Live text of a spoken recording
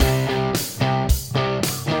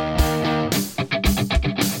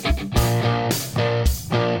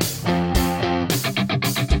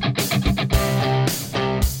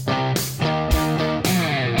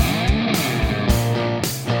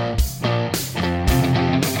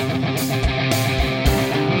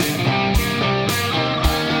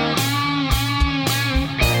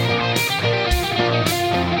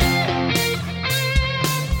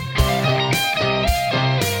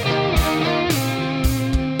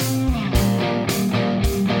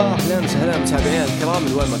أهلا وسهلا متابعينا الكرام،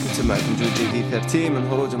 اليوم ما كنت معكم جديد 13 من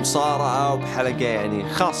هروج مصارعة، وبحلقة يعني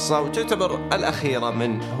خاصة وتعتبر الأخيرة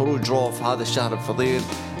من هروج روف هذا الشهر الفضيل.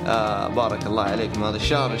 بارك الله عليكم هذا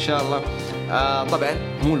الشهر إن شاء الله.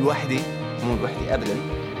 طبعا مو لوحدي أبدا،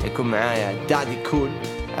 يكون معايا دادي كول،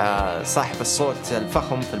 صاحب الصوت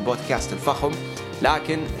الفخم في البودكاست الفخم.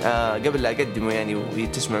 لكن قبل لا أقدمه يعني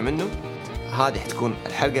ويتسمع منه، هذه حتكون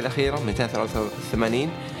الحلقة الأخيرة 283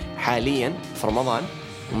 حاليا في رمضان.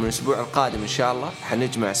 ومن الأسبوع القادم إن شاء الله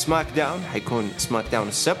حنجمع سماك داون، حيكون سماك داون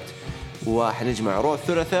السبت، وحنجمع رو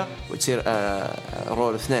الثلاثاء، وتصير رو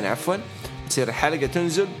الاثنين عفوا، تصير الحلقة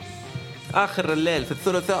تنزل آخر الليل في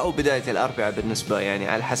الثلاثاء أو بداية الأربعاء، بالنسبة يعني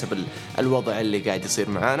على حسب الوضع اللي قاعد يصير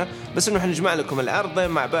معانا. بس إنه حنجمع لكم العرضين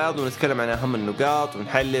مع بعض ونتكلم عن أهم النقاط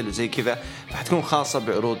ونحلل وزي كذا، فحتكون خاصة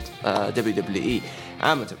بعروض WWE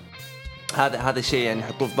عامة. هذا الشيء يعني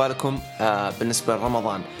حطوه في بالكم. بالنسبة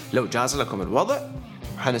لرمضان لو جاز لكم الوضع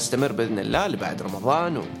حنستمر بإذن الله لبعد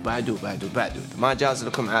رمضان وبعده. ما جاز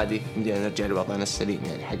لكم عادي بدنا نرجع لوضعنا السليم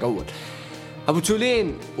يعني حق أول. أبو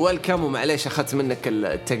تولين ويلكم، ومعليش أخذت منك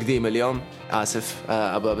التقديم اليوم، آسف.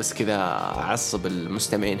 أبا بس كذا أعصب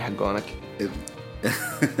المستمعين حقونك.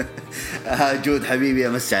 جود حبيبي،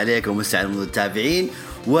 أمسي عليك ومسي على المتابعين،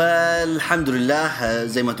 والحمد لله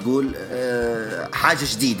زي ما تقول حاجة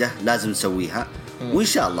جديدة لازم نسويها، وإن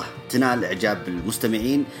شاء الله تنال إعجاب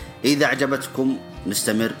المستمعين. إذا عجبتكم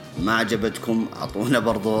نستمر، ما عجبتكم أعطونا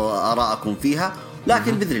برضو آراءكم فيها،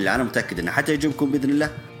 لكن بإذن الله أنا متأكد أنها حتى يعجبكم بإذن الله،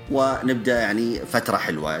 ونبدأ يعني فترة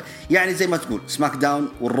حلوة. يعني زي ما تقول سماك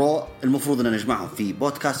داون والرو المفروض أن نجمعهم في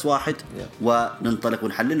بودكاست واحد وننطلق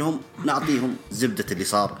ونحللهم، نعطيهم زبدة اللي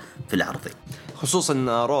صار في العرضين.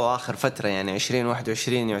 خصوصا رو آخر فترة يعني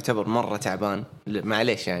 2021 يعتبر مرة تعبان،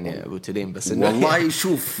 معليش يعني أبو تولين، بس والله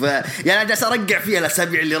شوف يعني أنا جالس أرجع فيها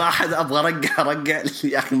الأسابيع اللي راحت، أبغى أرجع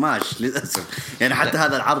يا أخي ماش للأسف. يعني حتى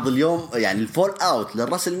هذا العرض اليوم يعني الفول أوت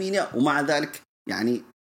للرسل مينيا، ومع ذلك يعني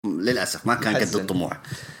للأسف ما كان قد الطموح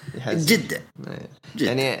جدا.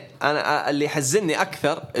 يعني أنا اللي يحزنني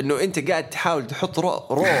أكثر إنه أنت قاعد تحاول تحط رو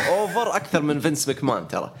أوفر أكثر من فينس ماكمان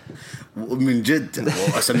ترى، من جد.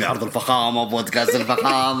 وأسمي عرض الفخامة بودكاست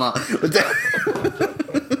الفخامة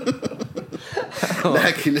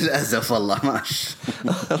لكن للأسف والله ماش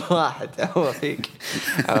واحد هو فيك.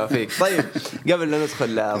 طيب قبل لا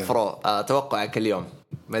ندخل فرو، توقعك اليوم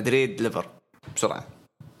مدريد ليفر بسرعة.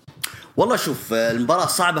 والله شوف، المباراة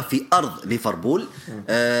صعبة في أرض ليفربول.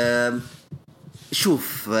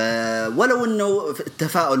 شوف ولو أنه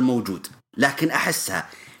التفاؤل موجود، لكن أحسها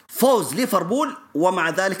فوز ليفربول ومع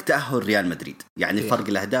ذلك تأهل ريال مدريد. يعني فرق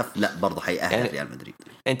الأهداف لا برضه حيأهل يعني ريال مدريد.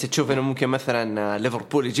 أنت تشوف إنه ممكن مثلا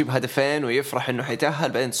ليفربول يجيب هدفين ويفرح إنه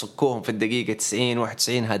حيتأهل، بعدين تصكوهم في الدقيقة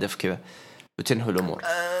 90-91 هدف كذا وتنهي الأمور.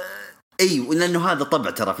 أيوة، لأنه هذا طبع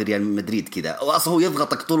ترى في ريال مدريد كذا، وأصله هو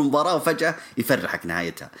يضغطك طول المباراة وفجأة يفرحك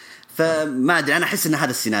نهايتها. فما أدري، أنا أحس إن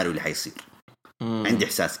هذا السيناريو اللي حيصير. عندي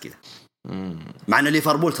إحساس كذا. مع إنه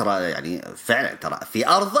ليفربول ترى يعني فعلا ترى في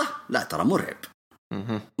أرضه لا ترى مرعب،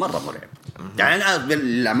 مرة مرعب. يعني أنا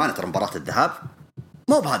بالأمانة ترى مباراة الذهاب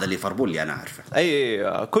مو بهذا ليفربول اللي أنا أعرفه.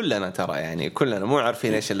 أي كلنا ترى يعني كلنا مو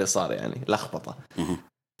عارفين إيش اللي صار، يعني لخبطة.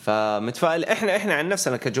 فمتفائل إحنا عن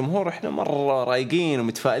نفسنا كجمهور، إحنا مرة رايقين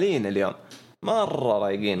ومتفائلين اليوم، مرة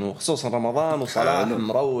رايقين، وخصوصا رمضان وصلاح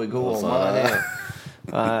مروق هو وماني.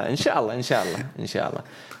 إن شاء الله.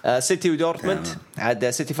 سيتي ودورتموند، عاد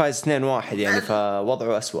سيتي فايز 2-1 يعني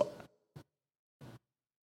فوضعه أسوأ.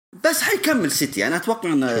 بس حيكمل سيتي، أنا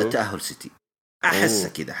أتوقع أن تأهل سيتي، أحس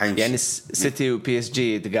كذا حيمشي. يعني سيتي وبي اس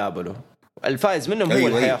جي يتقابلوا، الفائز منهم هو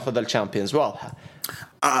اللي حياخذ الشامبيونز، واضحة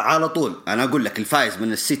على طول. أنا أقول لك الفائز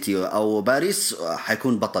من السيتي أو باريس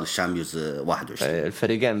حيكون بطل الشامبيونز 21.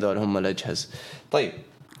 الفريقين ذول هم الأجهز. طيب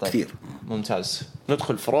كثير ممتاز.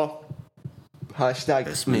 ندخل فرو هاشتاج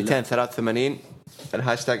 283.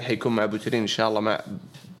 الهاشتاج حيكون مع بوترين إن شاء الله، مع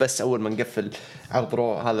بس أول ما نقفل عرض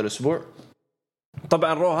رو هذا الأسبوع.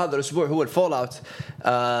 طبعا رو هذا الأسبوع هو الفول أوت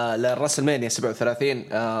للرسلمانيا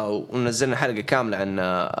 37، ونزلنا حلقة كاملة عن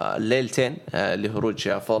الليلتين اللي هروج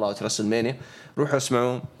فول أوت رسلمانيا. روحوا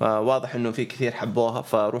اسمعوه، واضح انه في كثير حبوها،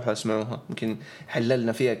 فروحوا اسمعوها، يمكن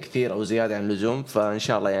حللنا فيها كثير او زياده عن اللزوم، فان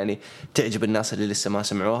شاء الله يعني تعجب الناس اللي لسه ما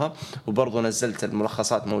سمعوها. وبرضه نزلت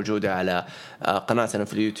الملخصات موجوده على قناتنا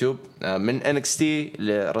في اليوتيوب من NXT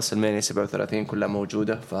لرسلمانيا 37 كلها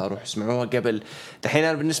موجوده، فروحوا اسمعوها قبل دحين.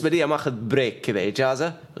 انا بالنسبه لي ما اخذ بريك كذا،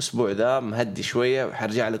 اجازه اسبوع ذا مهدي شويه،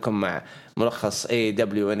 وحرجع لكم مع ملخص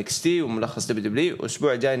AW NXT وملخص WWE،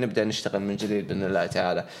 واسبوع جاي نبدا نشتغل من جديد باذن الله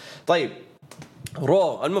تعالى. طيب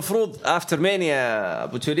رو المفروض افتر مانيا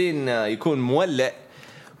بوتولين يكون مولع،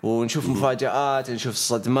 ونشوف مفاجآت، نشوف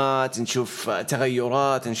صدمات، نشوف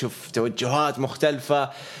تغيرات، نشوف توجهات مختلفة.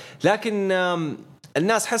 لكن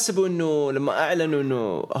الناس حسبوا انه لما اعلنوا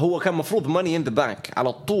انه هو كان مفروض ماني ان ذا بانك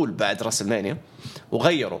على طول بعد راسلمانيا،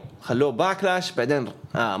 وغيروا خلوه باكلاش بعدين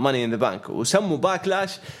ماني ان ذا بانك، وسموا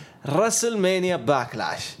باكلاش راسلمانيا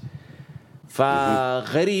باكلاش.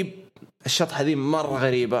 فغريب الشطحة ذي مرة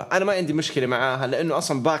غريبة. أنا ما عندي مشكلة معاها لأنه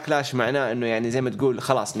أصلا باكلاش معناه إنه يعني زي ما تقول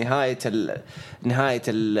خلاص نهاية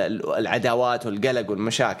العداوات والقلق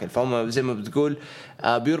والمشاكل. فهم زي ما بتقول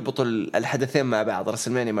بيربطوا الحدثين مع بعض،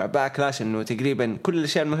 راسلمانيا مع باكلاش، إنه تقريبا كل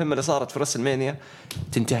الأشياء المهمة اللي صارت في راسلمانيا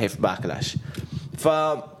تنتهي في باكلاش.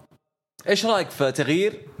 إيش رأيك في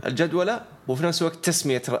تغيير الجدولة وفي نفس الوقت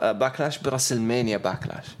تسمية باكلاش براسلمانيا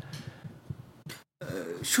باكلاش؟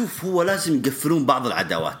 شوف، هو لازم يقفلون بعض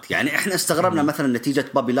العداوات. يعني احنا استغربنا مثلا نتيجة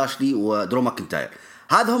بابي لاشلي ودرو ماكنتاير،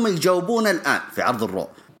 هذا هم يجاوبون الآن في عرض الرو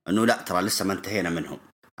انه لا ترى لسه ما انتهينا منهم.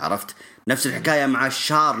 عرفت؟ نفس الحكاية مع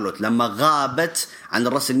شارلوت لما غابت عن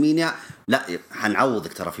الراسلمانيا، لا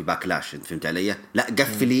حنعوضك ترى في باكلاش. انت فهمت علي؟ لا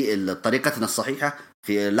قفلي طريقتنا الصحيحة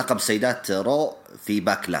في لقب سيدات رو في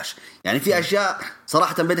باكلاش. يعني في أشياء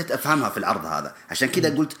صراحة بدأت أفهمها في العرض هذا، عشان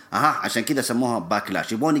كذا قلت عشان كذا سموها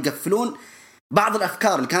باكلاش، يبون يقفلون بعض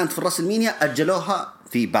الأفكار اللي كانت في الراسلمانيا أجلوها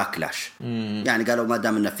في باكلاش. يعني قالوا ما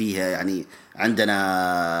دام إن فيها يعني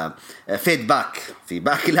عندنا فيدباك في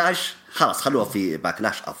باكلاش، خلاص خلوها في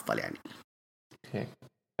باكلاش أفضل يعني.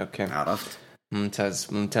 أوكي. عرفت؟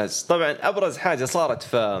 ممتاز. طبعا أبرز حاجة صارت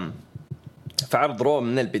في عرض رو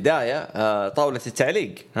من البداية طاولة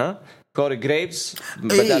التعليق، كوري جريفز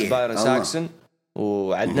بدل بايرن ساكسون،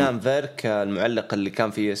 وعدنان فيرك المعلق اللي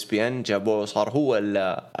كان في ESPN جابوه صار هو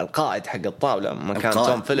القائد حق الطاولة مكان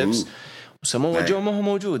توم فيليبس. وسموه جو ما هو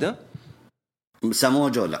موجود. سموه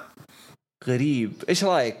جو لا. غريب. إيش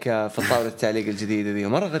رأيك في طاولة التعليق الجديدة دي؟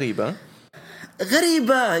 مرة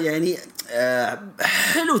غريبة يعني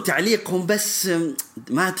حلو تعليقهم، بس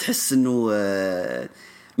ما تحس إنه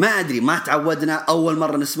ما أدري، ما تعودنا أول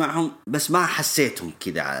مرة نسمعهم، بس ما حسيتهم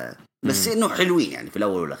كذا، بس إنه حلوين يعني في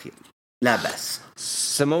الأول والأخير لا بأس.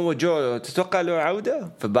 سموه جو تتوقع له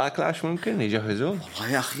عودة في باكلاش؟ ممكن يجهزوه.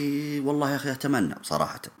 والله يا أخي أتمنى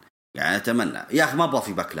بصراحة، يعني أتمنى يا أخي، ما أبغى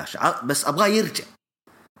في باكلاش بس أبغى يرجع،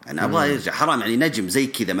 يعني أبغى يرجع. حرام يعني نجم زي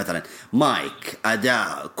كذا مثلا، مايك،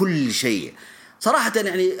 أداء، كل شيء صراحة.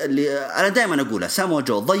 يعني اللي أنا دائما أقوله سامو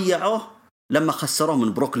جو ضيعوه لما خسروه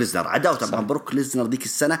من بروك ليزنر. عداوته مع بروك ليزنر ذيك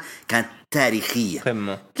السنة كانت تاريخية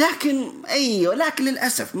قمة. لكن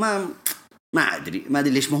للأسف ما أدري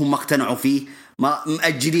ليش ما هم اقتنعوا فيه، ما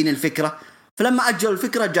مأجلين الفكرة. فلما أجلوا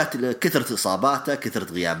الفكرة جات كثرة إصاباته،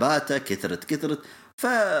 كثرة غياباته، كثرة.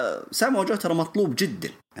 فسامو جو ترى مطلوب جدا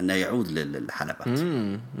أنه يعود للحلبات.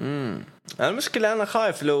 المشكلة أنا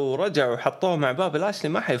خايف لو رجعوا وحطوه مع بابي لاشلي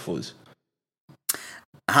ما حيفوز.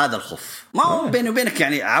 هذا الخوف. ما هو بيني وبينك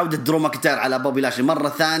يعني عودة درو ماكنتاير على بابي لاشلي مرة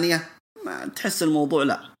ثانية، ما تحس الموضوع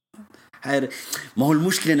لا. ما هو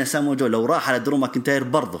المشكلة إن سامو جو لو راح على درو ماكنتاير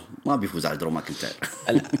برضه ما بيفوز على درو ماكنتاير.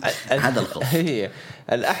 هذا الخوف. هي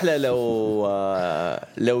الأحلى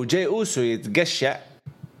لو جاي أوسو يتقشع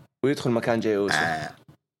ويدخل مكان جاي أوسو.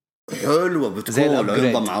 حلوة بتكون لو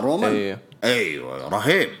ينضم مع رومان. أيوة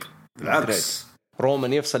رهيب. بالعكس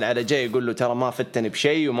رومان يفصل على جاي يقول له ترى ما فتني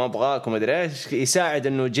بشيء وما أبغاك وما أدري إيش، يساعد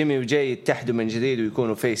إنه جيمي وجاي يتحدوا من جديد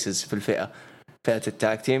ويكونوا فيسز في فئة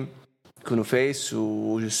التاك تيم، يكونوا فيس،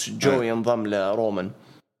 وجو ينضم لرومان.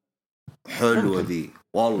 حلوة ذي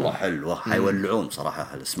والله حلوة. حيولعون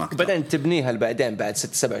صراحة السماك. بعدين تبنيها بعدين بعد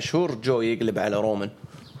 6-7 شهور جو يقلب على رومان.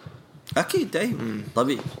 أكيد أيوة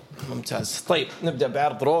طبيعي. ممتاز. طيب نبدأ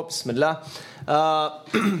بعرض رو. بسم الله.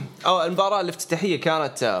 المباراة الافتتاحية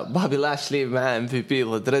كانت بابي لاشلي مع MVP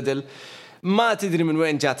ضد ريدل. ما تدري من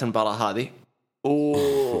وين جات المباراة هذه،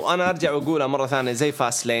 وأنا أرجع وأقولها مرة ثانية، زي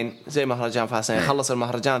فاسلين، زي مهرجان فاسلين. خلص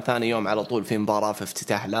المهرجان ثاني يوم على طول في مباراة في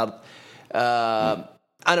افتتاح العرض.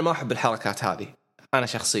 أنا ما أحب الحركات هذه، أنا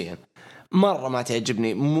شخصيا مرة ما تعجبني.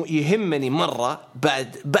 يهمني مرة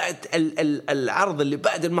بعد العرض اللي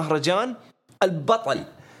بعد المهرجان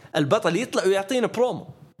البطل يطلع ويعطينا برومو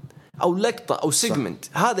أو لقطة أو سيجمنت.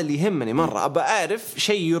 هذا اللي يهمني مرة. أبى أعرف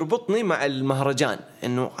شيء يربطني مع المهرجان،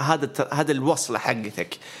 إنه هذا الوصلة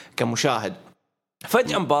حقتك كمشاهد.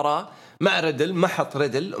 فجأة مباراة مع ريدل، محط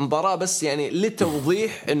ريدل، مباراة بس يعني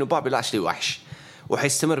للتوضيح إنه بابي لاشلي وحش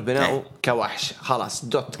وحيستمر بناؤه كوحش. خلاص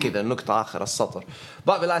دوت كذا، نقطة آخر السطر.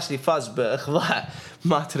 بابي لاشلي فاز بإخضاع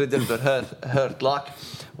مات ريدل بالهيرت لوك،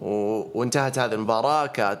 وانتهت هذه المباراة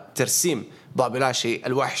كترسيم بابي لاشلي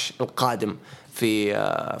الوحش القادم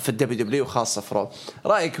في الدبليو وخاصة في رو.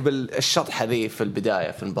 رأيك بالشطحة ذي في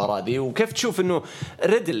البداية في المباراة ذي، وكيف تشوف إنه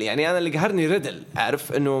ريدل، يعني أنا اللي قهرني ريدل،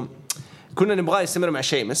 أعرف إنه كنا نبغاه يستمر مع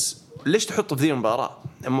شيمس، ليش تحطه في ذي المباراة؟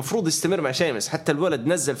 المفروض يستمر مع شيمس. حتى الولد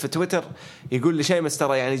نزل في تويتر يقول لشيمس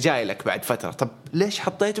ترى يعني جاي لك بعد فترة. طب ليش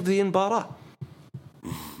حطيته في ذي المباراة؟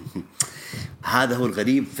 هذا هو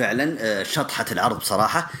الغريب فعلا. شطحة العرض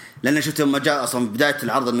بصراحة، لأن شفت لما جاء أصلا بداية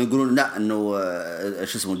العرض إنه يقولون لا إنه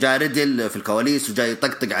شو اسمه جاء ريدل في الكواليس وجاي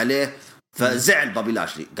يطقطق عليه، فزعل بابي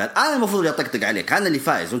لاشلي قال أنا المفروض يطقطق عليك، أنا اللي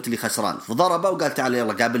فايز وأنت اللي خسران، فضربه وقال تعال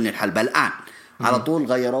يلا قابلني الحلبة الآن. على طول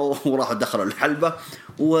غيروا وراحوا دخلوا الحلبة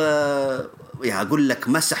يا أقول لك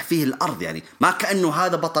مسح فيه الأرض، يعني ما كأنه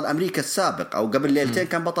هذا بطل أمريكا السابق أو قبل ليلتين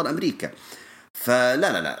كان بطل أمريكا.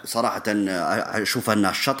 فلا لا لا صراحة أشوف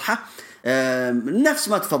أنها شطحة. نفس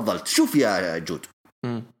ما تفضلت. شوف يا جود،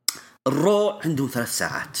 الرو عندهم 3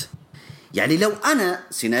 ساعات، يعني لو أنا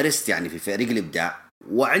سيناريست يعني في فريق الإبداع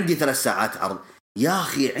وعندي 3 ساعات عرض، يا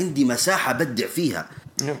أخي عندي مساحة بدع فيها.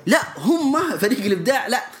 لا هم فريق الإبداع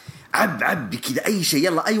لا، عبي كذا أي شيء،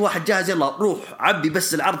 يلا أي واحد جاهز يلا روح عبي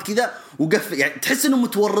بس العرض كذا وقفل، يعني تحس إنهم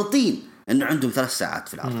متورطين إنه عندهم 3 ساعات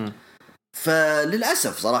في العرض.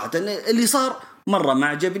 فللأسف صراحة اللي صار مرة ما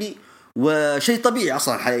عجبني، وشيء طبيعي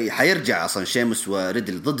أصلا حيرجع أصلا شيمس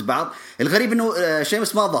وريدل ضد بعض. الغريب إنه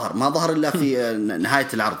شيمس ما ظهر إلا في نهاية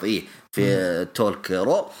العرض في تولك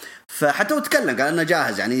رو، فحتى وتكلم قال أنا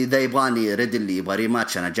جاهز، يعني إذا يبغاني ريدل يبغى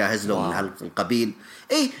ريماتش أنا جاهز له من هالقبيل.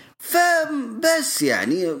 فبس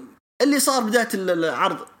يعني اللي صار بداية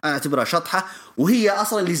العرض أنا أعتبرها شطحة، وهي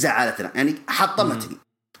أصلا اللي زعلتنا، يعني حطمتني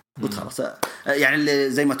قلت خلاص، يعني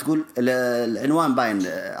زي ما تقول العنوان باين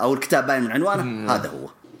أو الكتاب باين من عنوانه هذا هو،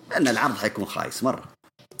 لأن العرض حيكون خايس مرة.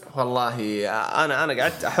 والله أنا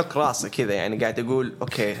قعدت أحك راسي كذا، يعني قاعد أقول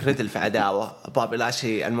أوكي ريدل في عداوة، بابي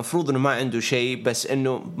لاشلي المفروض إنه ما عنده شيء، بس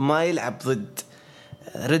إنه ما يلعب ضد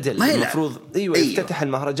ريدل المفروض أيوة يفتتح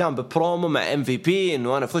المهرجان ببرومو مع MVP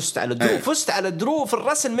إنه أنا فزت على درو. فزت على درو في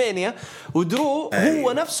الراسل مانيا، ودرو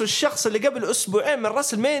هو نفسه الشخص اللي قبل أسبوعين من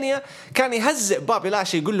الراسل مانيا كان يهزئ بابي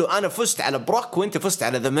لاشلي يقول له أنا فزت على بروك وأنت فزت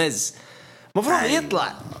على ذا ميز.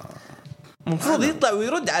 مفروض يطلع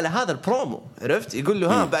ويرد على هذا البرومو، عرفت؟ يقول له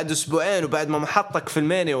ها بعد أسبوعين وبعد ما محطك في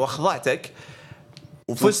المانيا وأخضعتك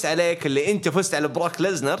وفزت عليك اللي أنت فزت على بروك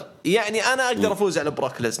ليزنر، يعني أنا أقدر أفوز على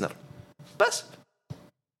بروك ليزنر. بس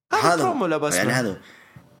هذا يعني هذا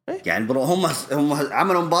يعني هم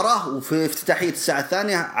عملوا مباراة وفي افتتاحية الساعة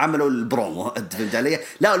الثانية عملوا البرومو. فهمت علي؟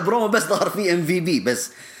 لا البرومو بس ظهر فيه MVP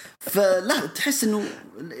بس، فلا تحس انه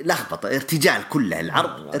لخبطة ارتجال كله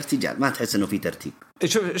العرض ارتجال، ما تحس انه في ترتيب.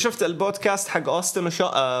 شفت البودكاست حق أوستن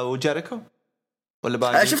وجيريكو ولا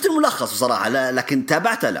باقي؟ شفت الملخص بصراحة لكن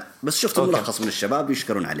تابعته لا، بس شفت الملخص من الشباب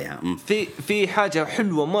يشكرون عليها. في حاجة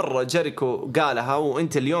حلوة مرة جيريكو قالها،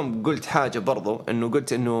 وانت اليوم قلت حاجة برضو، انه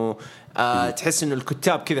قلت انه تحس انه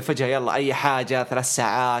الكتاب كذا فجأة يلا اي حاجة 3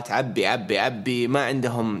 ساعات عبي ما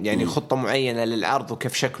عندهم يعني خطة معينة للعرض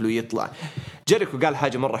وكيف شكله يطلع. جيريكو قال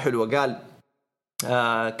حاجة مرة حلوة، قال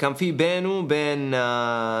كان في بينه وبين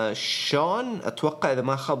شون أتوقع إذا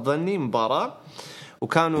ما خاب ظني مباراة،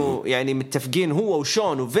 وكانوا يعني متفقين هو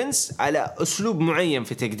وشون وفينس على أسلوب معين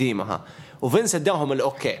في تقديمها، وفينس اداهم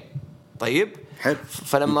الأوكي. طيب حلو.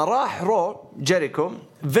 فلما راح رو جيريكو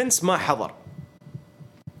فينس ما حضر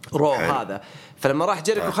رو هذا، فلما راح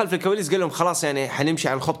جيريكو خلف الكواليس قال لهم خلاص يعني حنمشي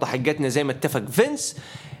على الخطة حقتنا زي ما اتفق فينس.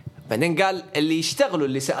 بعدين قال اللي يشتغلوا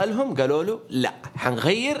اللي سألهم قالوا له لا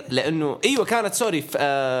حنغير، لأنه أيوة كانت سوري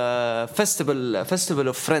فيستيفال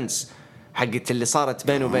اوف فريندز حقت اللي صارت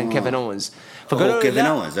بينه وبين كيفن أوينز، فقالوا له كيفن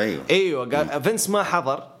أوينز أيوة قال فينس ما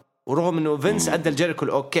حضر، ورغم إنه فينس أدى الجيريكو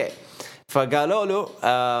الأوكي، فقالوا له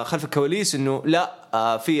خلف الكواليس إنه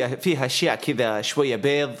لا فيها أشياء كذا شوية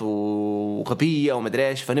بيض وغبية ومدري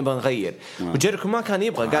إيش فنبغى نغير. وجيريكو ما كان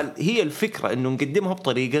يبغى، قال هي الفكرة إنه نقدمها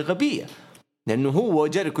بطريقة غبية، لأنه هو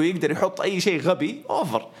جيريكو يقدر يحط أي شيء غبي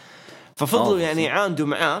أوفر. ففضلوا يعني عاندوا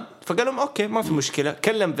معاه، فقالوا أوكي ما في مشكلة.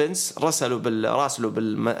 كلم فينس راسله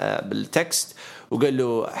بالتكست وقال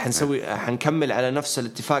له حنكمل على نفس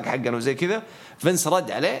الاتفاق حقنا وزي كذا. فينس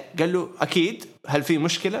رد عليه قال له أكيد، هل في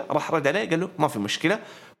مشكلة؟ راح رد عليه قال له ما في مشكلة،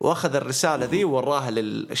 وأخذ الرسالة ذي وراها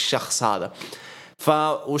للشخص هذا.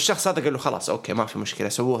 والشخص هذا قال له خلاص أوكي ما في مشكلة،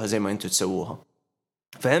 سووها زي ما أنتوا تسووها.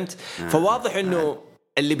 فهمت؟ فواضح إنه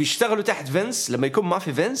اللي بيشتغلوا تحت فينس لما يكون ما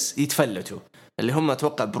في فينس يتفلتوا، اللي هم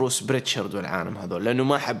أتوقع بروس بريتشارد والعالم هذول، لأنه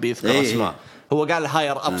ما حب يذكر اسماء. هو قال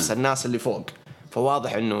هاير أبس الناس اللي فوق،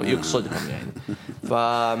 فواضح إنه يقصدهم يعني.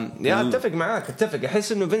 يا أتفق معاك،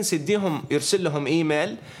 أحس إنه فينس يديهم يرسل لهم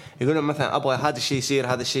إيميل يقول لهم مثلا أبغى هذا الشيء يصير،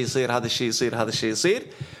 هذا الشيء يصير، هذا الشيء يصير، هذا الشيء يصير،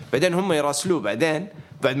 بعدين هم يراسلوه بعدين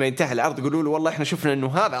بعد ما ينتهي العرض يقولوا له والله إحنا شفنا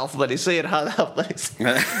إنه هذا أفضل يصير، هذا أفضل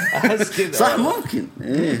يصير. أحس كذا صح ممكن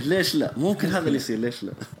ليش لا، ممكن هذا اللي يصير ليش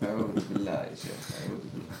لا. أعوذ بالله يا شيخ، أعوذ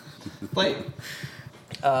بالله. طيب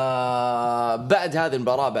بعد هذه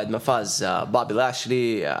المباراة بعد ما فاز بابي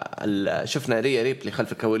لاشلي شفنا ريا ريبلي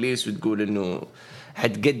خلف الكواليس وتقول إنه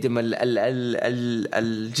حتقدم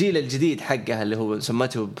الجيل الجديد حقها اللي هو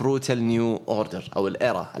سمته بروتال نيو أوردر أو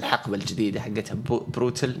الإيرا الحقبة الجديدة حقتها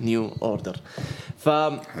بروتال نيو أوردر.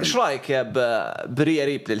 فإيش رأيك بريا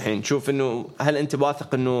ريبلي الحين؟ شوف إنه هل أنت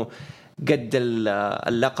واثق إنه قد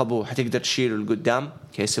اللقب وحتقدر تشيله لقدام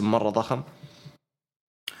كاسم مرة ضخم؟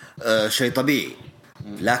 شيء طبيعي،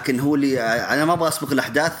 لكن هو اللي أنا ما أبغى أسبق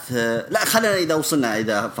الأحداث. لا خلينا إذا وصلنا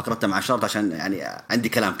إذا فقرتها مع شرط، عشان يعني عندي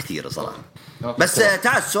كلام كثير صراحة. بس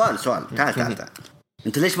تعال سؤال تعال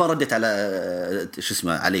أنت ليش ما ردت على شو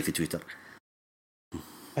اسمه علي في تويتر؟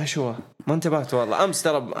 ايش هو؟ ما انتبهت والله امس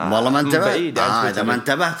ترى. والله ما انتبهت. اذا ما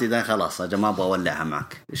انتبهت اذا خلاص اجل ما ابغى اولعها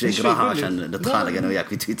معك. ايش اقراها عشان نتخانق انا وياك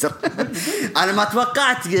في تويتر. انا ما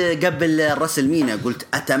توقعت قبل الرسلمينيا، قلت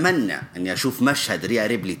اتمنى اني اشوف مشهد ريا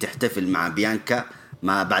ريبلي تحتفل مع بيانكا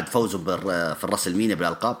ما بعد فوزه في الرسلمينيا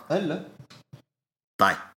بالالقاب. هلا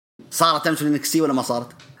طيب صارت امس في النكسي ولا ما صارت؟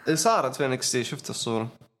 صارت في النكسي، شفت الصوره.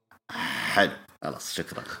 حلو خلاص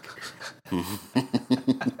شكرا.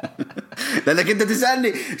 لأنك أنت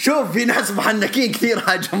تسألني، شوف في ناس محنكين كثير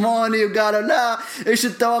هاجموني وقالوا لا إيش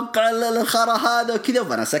التوقع الخرا هذا وكذا،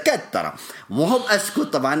 وأنا سكت. ترى مو هم أسكت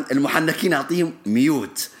طبعا، المحنكين أعطيهم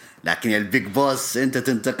ميوت، لكن يا البيج بوس أنت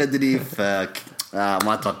تنتقدني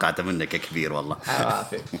ما توقعت منك يا كبير والله.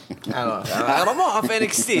 رموها في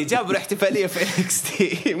NXT، جابوا الاحتفالية في NXT.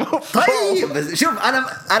 طيب بس شوف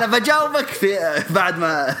أنا بجاوبك في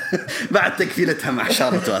بعد تكفيلتها مع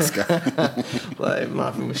شارلوت واسكا. طيب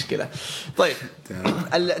ما في مشكلة. طيب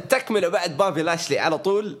التكملة بعد بابي لاشلي على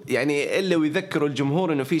طول، يعني اللي ويذكروا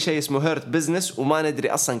الجمهور إنه في شيء اسمه هيرت بيزنس، وما ندري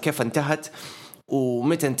أصلا كيف انتهت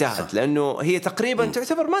ومتى انتهت، لأنه هي تقريبا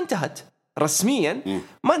تعتبر ما انتهت رسميا،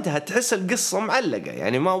 ما انتهت، تحس القصة معلقة،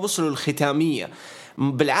 يعني ما وصلوا الختامية.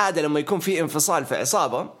 بالعادة لما يكون في انفصال في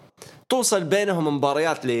عصابة توصل بينهم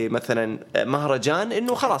مباريات لمثلا مهرجان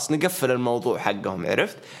انه خلاص نقفل الموضوع حقهم،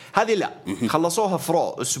 عرفت؟ هذه لا، خلصوها فرو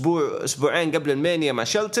اسبوعين قبل المانيا مع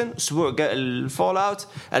شيلتون، اسبوع الفول اوت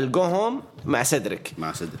الجو هوم مع سيدريك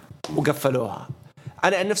وقفلوها.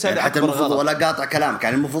 انا عن نفسي يعني حتى المفروض ولا قاطع كلامك،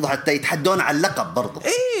 يعني المفروض حتى يتحدون على اللقب برضه.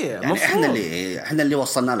 ايه يعني احنا اللي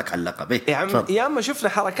وصلنا لك على اللقب. إيه؟ يا اما شفنا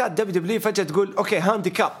حركات دبليو فجأة تقول اوكي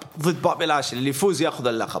هانديكاب ضد بابي لاشلي، اللي يفوز ياخذ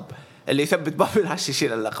اللقب، اللي يثبت بابي لاشلي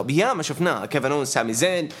يشيل اللقب. يا ما شفناها كيفن اونز، سامي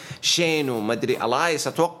زين، شين ومدري الايس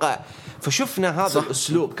اتوقع. فشفنا هذا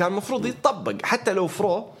الاسلوب كان المفروض يتطبق حتى لو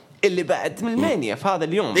فرو اللي بعد من المانيا في هذا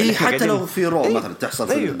اليوم. إيه حتى لو في رو مثلا تحصل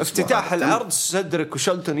في افتتاح العرض، سيدريك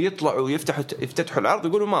وشلتون يطلعوا ويفتحوا العرض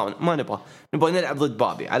ويقولوا ما نبغى نلعب ضد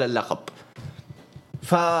بابي على اللقب.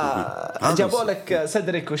 فجابوا لك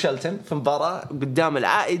سيدريك وشلتون في مباراة قدام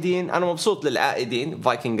العائدين. أنا مبسوط للعائدين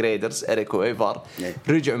فايكنج ريدرز إريك وإيفار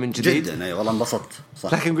رجعوا من جديد جدا. أي والله انبسطت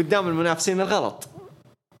صح. لكن قدام المنافسين الغلط.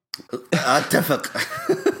 أتفق.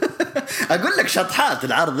 أقول لك شطحات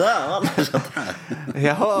العرض ذا والله شطحات.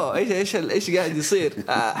 يا هو إيش قاعد يصير؟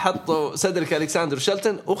 حطوا سيدريك ألكساندر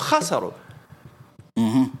شلتون وخسروا.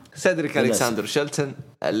 سيدريك ألكساندر شلتون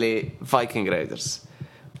اللي فايكنج ريدرز.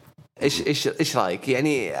 إيش رأيك؟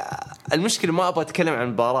 يعني المشكلة ما أبغى أتكلم عن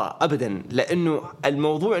المباراة أبدا، لأنه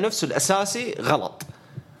الموضوع نفسه الأساسي غلط.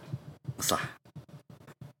 صح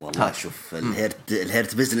والله. شوف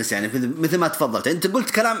الهيرت بيزنس يعني مثل ما تفضلت انت، قلت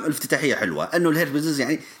كلام الافتتاحيه حلوه، انه الهيرت بيزنس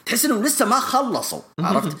يعني تحس انهم لسه ما خلصوا،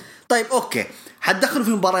 عرفت؟ طيب اوكي حتدخلوا في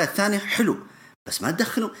المباريات الثانيه حلو، بس ما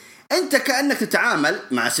تدخلوا انت كانك تتعامل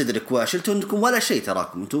مع سيدريك واشلتون انكم ولا شيء،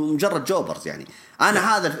 تراكم انتم مجرد جوبرز. يعني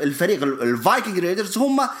انا هذا الفريق الفايكنج ريدرز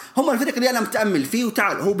هم الفريق اللي انا متامل فيه،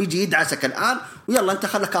 وتعال هو بيجي يدعسك الان ويلا انت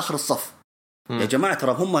خلك اخر الصف. يا جماعه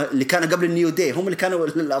ترى هم اللي كانوا قبل النيو داي، هم اللي كانوا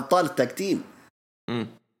الابطال التاكتيم.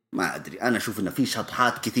 ما أدري، أنا أشوف إنه في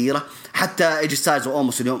شطحات كثيرة، حتى إيجي ستايلز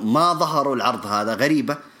وأوموس اليوم ما ظهروا العرض هذا،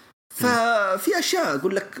 غريبة. ففي أشياء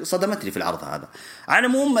أقول لك صدمتني في العرض هذا. على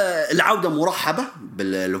العموم العودة مرحبة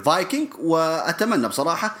بالفايكنج، وأتمنى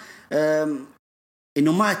بصراحة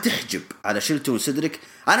إنه ما تحجب على شيلتون وسيدريك.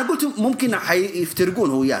 أنا قلت ممكن حيفترقون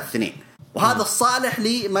هو وياه الاثنين، وهذا الصالح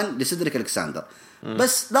لسيدريك ألكساندر،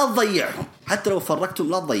 بس لا تضيعهم، حتى لو فرقتهم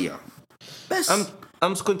لا تضيعهم. بس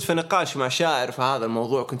أمس كنت في نقاش مع شاعر في هذا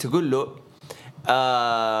الموضوع، كنت أقول له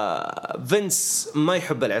فينس ما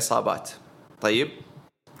يحب العصابات. طيب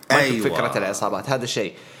ما يحب فكرة العصابات، هذا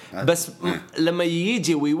شيء. بس لما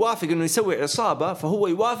يجي ويوافق إنه يسوي عصابة، فهو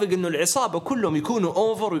يوافق إنه العصابة كلهم يكونوا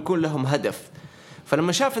أوفر ويكون لهم هدف.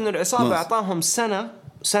 فلما شاف إنه العصابة أعطاهم سنة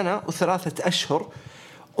و3 أشهر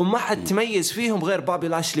وما حد تميز فيهم غير بابي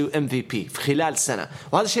لاشلي وMVP في خلال سنة،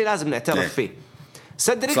 وهذا الشيء لازم نعترف فيه.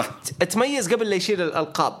 سيدريك تميز قبل لا يشيل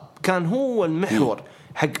الألقاب، كان هو المحور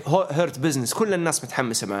حق هيرت بزنس كل الناس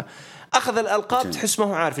متحمسة معه، أخذ الألقاب تحس ما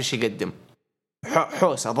هو عارف إيش يقدم،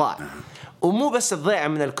 حوسة ضاع. ومو بس الضيعة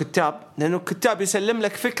من الكتاب، لأنه الكتاب يسلم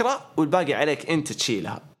لك فكرة والباقي عليك أنت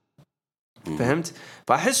تشيلها، فهمت؟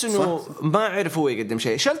 فأحس إنه ما عرف هو يقدم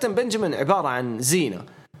شيء. شلتن بنجامين عبارة عن زينة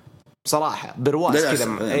بصراحة، برواز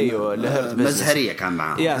كذا، أيوة مزهرية كان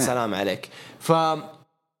معاه، يا سلام عليك.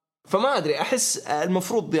 فما أدري، أحس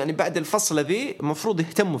المفروض يعني بعد الفصلة ذي المفروض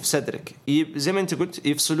يهتموا في صدرك، زي ما أنت قلت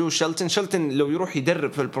يفصلوا شلتن لو يروح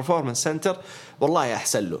يدرب في البرفورمانس سنتر والله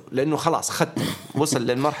أحسن له، لأنه خلاص ختم وصل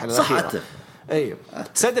للمرحلة الأخيرة. ايوه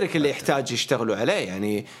صدرك اللي يحتاج يشتغلوا عليه،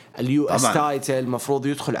 يعني اليو اس تايتل المفروض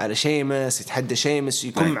يدخل على شيمس، يتحدى شيمس،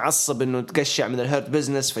 يكون معصب انه تقشع من الهيرت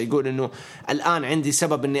بزنس، فيقول انه الان عندي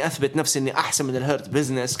سبب اني اثبت نفسي اني احسن من الهيرت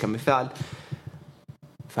بزنس كمثال.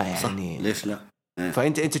 فيعني ليش لا؟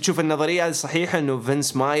 فانت تشوف النظريه صحيحه انه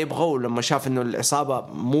فينس ما يبغى، ولما شاف انه العصابه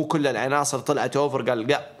مو كل العناصر طلعت اوفر قال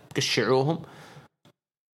لا قشعوهم.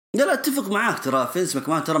 لا اتفق معاك، ترى فينس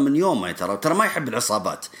ماكمان ترى من يوم ما ترى ما يحب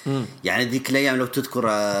العصابات. يعني ذيك الايام لو تذكر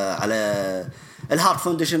على الهارت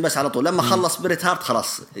فاونديشن بس على طول لما خلص بريت هارت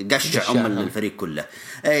خلاص قشع الفريق كله.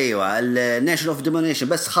 ايوه النيشن اوف دومينيشن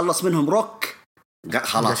بس خلص منهم روك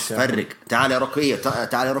خلاص فرق، تعال يا روك،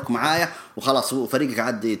 تعال يا روك معايا وخلاص فريقك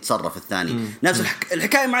عاد يتصرف الثاني. نفس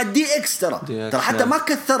الحكايه مع الدي اكس، ترى حتى ما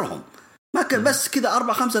كثرهم، ما كان بس كذا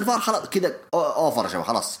 4-5 نفار خلاص كذا اوفر يا شباب،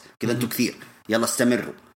 خلاص كذا انتم كثير يلا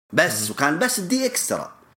استمروا بس. وكان بس الدي اكس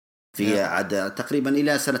ترى في عاد تقريبا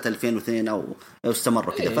الى سنه 2002 او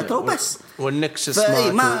استمروا كذا فتره وبس. والنكسس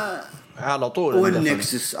ما على طول،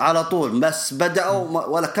 والنكسس على طول بس بدأوا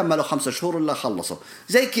ولا كملوا 5 شهور إلا خلصوا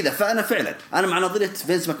زي كذا. فأنا فعلا أنا مع نظرية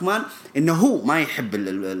فينس ماكمان إنه هو ما يحب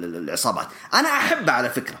العصابات. أنا أحبه على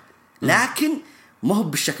فكرة، لكن ما هو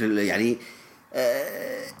بالشكل يعني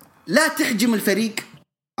لا تحجم الفريق،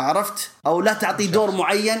 عرفت، أو لا تعطي دور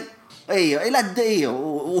معين. ايوه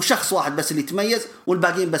وشخص واحد بس اللي يتميز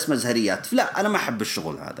والباقيين بس مزهريات. لا انا ما احب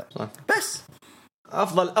الشغل هذا. بس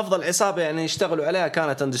افضل عصابه يعني يشتغلوا عليها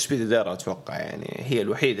كانت اندسبيد ديرا، اتوقع يعني هي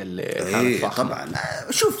الوحيده اللي كانت فاخمة. طبعا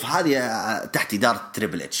شوف هذه تحت اداره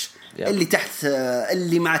تريبل اتش، اللي تحت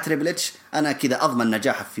اللي مع تريبل اتش انا كذا اضمن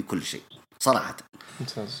نجاحه في كل شيء صراحه.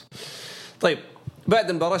 ممتاز. طيب بعد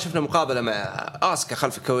المباراة شفنا مقابلة مع آسكا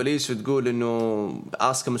خلف الكواليس، وتقول إنه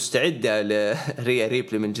آسكا مستعدة لريا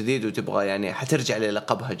ريبلي من جديد، وتبغى يعني حترجع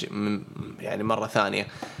للقبها يعني مرة ثانية.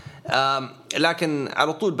 لكن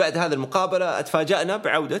على طول بعد هذه المقابلة اتفاجأنا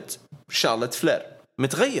بعودة شارلوت فلير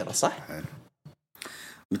متغيرة، صح؟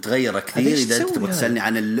 متغيرة كثير. إذا تبغى تسألني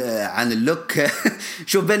عن اللوك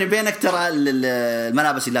شوف بيني بينك ترى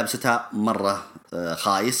الملابس اللي لابستها مرة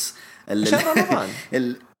خايس.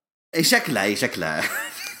 شكلها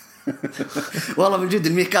والله من جد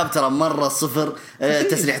الميك اب ترى مرة صفر،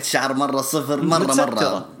 تسريحة الشعر مرة صفر،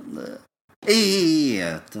 مرة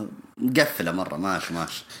مقفلة مرة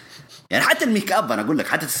ماشي يعني. حتى الميك اب انا اقول لك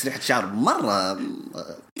حتى تسريحة الشعر مرة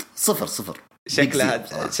صفر.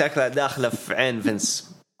 شكلها داخلة في عين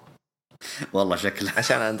فينس والله شكلها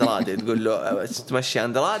عشان اندرادي تقول له تمشي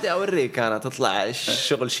اندرادي اوريك انا تطلع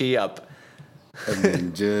الشغل شياب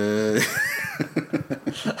من جد.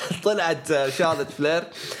 طلعت شارلوت فلير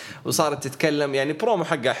وصارت تتكلم، يعني برومو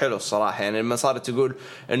حقها حلو الصراحة. يعني لما صارت تقول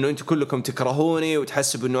إنه أنتوا كلكم تكرهوني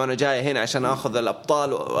وتحسبوا إنه أنا جاي هنا عشان أخذ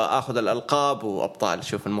الأبطال وأخذ الألقاب وأبطال،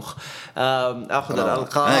 شوف المخ، أخذ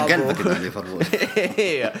الألقاب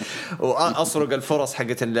وأسرق الفرص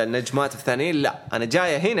حقت النجمات الثانيين. لا أنا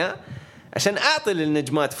جاي هنا عشان أعطي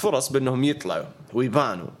للنجمات فرص بأنهم يطلعوا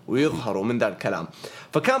ويبانوا ويظهروا من ذا الكلام.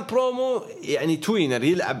 فكان برومو يعني توينر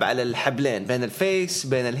يلعب على الحبلين بين الفيس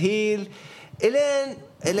بين الهيل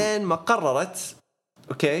إلين ما قررت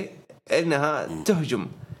أوكي إنها تهجم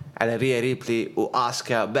على ريا ريبلي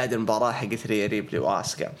وآسكا. بعد المباراة حقت ريا ريبلي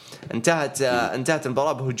وآسكا انتهت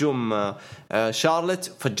المباراة بهجوم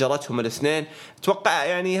شارلوت، فجرتهم الاثنين. أتوقع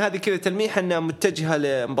يعني هذه كذا تلميح أنها متجهة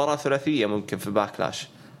لمباراة ثلاثية ممكن في باكلاش.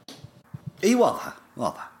 اي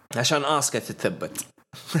واضحة عشان آسكا تتثبت.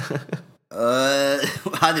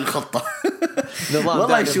 هذه الخطة.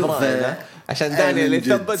 والله يشوف عشان دانيال اللي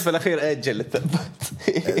يثبت في الأخير أجل الثبت.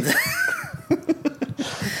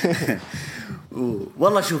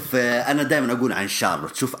 والله شوف أنا دائما أقول عن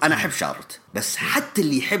شارلوت، شوف أنا أحب شارلوت، بس حتى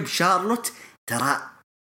اللي يحب شارلوت ترى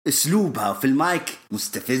أسلوبها في المايك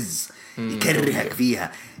مستفز، يكرهك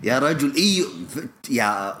فيها يا رجل.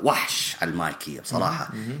 يا وحش على المايك هي بصراحة،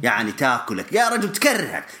 يعني تاكلك يا رجل،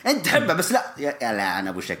 تكرهك. انت تحبها بس لا لا انا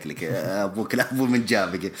ابو شكلك ابوك لا ابو من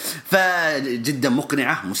جابك. فجدا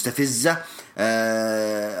مقنعة مستفزة،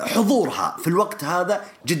 حضورها في الوقت هذا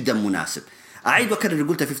جدا مناسب. اعيد واكرر اللي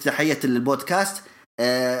قلته في افتتاحية البودكاست،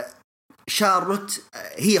 شارلوت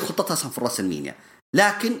هي خطتها أصلا في الراسلمانيا،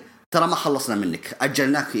 لكن ترى ما خلصنا منك،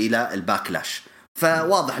 أجلناك إلى الباكلاش.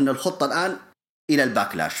 فواضح أن الخطة الآن إلى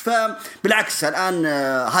الباكلاش. فبالعكس الآن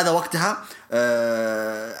هذا وقتها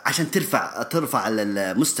عشان ترفع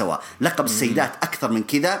المستوى لقب السيدات أكثر من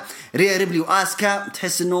كذا. ريا ريبلي وآسكا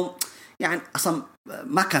تحس أنه يعني أصلا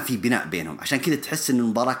ما كان في بناء بينهم، عشان كذا تحس أن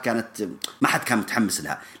المباراة كانت ما حد كان متحمس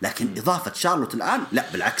لها. لكن إضافة شارلوت الآن لا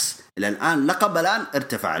بالعكس، الآن لقب الآن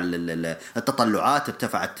ارتفع التطلعات،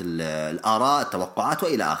 ارتفعت الآراء، التوقعات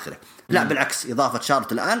وإلى آخره. لا بالعكس، إضافة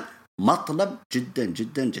شارلوت الآن مطلب جدا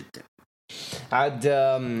جدا جدا. عاد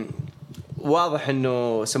واضح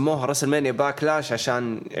انه سموها راسلمانيا باكلاش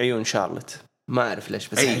عشان عيون شارلوت، ما اعرف ليش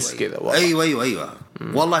بس احس كذا. ايوه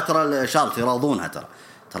والله ترى شارلوت يراضونها،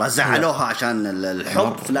 ترى زعلوها عشان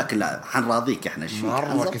الحب، لكن لا حنراضيك احنا شيء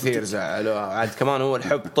مرة كثير زعلوها. عاد كمان هو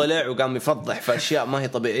الحب طلع وقام يفضح في اشياء ما هي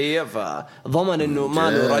طبيعية، فضمن انه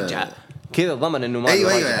ما له رجعة كذا، ضمن انه ما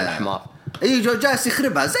له رجعة. الحمار جو جالس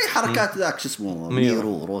يخربها زي حركات ذاك شو اسمه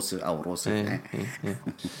ميرو روسي او روسي.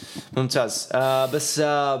 ممتاز. بس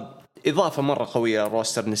اضافه مره قويه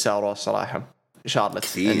لروستر نساء رو صراحه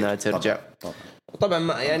شارلوت انها ترجع.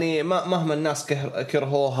 طبعا يعني مهما الناس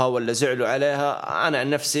كرهوها ولا زعلوا عليها، انا عن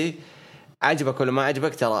نفسي عجبك ولا ما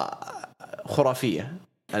عجبك ترى خرافيه.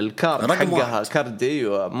 الكارت حقها كاردي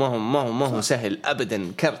ما هو سهل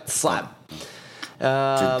ابدا، كارت صعب.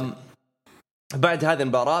 بعد هذه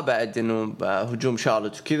المباراة، بعد انه هجوم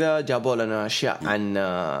شارلوت وكذا، جابوا لنا اشياء عن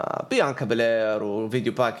بيانكا بلير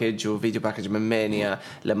وفيديو باكج من مانيا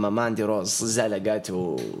لما ماندي روز زلقت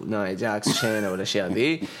وناي جاكس شينا والاشياء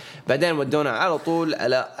ذي. بعدين ودونا على طول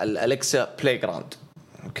على الأليكسا بلاي جراوند.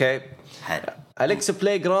 اوكي أليكسا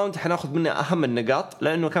بلاي جراوند حناخذ منها اهم النقاط،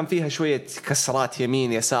 لانه كان فيها شوية كسرات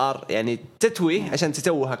يمين يسار، يعني تتوي عشان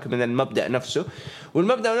تتوهك من المبدأ نفسه.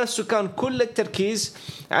 والمبدأ نفسه كان كل التركيز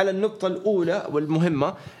على النقطة الأولى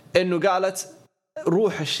والمهمة، إنه قالت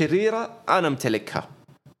روح الشريرة أنا امتلكها،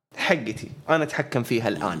 حقتي أنا أتحكم فيها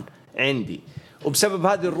الآن عندي، وبسبب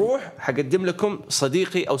هذه الروح حقدم لكم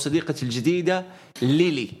صديقي أو صديقتي الجديدة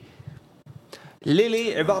ليلي.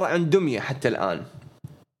 عبارة عن دمية حتى الآن،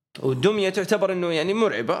 والدمية تعتبر إنه يعني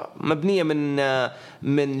مرعبة، مبنية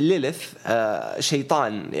من ليلث،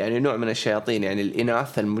 شيطان يعني نوع من الشياطين، يعني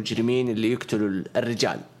الإناث المجرمين اللي يقتلوا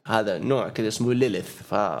الرجال، هذا نوع كذا اسمه ليلث،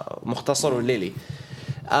 فمختصر ليلي.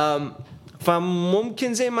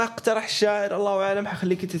 فممكن زي ما اقترح الشاعر الله أعلم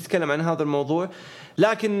حخليك تتكلم عن هذا الموضوع.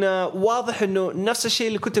 لكن واضح إنه نفس الشيء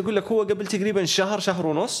اللي كنت أقول لك هو قبل تقريبا شهر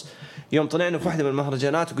ونص، يوم طلعنا في واحدة من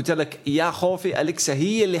المهرجانات وقلت لك يا خوفي أليكسا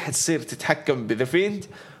هي اللي حتصير تتحكم بذا فيند،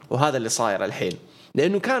 وهذا اللي صاير الحين.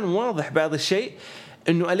 لأنه كان واضح بعض الشيء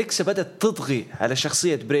أنه أليكسا بدأت تطغي على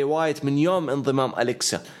شخصية بري وايت من يوم انضمام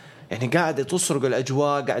أليكسا، يعني قاعدة تسرق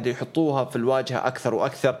الأجواء، قاعدة يحطوها في الواجهة أكثر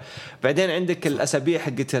وأكثر. بعدين عندك الأسابيع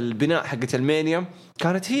حقت البناء حقت المانيا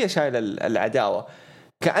كانت هي شايلة العداوة،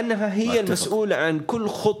 كأنها هي المسؤولة عن كل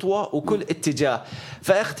خطوة وكل اتجاه.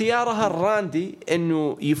 فاختيارها الراندي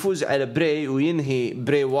أنه يفوز على بري وينهي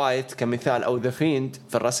بري وايت كمثال أو ذا فيند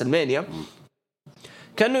في الراسلمانيا،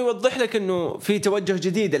 كأنه يوضح لك أنه في توجه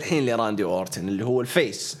جديد الحين لراندي أورتن اللي هو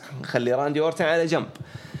الفيس. خلي راندي أورتن على جنب،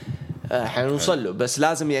 حنوصل له، بس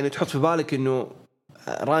لازم يعني تحط في بالك أنه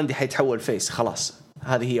راندي حيتحول فيس خلاص.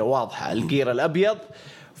 هذه هي واضحة، الجير الأبيض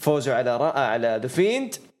فوزوا على ذا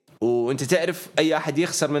فيند، وانت تعرف أي أحد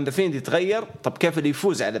يخسر من ذا فيند يتغير. طب كيف اللي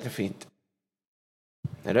يفوز على ذا فيند؟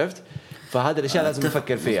 عرفت؟ فهذا الأشياء لازم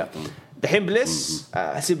نفكر فيها. دحين بليس،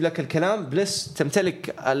 أسيب لك الكلام. بليس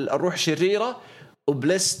تمتلك الروح الشريرة،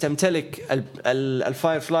 وبليس تمتلك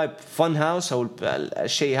الفاير فلاي فان هاوس أو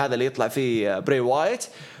الشيء هذا اللي يطلع فيه بري وايت،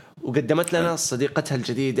 وقدمت لنا صديقتها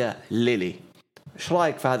الجديدة ليلي. إيش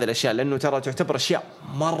رأيك في هذه الأشياء؟ لأنه ترى تعتبر أشياء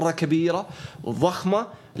مرة كبيرة وضخمة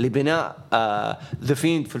لبناء ذا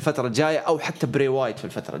فيند في الفترة الجاية، أو حتى بري وايت في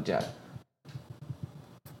الفترة الجاية.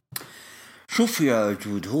 شوف يا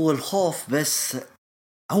جود، هو الخوف بس.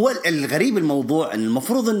 هو الغريب الموضوع ان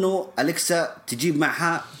المفروض انه أليكسا تجيب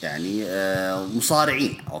معها يعني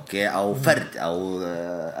مصارعين اوكي، او فرد او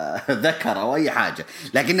ذكر او اي حاجه،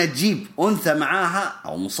 لكنها تجيب انثى معاها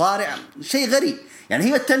او مصارع شيء غريب. يعني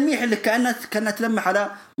هي التلميح اللي كانت تلمح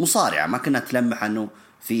على مصارعه، ما كانت تلمح انه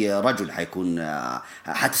في رجل حيكون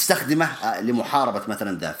حتستخدمه لمحاربه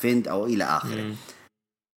مثلا ذا فيند او الى اخره.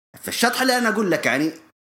 فالشطحه اللي انا اقول لك يعني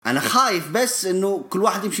انا خايف بس انه كل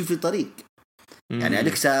واحد يمشي في طريق. يعني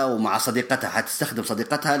أليكسا ومع صديقتها حتستخدم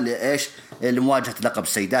صديقتها لإيش؟ لمواجهة لقب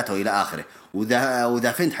السيدات وإلى آخره،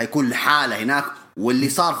 وذا فيند حيكون لحاله هناك. واللي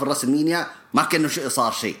صار في الراسلمانيا ما كأنه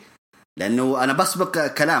صار شيء، لأنه أنا بسبق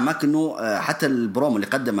كلامك إنه حتى البرومو اللي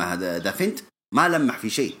قدمه ذا فيند ما لمح في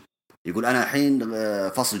شيء. يقول أنا الحين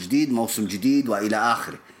فصل جديد موسم جديد وإلى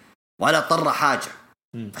آخره ولا اضطر حاجة.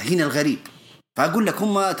 فهنا الغريب. فأقول لك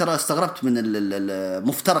هم ترى استغربت من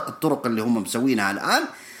مفترق الطرق اللي هم مسوينها الآن.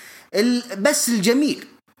 بس الجميل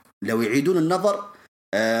لو يعيدون النظر،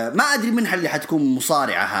 ما أدري منها اللي حتكون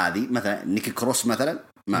مصارعة هذه مثلا نيكي كروس مثلا،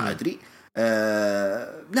 ما أدري.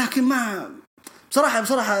 لكن ما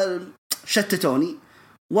بصراحة شتتوني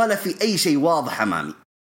ولا في أي شيء واضح أمامي.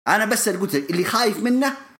 أنا بس قلت اللي خايف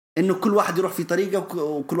منه إنه كل واحد يروح في طريقه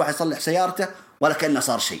وكل واحد يصلح سيارته ولا كأنه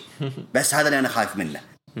صار شيء. بس هذا اللي أنا خايف منه.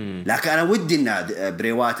 لكن أنا ودي إن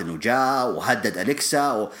بريوات إنه جاء وهدد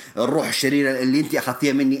أليكسا والروح الشريرة اللي أنت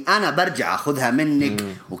أخذتيها مني أنا برجع أخذها منك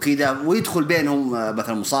وكذا، ويدخل بينهم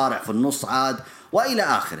مثلا مصارع في النص عاد وإلى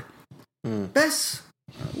آخره. بس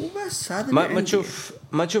هذا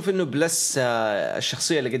ما تشوف إنه بلس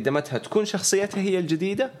الشخصية اللي قدمتها تكون شخصيتها هي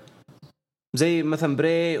الجديدة، زي مثلا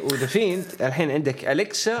بري وذا فيند. الحين عندك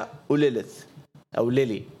أليكسا وليليث أو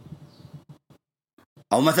ليلي،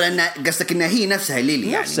 او مثلا قصدك انها هي نفسها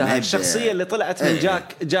ليلي، نفسها يعني الشخصيه اللي طلعت من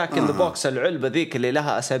جاك ان ذا بوكس، العلبه ذيك اللي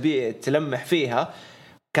لها اسابيع تلمح فيها،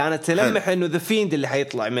 كانت تلمح انه ذا فيند اللي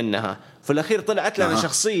حيطلع منها. في الاخير طلعت لنا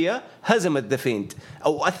شخصيه هزمت ذا فيند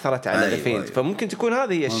او اثرت على ذا فيند. فممكن تكون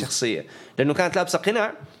هذه هي الشخصيه، لانه كانت لابسه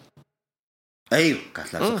قناع.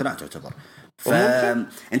 كانت لابسه قناع تعتبر.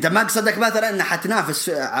 فانت ما قصدك مثلا انها حتنافس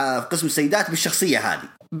في قسم السيدات بالشخصيه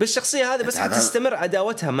هذه بس حتستمر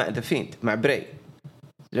عداوتها مع ذا فيند مع بري،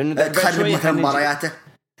 لأنه تخرب مثلا مبارياته.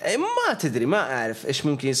 ما تدري، ما أعرف إيش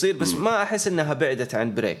ممكن يصير. بس ما أحس إنها بعدت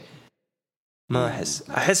عن بري. ما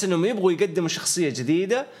أحس إنهم يبغوا يقدموا شخصية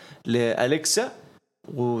جديدة لأليكسا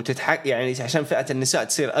يعني عشان فئة النساء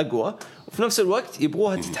تصير أقوى، وفي نفس الوقت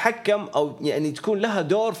يبغوها تتحكم أو يعني تكون لها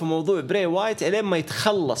دور في موضوع بري وايت إلين ما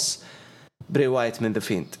يتخلص بري وايت من ذا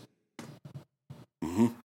فيند.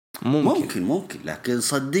 ممكن لكن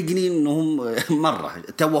صدقني انهم مره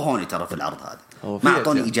توهوني ترى في العرض هذا، ما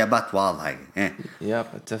اعطوني اجابات واضحه.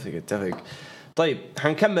 اتفق. طيب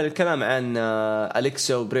حنكمل الكلام عن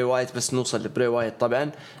أليكسا وبري وايت، بس نوصل لبري وايت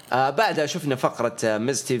طبعا. بعدها شفنا فقرة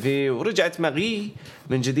ميز تي في، ورجعت ماغي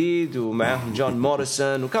من جديد ومعهم جون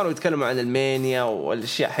موريسون، وكانوا يتكلموا عن المانيا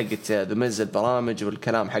والاشياء حقت ذا ميز، البرامج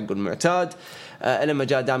والكلام حقه المعتاد. لما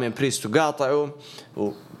جاء دامين بريست وقاطعه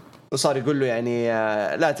وصار يقول له يعني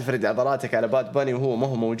لا تفرد عضلاتك على باد باني، وهو ما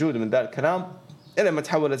هو موجود من ذا الكلام، إلى ما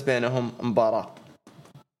تحولت بينهم مباراة.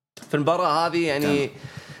 في المباراة هذه يعني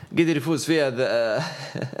قدر يفوز فيها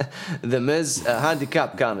ذا ميز. هانديكاب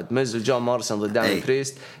كانت ميز وجون موريسون ضد دامين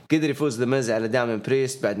بريست. قدر يفوز ذا ميز على دامين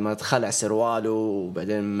بريست بعد ما تخلع سرواله،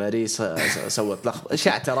 وبعدين ماريس سوت لخبطة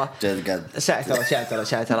شعترة.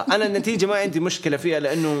 أنا النتيجة ما عندي مشكلة فيها،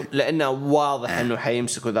 لأنه واضح أنه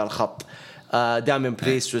حيمسكوا ذا الخط، دامين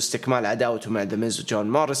بريست واستكمال عداوته مع ذا ميز وجون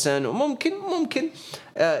موريسون. وممكن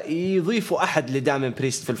يضيفوا أحد لدامين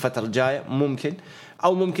بريست في الفترة الجاية،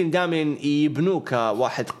 ممكن دامين يبنوك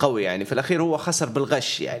واحد قوي. يعني في الأخير هو خسر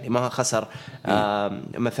بالغش، يعني ما خسر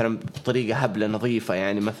مثلا بطريقة هبلة نظيفة،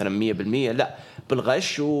 يعني مثلا 100%، لا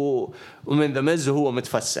بالغش ومن ذا ميز هو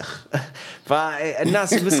متفسخ.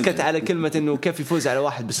 فالناس مسكت على كلمة إنه كيف يفوز على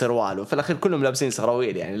واحد بسرواله. في الأخير كلهم لابسين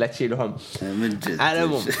سراويل، يعني لا تشيلهم من جد. على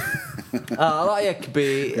العموم رأيك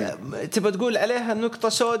تبى تقول عليها نقطة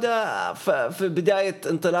سوداء في بداية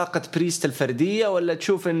انطلاقة بريست الفردية، ولا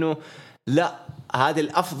تشوف إنه لا هذا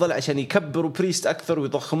الأفضل عشان يكبروا بريست أكثر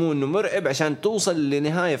ويضخمون إنه مرعب عشان توصل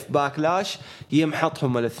لنهاية في باكلاش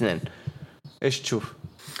يمحطهم الاثنين؟ إيش تشوف؟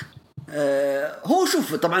 هو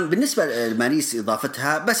شوف طبعا بالنسبة لماريس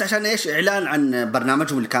إضافتها بس عشان إيش إعلان عن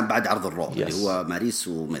برنامجهم اللي كان بعد عرض الرو اللي هو ماريس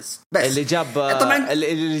وميز، بس اللي جاب طبعا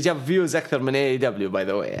اللي جاب فيوز أكثر من AEW باي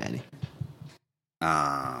ذا واي يعني.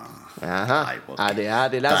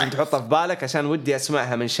 هذه لازم تحطها في بالك عشان ودي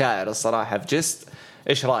أسمعها من شاعر الصراحة في جست.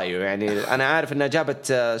 إيش رأيه؟ يعني أنا عارف إنها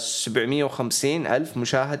جابت 750,000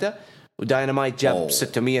 مشاهدة، وداينامايت جاب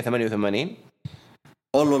 688.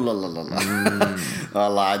 الله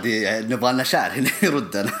والله عادي، نبغى لنا شاعر هنا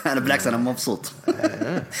يرد. أنا بالعكس أنا مبسوط.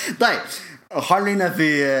 طيب خلينا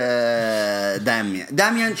في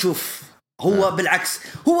داميان. شوف هو بالعكس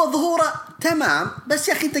هو ظهوره تمام، بس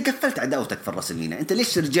يا أخي أنت قفلت عداوتك في الرسلمينة. أنت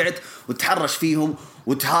ليش رجعت وتحرش فيهم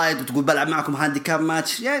وتهايد وتقول بلعب معكم هانديكاب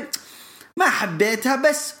ماتش؟ يعني ما حبيتها.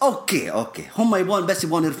 بس أوكي هم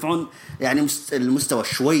يبون يرفعون يعني المستوى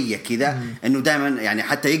شوية كذا، إنه دائما يعني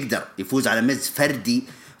حتى يقدر يفوز على ميز فردي.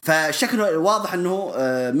 فشكله واضح إنه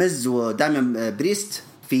ميز ودايما بريست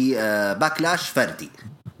في باكلاش فردي،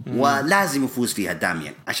 ولازم يفوز فيها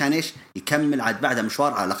داميان عشان إيش يكمل عاد بعدها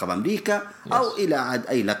مشوار على لقب أمريكا أو إلى عاد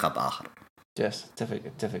أي لقب آخر. يس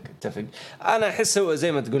اتفق. انا احس هو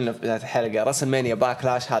زي ما تقولنا في بدايه الحلقه راس المانيا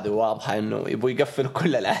باكلاش هذه واضحه انه يبغوا يقفلوا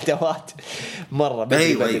كل الادوات مره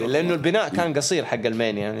بدري لانه البناء كان قصير حق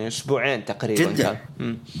المانيا يعني اسبوعين تقريبا جدا.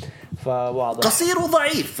 كان فواضح قصير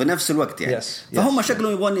وضعيف في نفس الوقت يعني. فهم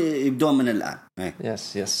شكلهم يبغون يبدون من الان.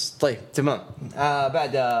 يس طيب تمام.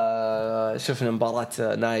 بعد شفنا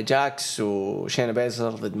مباراة ناي جاكس وشينا بيزر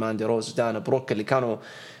ضد ماندي روز ودانا بروك اللي كانوا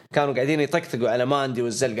قاعدين يطقطقوا على ماندي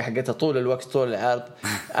والزلقة حقتها طول الوقت طول العرض.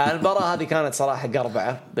 المباراة هذه كانت صراحة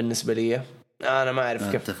قربعة بالنسبة لي. أنا ما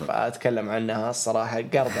أعرف كيف أتكلم عنها الصراحة.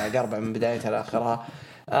 قربعة من بدايتها لآخرها.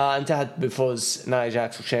 انتهت بفوز ناي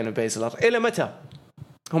جاكس وشينا بيزلر. إلى متى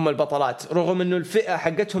هم البطلات رغم انه الفئه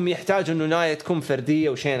حقتهم يحتاجوا انه نايا تكون فرديه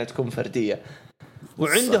وشينا تكون فرديه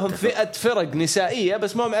وعندهم فئه فرق نسائيه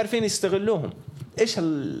بس ما هم عارفين يستغلوهم. ايش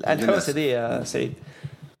الحوسه دي يا سعيد؟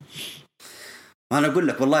 انا اقول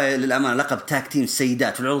لك والله للامانه لقب تاك تيم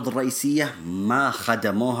سيدات في العروض الرئيسيه ما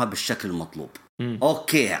خدموها بالشكل المطلوب.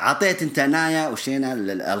 اوكي عطيت انت نايا وشينا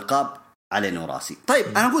الالقاب على وراسي. طيب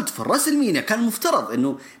انا قلت في الرسل مينيا كان المفترض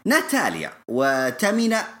انه ناتاليا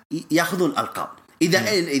وتامينا ياخذون الالقاب.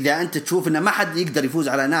 إذا أنت تشوف إن ما حد يقدر يفوز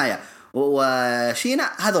على نايا وشينا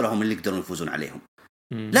هذول هم اللي يقدرون يفوزون عليهم.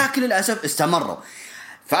 لكن للأسف استمروا.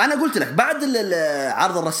 فأنا قلت لك بعد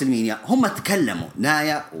عرض الرسلمينيا هم تكلموا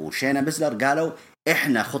نايا وشينا بيزلر قالوا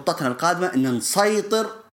إحنا خطتنا القادمة إن نسيطر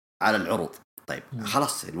على العروض. طيب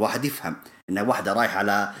خلاص الواحد يفهم إن واحدة رايح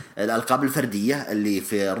على الألقاب الفردية اللي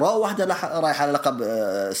في الرو واحدة رايح على لقب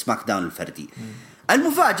سماك داون الفردي.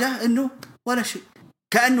 المفاجأة إنه ولا شيء.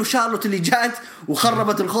 كأنه شارلوت اللي جات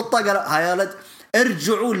وخربت الخطة قال هاي ولد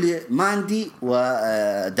ارجعوا لماندي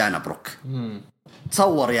ودانا بروك.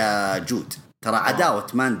 تصور يا جود ترى عداوة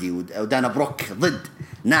ماندي ودانا بروك ضد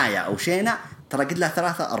نايا أو شينا ترى قد لها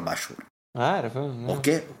 3-4 شهور. عارف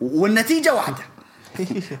أوكي والنتيجة واحدة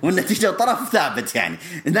والنتيجة طرف ثابت يعني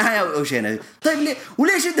نايا وشينا. طيب ليه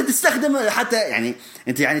وليش أنت تستخدم حتى يعني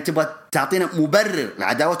أنت يعني تبغى تعطينا مبرر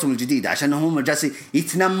لعداوتهم الجديدة عشان هم جالسين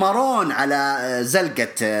يتنمرون على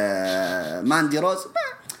زلقة ماندي روز؟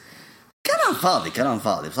 كلام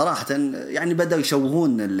فاضي بصراحة. يعني بدأوا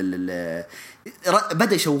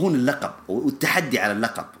يشوهون اللقب والتحدي على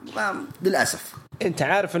اللقب للأسف. انت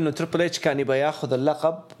عارف انه تريبل اتش كان يبغى ياخذ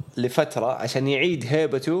اللقب لفترة عشان يعيد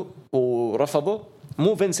هيبته ورفضوا.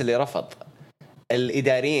 مو فينس اللي رفض،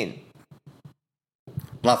 الإداريين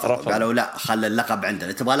رفض. قالوا لا خلي اللقب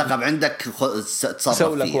عندنا، تبغى لقب عندك تصرف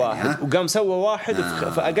سوي لك فيه واحد يعني. وقام سوى واحد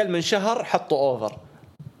في أقل من شهر حطوا أوفر.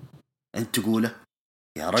 أنت تقوله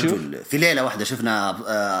يا رجل شوف. في ليلة واحدة شفنا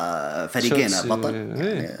فريقين بطل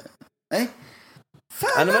يعني. ايه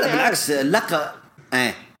أنا ما بالعكس اللقب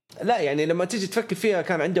لا يعني لما تيجي تفكر فيها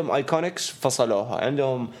كان عندهم ايكونكس فصلوها،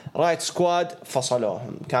 عندهم رايت سكواد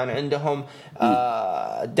فصلوهم، كان عندهم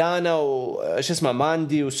دانا وش اسمه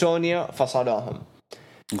ماندي وسونيا فصلوهم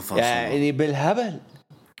يعني بالهبل.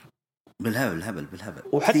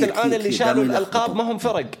 وحتى كثير الآن اللي شالوا الألقاب ما هم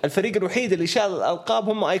فرق، الفريق الوحيد اللي شال الألقاب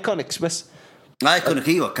هم ايكونكس بس. ايكونيك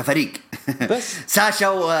ايوه كفريق بس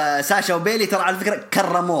ساشا وبيلي ترى على فكره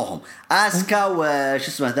كرموهم. اسكا وش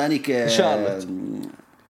اسمه ثانيك شارلوت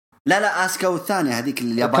لا اسكا والثانيه هذيك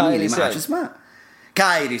اليابانيه اللي ما شو اسمها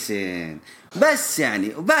كايري سين. بس يعني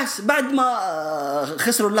بس بعد ما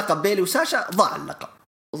خسروا اللقب بيلي وساشا ضاع اللقب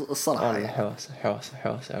الصراحه يعني.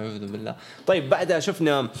 حوسه اعوذ بالله. طيب بعدها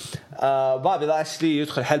شفنا بابي لاشلي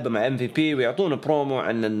يدخل حلبة مع MVP ويعطونا برومو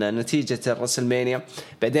عن نتيجة الرسلمانيا.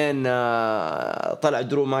 بعدين طلع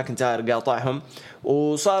درو ماكنتاير قاطعهم،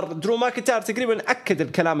 وصار درو ماكنتاير تقريبا أكد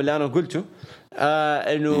الكلام اللي أنا قلته،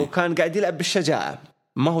 إنه كان قاعد يلعب بالشجاعة،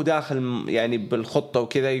 ما هو داخل يعني بالخطة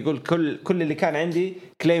وكذا. يقول كل اللي كان عندي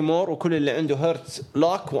كليمور وكل اللي عنده هيرت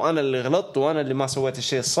لوك وأنا اللي غلطت وأنا اللي ما سويت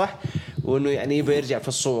الشيء الصح، وإنه يعني يبغى يرجع في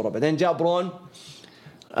الصورة. بعدين جاء برون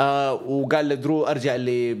وقال لدرو أرجع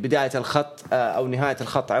لبداية الخط أو نهاية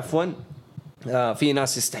الخط عفوا، في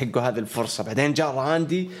ناس يستحقوا هذه الفرصة. بعدين جاء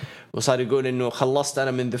راندي وصار يقول إنه خلصت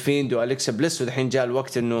أنا من ذا فيند وأليكسا بليس ودحين جاء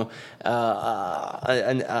الوقت إنه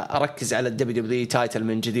أركز على الدبليو تايتل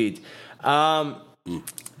من جديد.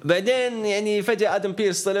 بعدين يعني فجأة آدم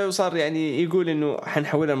بيرس طلع وصار يعني يقول إنه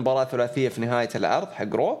حنحولها مباراة ثلاثية في نهاية العرض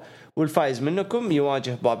حق رو، والفايز منكم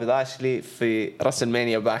يواجه بابي لاشلي في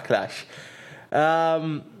رسلمانيا باكلاش.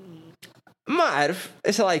 ما أعرف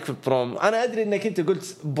إيش رأيك في البروم. أنا أدري إنك أنت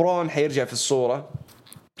قلت برون حيرجع في الصورة،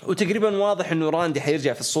 وتقريبا واضح إنه راندي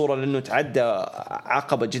حيرجع في الصورة لأنه تعدى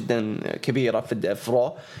عقبة جدا كبيرة في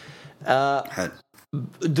رو.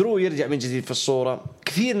 درو يرجع من جديد في الصورة.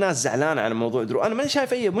 كثير ناس زعلانة على موضوع درو، أنا ما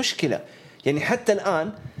شايف أي مشكلة يعني. حتى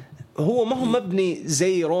الآن هو ما هو مبني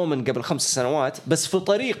زي رومان قبل 5 سنوات، بس في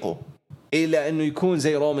طريقه إلى أنه يكون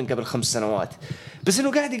زي رومان قبل 5 سنوات، بس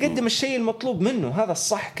أنه قاعد يقدم الشيء المطلوب منه. هذا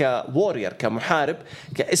الصح كوارير، كمحارب،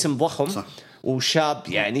 كاسم ضخم صح. وشاب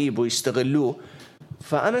يعني يبغوا يستغلوه.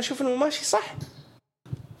 فأنا أشوف أنه ماشي صح.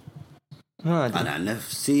 أنا عن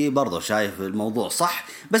نفسي برضو شايف الموضوع صح،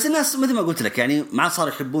 بس الناس مثل ما قلت لك يعني ما صار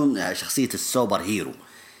يحبون شخصية السوبر هيرو.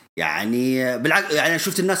 يعني بالعكس، يعني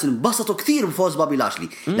شفت الناس انبسطوا كثير بفوز بابي لاشلي،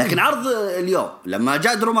 لكن عرض اليوم لما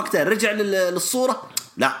جاء درو ماكنتاير رجع للصورة،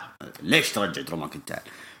 لا ليش ترجع درو ماكنتاير؟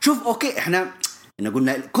 شوف أوكي إحنا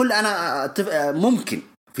قلنا أنا ممكن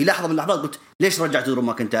في لحظة من اللحظات قلت ليش رجعت درو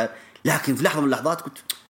ماكنتاير، لكن في لحظة من اللحظات قلت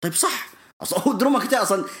طيب صح، أصلا هو درو ماكنتاير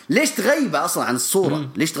أصلا ليش تغيبه أصلا عن الصورة؟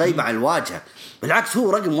 ليش تغيبه عن الواجهة؟ بالعكس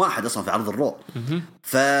هو رقم 1 أصلا في عرض الرو.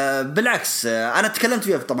 فبالعكس أنا تكلمت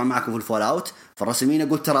فيها طبعا معكم في الفول أوت في الرسمين،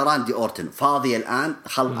 قلت ترى راندي أورتن فاضي الآن،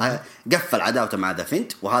 قفل عداوته مع ذا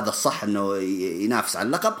فينت، وهذا الصح إنه ينافس على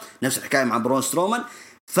اللقب. نفس الحكاية مع برون سترومان.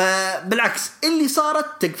 فبالعكس اللي صارت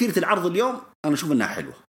تكفيرة العرض اليوم أنا أشوف إنها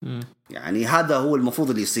حلوة. يعني هذا هو المفروض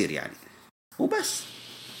اللي يصير يعني، وبس.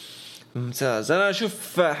 ممتاز. أنا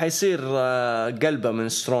أشوف حيصير قلبه من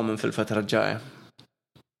سترومان في الفترة الجاية.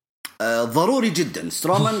 ضروري جدا.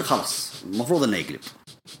 سترومان خلاص المفروض إنه يقلب.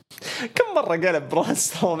 كم مرة قلب برون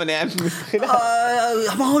سترومان يا عمي؟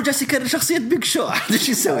 ما هو جالس يكرر شخصية بيج شو، ايش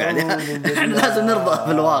يسوي يعني؟ احنا لازم نرضى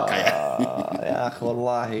بالواقع يعني. يا أخي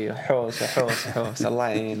والله حوس الله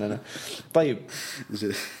يعيننا. طيب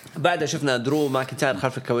بعد شفنا درو ماكنتاير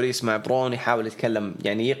خلف الكواليس مع برون يحاول يتكلم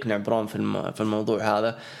يعني يقنع برون في الموضوع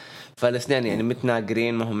هذا، فالاثنين يعني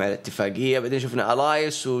متناقرين ما هم على اتفاقية. بعدين شفنا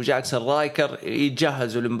ألايس وجاكسون رايكر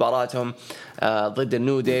يتجهزوا لمباراتهم ضد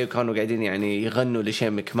النيو داي، وكانوا قاعدين يعني يغنوا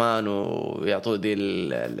لشين مكمان ويعطوا دي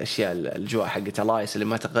الأشياء الجوع حقت ألايس اللي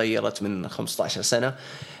ما تغيرت من 15 سنة.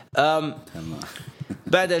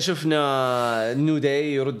 بعدها شفنا النيو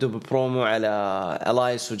داي يردوا ببرومو على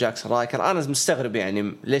ألايس وجاكسون رايكر. أنا مستغرب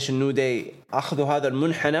يعني ليش النيو داي أخذوا هذا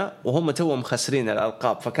المنحنى وهم توهم خسرين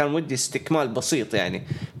الألقاب، فكان ودي استكمال بسيط يعني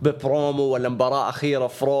ببرومو ولا مباراة أخيرة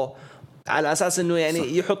فرو على أساس إنه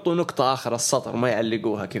يعني يحطوا نقطة آخر السطر ما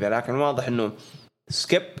يعلقوها كذا، لكن واضح إنه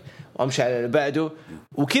سكيب وأمشي على اللي بعده.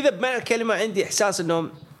 وكذا بمعنى الكلمة عندي إحساس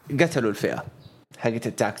إنهم قتلوا الفئة حقت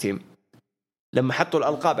التاك تيم لما حطوا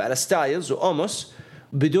الألقاب على ستايلز وأوموس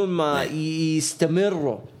بدون ما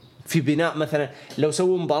يستمروا في بناء. مثلا لو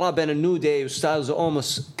سووا مباراة بين النيو داي وستايلز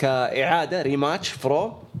وأوموس كإعادة ريماتش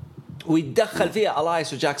فرو ويتدخل فيها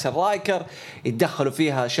ألايس وجاكسون رايكر، يتدخلوا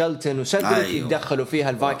فيها شيلتون وسدريك، يتدخلوا فيها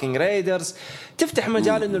الفايكنج رايدرز، تفتح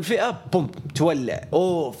مجال إنه الفئة بوم تولع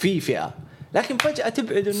في فئة. لكن فجأة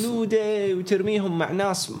تبعد النيو داي وترميهم مع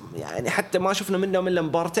ناس يعني حتى ما شفنا منهم إلا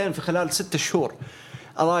مبارتين في خلال 6 شهور،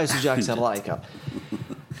 ألايس وجاكسون رايكر.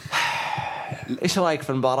 إيش رأيك في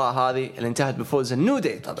المباراة هذه اللي انتهت بفوز النيو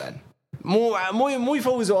داي؟ طبعا مو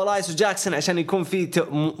يفوزوا ألايس وجاكسون عشان يكون في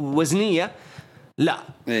وزنية، لا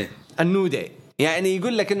النيو داي يعني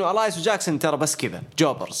يقول لك إنه ألايس وجاكسون ترى بس كذا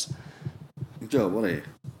جوبرز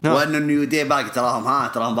وأن النيو داي باقي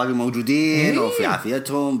تراهم باقي موجودين وفي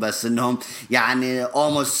عافيتهم، بس إنهم يعني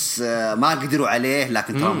أوموس ما قدروا عليه،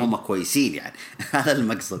 لكن تراهم هم كويسين يعني. هذا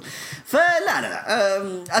المقصد.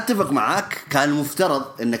 فلا أتفق معك، كان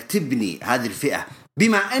المفترض إنك تبني هذه الفئة،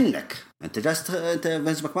 بما إنك أنت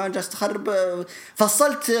فينس ماكمان جالس تخرب،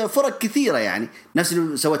 فصلت فرق كثيرة يعني، نفس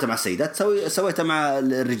اللي سويته مع السيدات سويته مع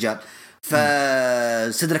الرجال.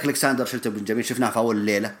 فسيدريك ألكساندر شيلتون بن جميل شفناه في أول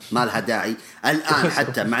الليلة ما لها داعي. الآن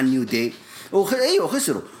حتى مع النيو داي أيوة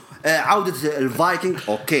خسروا. عودة الفايكنج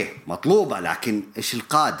أوكي مطلوبة، لكن إيش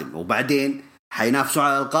القادم؟ وبعدين حينافسوا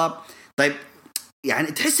على الألقاب. طيب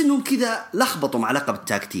يعني تحس إنهم كذا لخبطوا مع لقب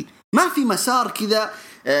التاكتيل، ما في مسار كذا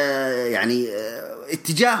يعني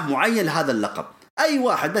اتجاه معين لهذا اللقب. أي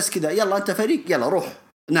واحد بس كذا يلا أنت فريق يلا روح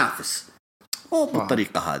نافس، مو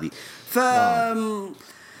بالطريقة هذه.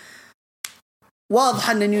 واضح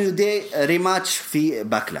أن نيو داي ريماتش في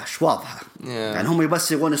باكلاش واضحة يعني هم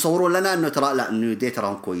بس يبغون يصورون لنا أنه ترى لا نيو داي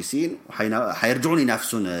تراهم كويسين وحيرجعون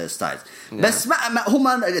ينافسون ستايلز. بس ما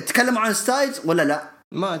هم تكلموا عن ستايلز ولا لا؟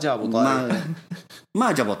 ما جابوا طاري.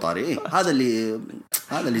 ما جابوا طاري. هذا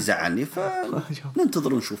اللي زعلني.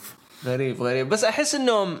 فننتظر ونشوف. غريب بس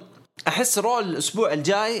أحس رول الأسبوع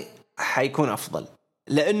الجاي حيكون أفضل،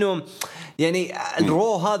 لأنه يعني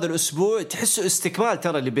الرو هذا الأسبوع تحسه استكمال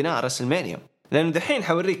ترى لبناء رسلمانيا، لأنه دحين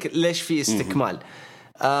حوريك ليش في استكمال.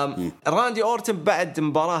 راندي أورتن بعد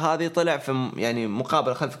المباراة هذه طلع في يعني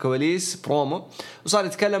مقابلة خلف كواليس برومو، وصار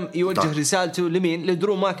يتكلم يوجه رسالته لمين؟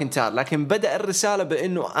 لدرو ماكنتاير، لكن بدأ الرسالة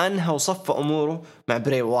بأنه أنهى وصف أموره مع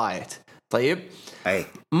بري وايت. طيب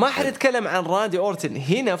ما حنتكلم عن راندي أورتن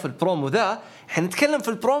هنا في البرومو ذا، حنتكلم في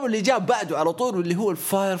البرومو اللي جاء بعده على طول واللي هو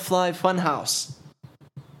الفاير فلاي فان هاوس.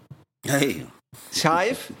 ايوه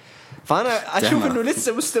شايف؟ فانا اشوف انه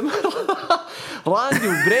لسه مستمر. راندي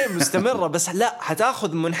وبري مستمره، بس لا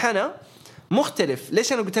حتاخذ منحنى مختلف.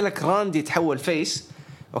 ليش انا قلت لك راندي تحول فيس؟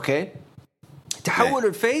 اوكي تحول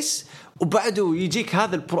الفيس، وبعده يجيك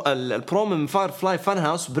هذا البرومو من فاير فلاي فان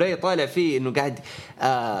هاوس، بري طالع فيه انه قاعد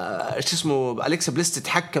ايش اسمه اليكسا بليس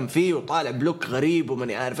تتحكم فيه، وطالع بلوك غريب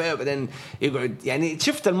وماني عارف ايه، وبعدين يقعد يعني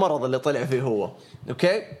شفت المرض اللي طلع فيه هو.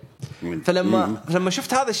 اوكي فلما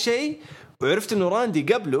شفت هذا الشيء وعرفت انه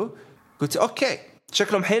راندي قبله، قلت اوكي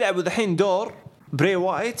شكلهم حيلعبوا دحين دور بري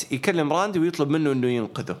وايت يكلم راندي ويطلب منه انه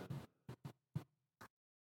ينقذه.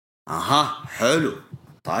 حلو.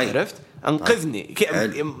 طيب عرفت انقذني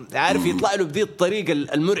عارف يطلع له بذي الطريقه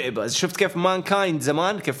المرعبه. شفت كيف مان كايند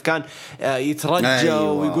زمان كيف كان يترجى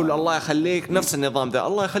ويقول الله يخليك، نفس النظام ذا،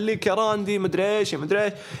 الله يخليك يا راندي مدري ايش مدري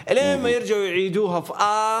ايش، الين ما يرجعوا يعيدوها في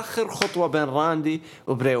اخر خطوه بين راندي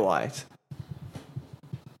وبري وايت.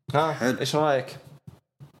 ايش رايك؟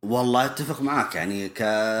 والله اتفق معك، يعني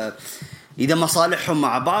إذا مصالحهم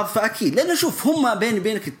مع بعض فأكيد، لأنه شوف هم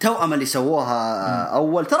بينك التوأمة اللي سووها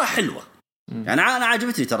أول ترى حلوة. يعني أنا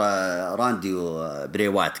عجبتني ترى راندي وبري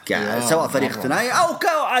وايت سواء فريق ثنائي أو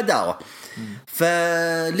كعداوة.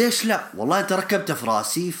 فليش لا؟ والله أنت ركبتها في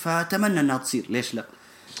راسي، فأتمنى أنها تصير. ليش لا؟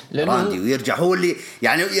 راندي ويرجع هو اللي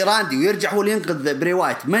يعني راندي ويرجع هو اللي ينقذ بري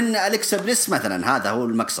وايت من أليكسا بليس مثلا. هذا هو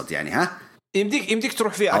المقصد يعني. يمديك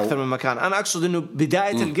تروح فيه أكثر من مكان. أنا أقصد إنه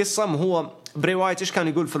بداية القصة هو بري وايت إيش كان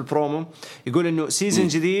يقول في البرومو؟ يقول إنه سيزن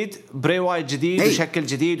جديد، بري وايت جديد وشكل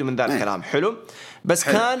جديد ومن ذا الكلام. حلو. بس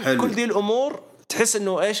كان كل دي الأمور تحس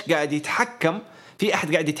إنه إيش قاعد يتحكم في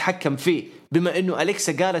أحد، قاعد يتحكم فيه، بما إنه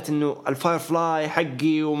أليكسا قالت إنه الفاير فلاي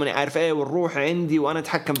حقي ومن عارف إيه والروح عندي وأنا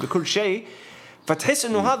أتحكم بكل شيء. فتحس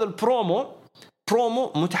إنه هذا البرومو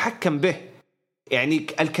متحكم به، يعني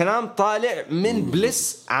الكلام طالع من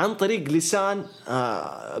بليس عن طريق لسان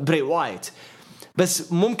بري وايت.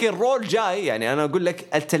 بس ممكن رول جاي، يعني أنا أقول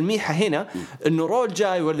لك التلميحة هنا إنه رول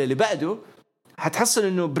جاي ولا اللي بعده هتحصل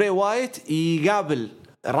إنه بري وايت يقابل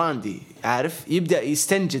راندي، عارف، يبدأ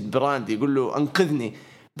يستنجد براندي يقول له أنقذني،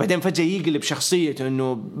 بعدين فجأة يقلب شخصيته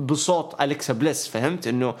إنه بصوت أليكسا بليس، فهمت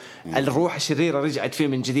إنه الروح الشريرة رجعت فيه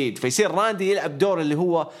من جديد، فيصير راندي يلعب دور اللي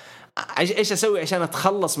هو ايش اسوي عشان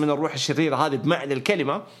اتخلص من الروح الشريره هذه، بمعنى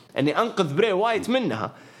الكلمه اني انقذ بري وايت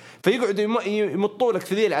منها. فيقعدوا يمطوا لك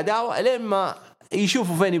في ذي العداوه لين ما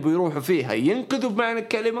يشوفوا فين يبغوا يروحوا فيها، ينقذوا بمعنى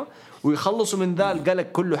الكلمه ويخلصوا من ذا القلق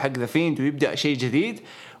كله حق ذا فيند ويبدا شيء جديد،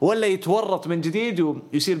 ولا يتورط من جديد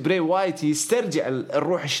ويصير بري وايت يسترجع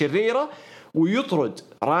الروح الشريره ويطرد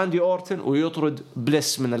راندي أورتن ويطرد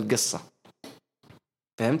بليس من القصه.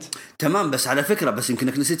 فهمت؟ تمام. بس على فكرة، بس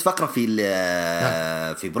يمكنك نسيت فقرة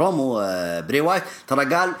في برومو بري وايت،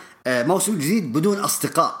 ترى قال موسم جديد بدون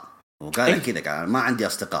أصدقاء، وقال كذا قال ما عندي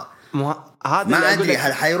أصدقاء. هذا ما أدري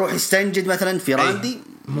هل حيروح يستنجد مثلا في راندي.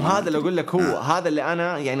 مو هذا اللي أقول لك، هو هذا اللي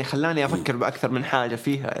أنا يعني خلاني أفكر بأكثر من حاجة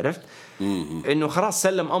فيها، عرفت؟ إنه خلاص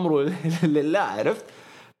سلم أمره لله، عرفت؟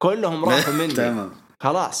 كلهم راحوا مني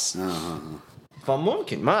خلاص.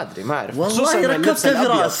 فممكن ما أدري ما أعرف، والله ركبت في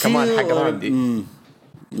راسي كمان حق راندي.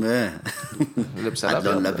 لبس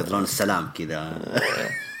الأبيض لون السلام كذا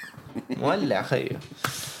مولع خير.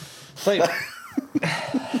 طيب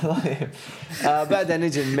بعدها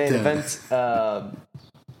نجي المين ايفنت،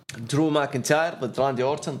 درو ماكنتاير ضد راندي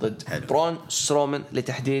أورتن ضد برون سترومان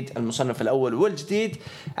لتحديد المصنف الأول والجديد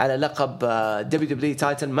على لقب WWE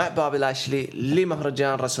تايتل مع بابي لاشلي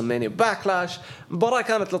لمهرجان راسلمانيا باكلاش. مباراة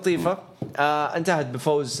كانت لطيفة، انتهت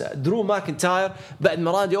بفوز درو ماكنتاير بعد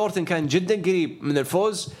ما راندي أورتن كان جدا قريب من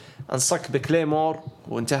الفوز، انصك بكليمور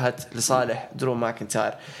وانتهت لصالح درو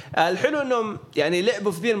ماكنتاير. الحلو انهم يعني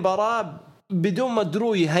لعبوا في ذي المباراة بدون ما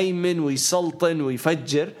درو يهيمن ويسلطن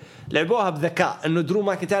ويفجر، لعبوها بذكاء، انه درو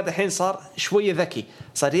ماكنتاير الحين صار شوية ذكي،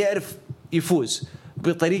 صار يعرف يفوز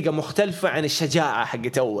بطريقة مختلفة عن الشجاعة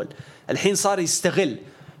حقت اول. الحين صار يستغل،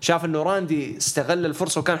 شاف انه راندي استغل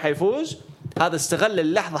الفرصة وكان حيفوز، هذا استغل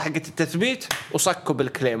اللحظة حقت التثبيت وصكه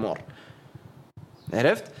بالكليمور،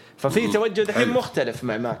 عرفت؟ ففي توجه الحين مختلف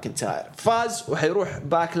مع ماكنتاير، فاز وحيروح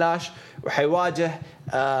باكلاش وحيواجه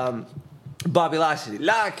بابي لاشلي.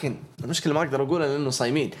 لكن المشكلة ما أقدر أقولها لأنه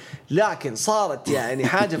صايمين، لكن صارت يعني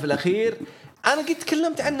حاجة في الأخير أنا قد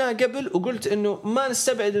تكلمت عنها قبل وقلت إنه ما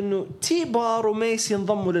نستبعد إنه تي بار وميسي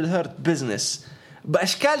ينضموا للهيرت بيزنس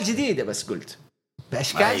بأشكال جديدة، بس قلت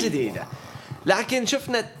بأشكال جديدة، لكن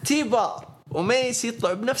شفنا تي بار وميسي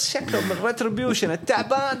يطلعوا بنفس شكلهم من ريتريبيوشن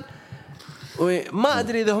التعبان، وما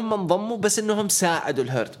أدري إذا هم انضموا بس إنهم ساعدوا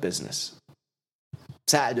الهيرت بيزنس،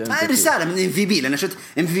 ساعدوا رساله من MVP، لان شفت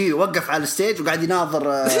MVP وقف على الستيج وقاعد يناظر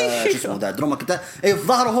شو اسمه ذا دروما كده في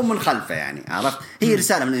ظهره هم من خلفه، يعني عرفت. هي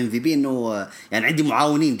رساله من MVP انه يعني عندي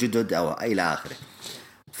معاونين جدد او الى اخره.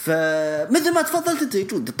 فمثل ما تفضلت انت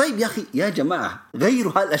يجود. طيب يا اخي يا جماعه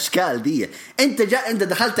غيروا هالاشكال دي. انت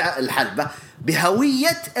دخلت على الحلبه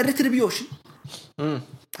بهويه الريتريبيوشن،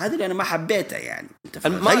 هذا اللي انا ما حبيته. يعني انت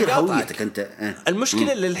غير هويتك انت.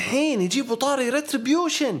 المشكله للحين يجيبوا طاري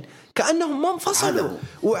ريتريبيوشن كانهم ما انفصلوا،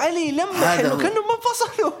 وعلي يلمح انه كانهم ما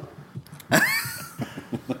انفصلوا.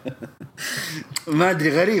 ما ادري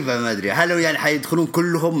غريبه، ما ادري هل يعني حيدخلون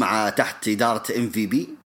كلهم مع تحت اداره MVP؟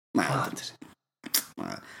 ما ادري.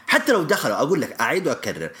 حتى لو دخلوا اقول لك اعيد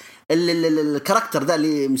واكرر الكاركتر ذا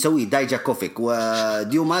اللي مسويه دايجاكوفيك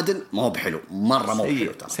وديو مادن ما هو بحلو مره، مو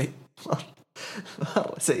بحلو ترى، مرة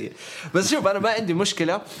سيء. بس شوف أنا ما عندي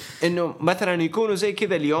مشكلة إنه مثلا يكونوا زي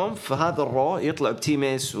كذا اليوم في هذا الرو يطلع بتي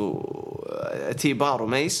ميس وتي بار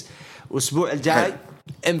وميس، وأسبوع الجاي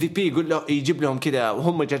MVP يقول له يجيب لهم كذا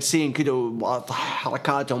وهم جالسين كذا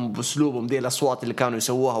وحركاتهم بأسلوبهم دي الأصوات اللي كانوا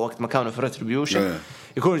يسووها وقت ما كانوا في ريتريبيوشن،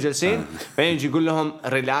 يكونوا جالسين فيجي يقول لهم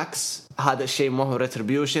ريلاكس، هذا الشيء ما هو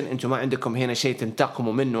ريتريبيوشن، أنتم ما عندكم هنا شيء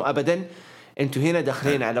تنتقموا منه أبدا، انتوا هنا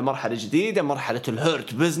داخلين على مرحله جديده، مرحله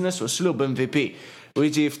الهيرت بزنس واسلوب MVP.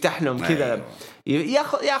 ويجي يفتح لهم كذا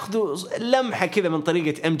ياخذوا لمحه كذا من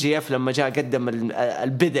طريقه MJF لما جاء قدم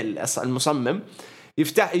البدل المصمم،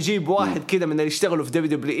 يفتح يجيب واحد كذا من اللي يشتغلوا في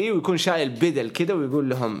WWE ويكون شايل بدل كذا ويقول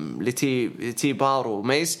لهم لتي بار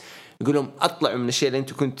وميس، يقول لهم اطلعوا من الشيء اللي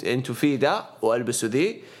انتوا فيه ده والبسوا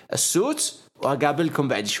ذي السوتس واقابلكم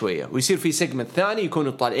بعد شويه، ويصير في سيجمنت ثاني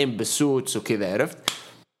يكونوا طالعين بالسوتس وكذا، عرفت؟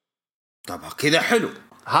 طبعا كذا حلو،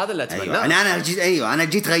 هذا اللي اتمناه. أيوة. انا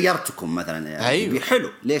جيت غيرته مثلا. أيوة. حلو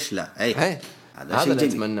ليش لا؟ هذا اللي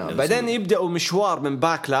اتمناه. بعدين يبداوا مشوار من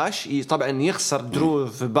باكلاش، طبعا يخسر درو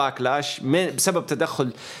في باكلاش بسبب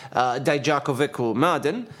تدخل دايجاكوفيك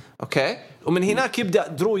ومادن، اوكي، ومن هناك يبدا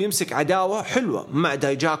درو يمسك عداوه حلوه مع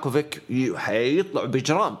دايجاكوفيك، حيطلع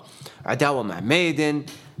بجرام عداوه مع ميدن،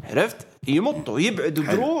 عرفت؟ يمطوا يبعدوا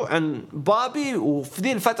درو عن بابي، وفي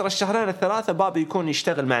ذي الفترة الشهرين الثلاثة بابي يكون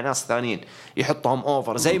يشتغل مع ناس ثانيين يحطهم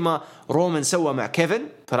أوفر، زي ما رومان سوى مع كيفن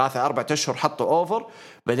 3-4 أشهر حطوا أوفر،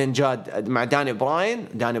 بعدين جاد مع داني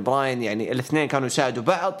براين يعني الاثنين كانوا يساعدوا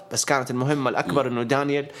بعض، بس كانت المهمة الأكبر إنه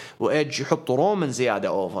دانيال وإيدج يحطوا رومان زيادة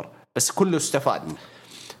أوفر، بس كله استفاد.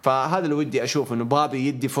 فهذا اللي ودي أشوف، إنه بابي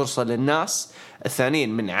يدي فرصة للناس الثانيين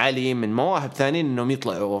من علي من مواهب ثانيين إنهم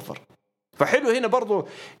يطلعوا أوفر. فحلو هنا برضو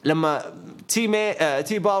لما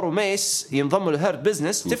تي بار وميس ينضموا لهيرت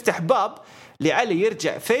بزنس، تفتح باب لعلي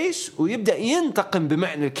يرجع فيس ويبدأ ينتقم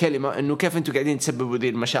بمعنى الكلمة، انه كيف انتوا قاعدين تسببوا ذي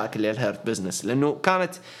المشاكل للهيرت بزنس، لانه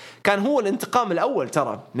كان هو الانتقام الاول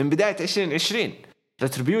ترى من بداية 2020.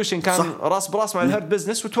 ريتريبيوشن كان صح. راس براس مع الهيرت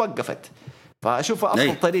بزنس وتوقفت، فاشوفها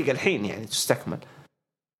افضل طريقة الحين يعني تستكمل.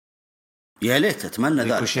 يا ليت اتمنى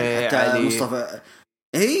ذلك حتى مصطفى.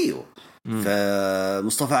 ايوه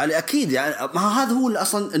فمصطفى علي اكيد يعني ما هذا هو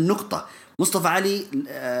اصلا النقطه. مصطفى علي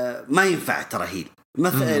ما ينفع ترى هيل،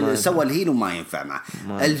 مثل سوى الهيل وما ينفع معه.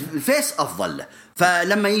 الفيس افضل له،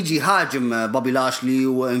 فلما يجي هاجم بابي لاشلي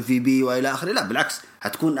وMVP والى اخره، لا بالعكس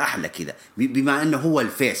هتكون احلى كذا بما انه هو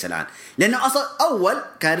الفيس الان، لانه اصلا اول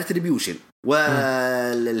كان ريتريبيوشن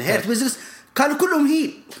والهيرت بزنس كانوا كلهم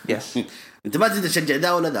هيل. انت ما تقدر تشجع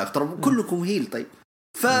ده ولا ذاك، ترى كلكم هيل. طيب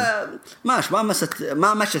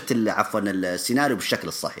ما مشت عفوا السيناريو بالشكل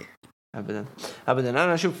الصحيح ابدا.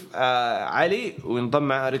 انا اشوف علي وينضم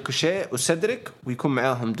مع ريكوشي وسيدريك ويكون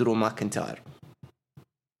معاهم درو ماكنتاير،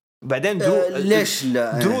 بعدين ليش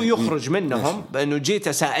لا درو يخرج منهم بانه جيت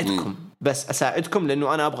اساعدكم، بس اساعدكم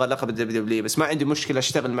لانه انا ابغى لقب الدبليو، بس ما عندي مشكله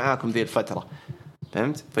اشتغل معاكم ذي الفتره،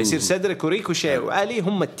 فهمت؟ فيصير سيدريك وريكوشي وعلي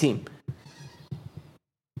هم التيم.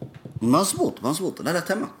 مزبوط. لا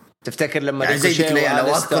تمام. تفتكر لما يعني زي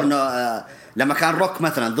لو أذكر لما كان روك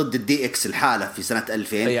مثلا ضد الدي اكس الحالة في سنة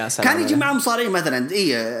 2000 كان يجي معهم مصارين مثلا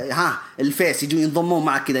الفيس يجوا ينضمون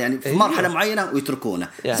معك كذا يعني في مرحلة معينة ويتركونه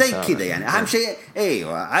زي كذا يعني. أهم شيء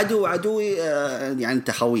عدوي يعني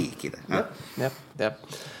انت خويه كذا. يب.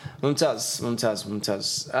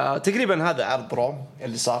 ممتاز. تقريبا هذا عرض رو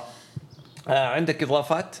اللي صار. عندك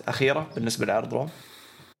إضافات أخيرة بالنسبة لعرض رو؟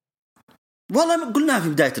 والله قلناها في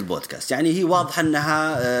بداية البودكاست، يعني هي واضح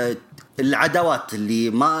أنها العداوات اللي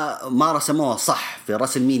ما رسموها صح في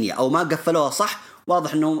راسل مينيا أو ما قفلوها صح،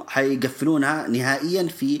 واضح أنهم حيقفلونها نهائيا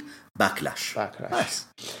في باكلاش.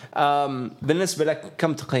 بالنسبة لك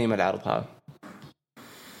كم تقييم العرض هذا؟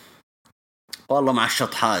 والله مع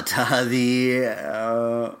الشطحات هذه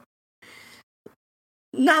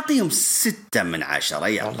نعطيهم 6 من 10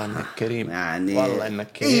 يا والله انك كريم يعني. والله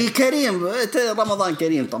انك كريم. إيه كريم، رمضان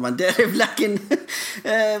كريم طبعا تعرف، لكن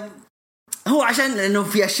هو عشان انه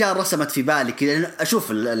في اشياء رسمت في بالي كذا.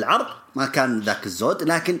 اشوف العرض ما كان ذاك الزود،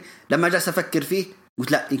 لكن لما جالس افكر فيه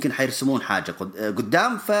قلت لا يمكن حيرسمون حاجه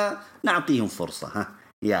قدام، فنعطيهم فرصه. ها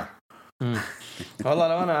يا والله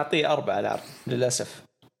لو انا اعطيه 4 العرض للاسف.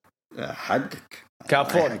 حقك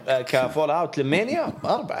كفول اوت للمانيا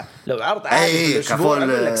 4. لو عرض عادي في الاسبوع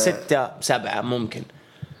اقول لك 6 7 ممكن.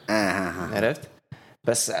 عرفت؟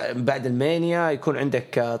 بس بعد المانيا يكون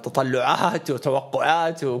عندك تطلعات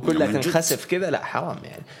وتوقعات وكلها تنخسف كذا، لا حرام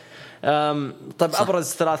يعني. طيب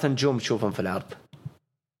ابرز 3 نجوم تشوفهم في العرض؟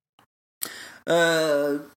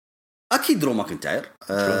 اكيد رو ماكنتاير،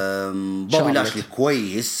 بوبي لاشلي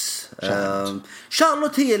كويس،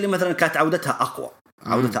 شارلوت هي اللي مثلا كانت عودتها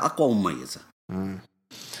اقوى ومميزه.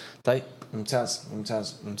 طيب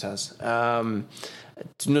ممتاز.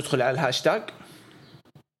 ندخل على الهاشتاج.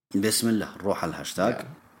 بسم الله نروح على الهاشتاج.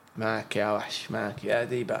 معك يا وحش، معك يا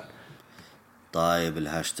ديبان. طيب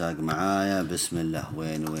الهاشتاج معايا، بسم الله.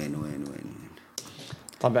 وين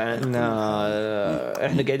طبعا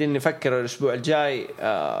احنا قاعدين نفكر الاسبوع الجاي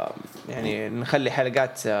يعني نخلي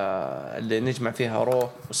حلقات اللي نجمع فيها رو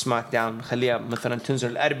وسماك داون نخليها مثلا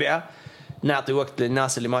تنزل الاربعاء، نعطي وقت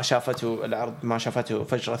للناس اللي ما شافته العرض، ما شافته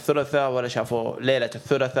فجر الثلاثاء ولا شافوا ليلة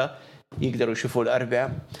الثلاثاء، يقدروا يشوفوا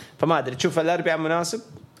الاربعاء. فما ادري تشوف الاربعاء مناسب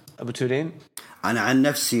ابو تولين؟ انا عن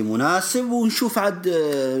نفسي مناسب، ونشوف عد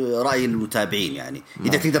راي المتابعين يعني.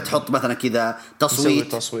 اذا تقدر تحط مثلا كذا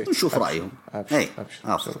تصويت نشوف رايهم.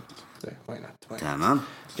 تمام.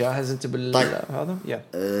 جاهز انت هذا؟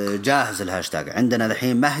 جاهز. الهاشتاج عندنا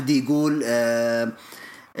الحين. مهدي يقول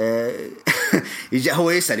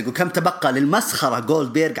هو يسأل يقول كم تبقى للمسخرة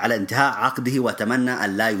جولدبيرغ على انتهاء عقده وأتمنى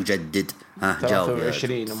أن لا يجدد.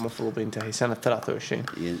 23 المفروض ينتهي سنة 23.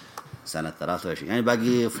 سنة 23 يعني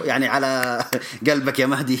باقي يعني على قلبك يا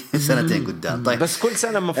مهدي سنتين قدام. طيب بس كل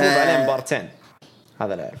سنة المفروض عليه مبارتين،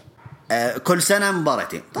 هذا لا أعرف. كل سنة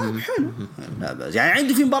مباراتين. طيب حلو. لا بس يعني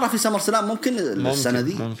عنده في مباراة في سمر سلام ممكن السنة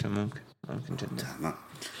دي ممكن جدا. تمام.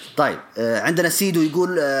 طيب عندنا سيدو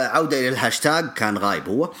يقول عودة إلى الهاشتاج، كان غايب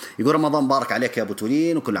هو. يقول رمضان مبارك عليك يا أبو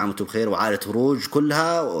تولين، وكل عام وانتم بخير وعائلة هروج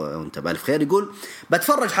كلها وانت بألف خير. يقول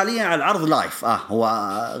بتفرج حاليا على العرض لايف. هو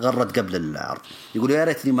غرد قبل العرض. يقول يا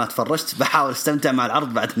ريتني ما تفرجت، بحاول استمتع مع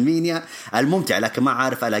العرض بعد المينيا الممتع، لكن ما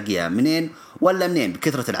عارف ألاقيها منين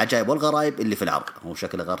بكثرة العجائب والغرائب اللي في العرض. هو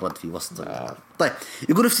شكله غرد في وسط العرض. طيب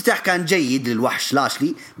يقول افتتاح كان جيد للوحش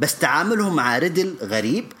لاشلي، بس تعاملهم مع ريدل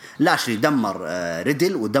غريب. لاشلي دمر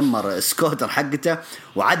ريدل ودمر سكوتر حقته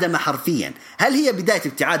وعدمه حرفيا. هل هي بداية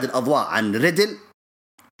ابتعاد الأضواء عن ريدل؟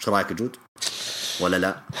 ايش رايك جود ولا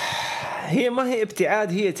لا؟ هي ما هي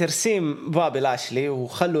ابتعاد، هي ترسيم بابي لاشلي،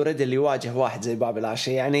 وخلوا ريدل يواجه واحد زي بابي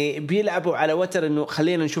لاشلي. يعني بيلعبوا على وتر انه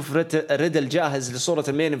خلينا نشوف ريدل جاهز لصورة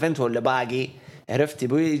المين ايفنت ولا باقي. عرفتي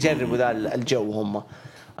بيجربوا ذا الجو هم.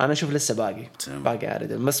 انا اشوف لسه باقي على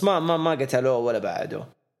ريدل، بس ما قتلوه ولا بعدوه.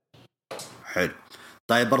 حلو.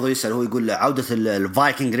 طيب برضو يسأل هو يقول عودة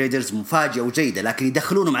الفايكنج ريدرز مفاجئة وجيدة، لكن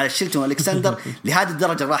يدخلونهم على الشيلتون والكسندر لهذه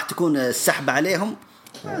الدرجة راح تكون السحبة عليهم.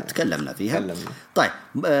 تكلمنا فيها. طيب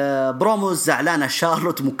برومو زعلانة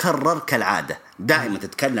شارلوت مكرر كالعادة، دائما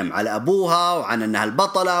تتكلم على أبوها وعن أنها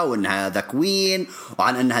البطلة وأنها ذا كوين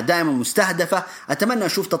وعن أنها دائما مستهدفة. أتمنى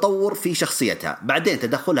أشوف تطور في شخصيتها. بعدين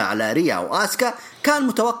تدخلها على ريا وآسكا كان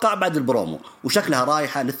متوقع بعد البرومو، وشكلها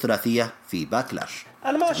رايحة للثلاثية في باكلاش.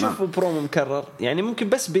 أنا ما أشوف برومو مكرر يعني، ممكن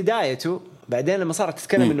بس بدايته. بعدين لما صارت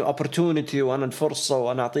تتكلم إنه opportunity وأنا الفرصة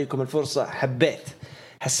وأنا أعطيكم الفرصة،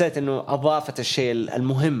 حسيت إنه أضافت الشيء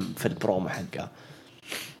المهم في البرومو حقها.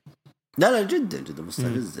 لا جدا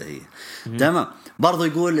مستفزة هي. تمام. برضو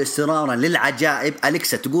يقول استمرارا للعجائب،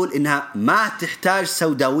 أليكسا تقول إنها ما تحتاج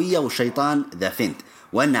سوداوية وشيطان ذا فينت،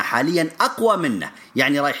 وأنها حاليا أقوى منه.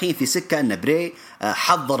 يعني رايحين في سكة أن بري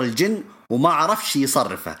حضر الجن وما عرفش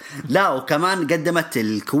يصرفه. لا وكمان قدمت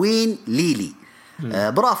الكوين ليلي.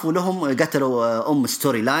 برافو لهم، قتلوا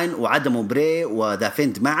ستوري لاين وعدموا بري وذا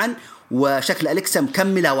فينت معا، وشكل أليكسا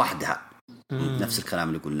مكملة وحدها. نفس الكلام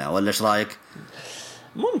اللي قلناه، ولا إيش رأيك؟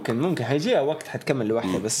 ممكن حيجيها وقت حتكمل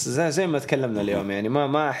لوحدها، بس زي ما تكلمنا اليوم يعني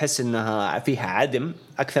ما أحس إنها فيها عدم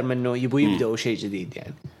أكثر من إنه يبدأوا شيء جديد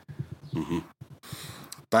يعني.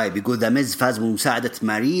 طيب يقول ذا ميز فاز بمساعدة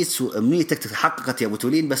ماريس، وأمنيتك تحققت يا أبو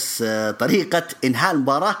تولين، بس طريقة إنهاء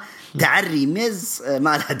المباراة تعري ميز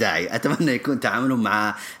ما لها داعي. أتمنى يكون تعاملهم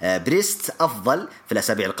مع بريست أفضل في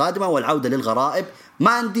الأسابيع القادمة، والعودة للغرائب.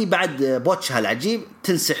 ما عندي بعد بوتشها العجيب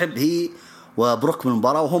تنسحب هي وبروك من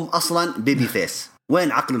المباراة وهم أصلا بيبي فيس.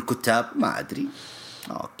 وين عقل الكتاب؟ ما أدري.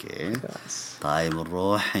 أوكي طيب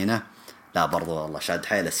نروح هنا. لا برضو والله شاد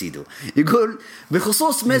حيله سيدو. يقول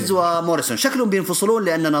بخصوص ميز وموريسون شكلهم بينفصلون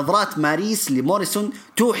لأن نظرات ماريس لموريسون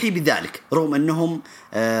توحي بذلك، رغم أنهم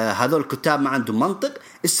هذول الكتاب ما عندهم منطق،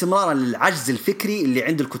 استمرارا للعجز الفكري اللي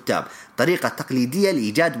عند الكتاب، طريقة تقليدية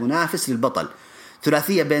لإيجاد منافس للبطل،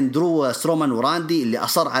 ثلاثية بين درو سترومان وراندي اللي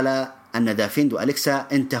أصر على أن دافيند وأليكسا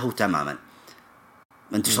انتهوا تماما.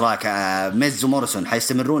 أنت إيش رأيك؟ ميز وموريسون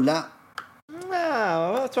حيستمرون؟ لا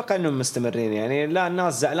ما أتوقع أنهم مستمرين، يعني لا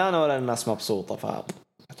الناس زعلانة ولا الناس مبسوطة،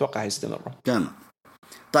 فأتوقع هيستمروا. تمام.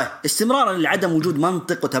 طيب استمرارا لعدم وجود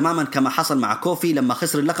منطق وتماما كما حصل مع كوفي لما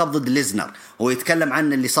خسر اللقب ضد ليزنر، هو يتكلم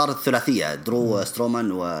عن اللي صارت الثلاثية درو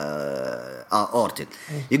سترومان وأورتن.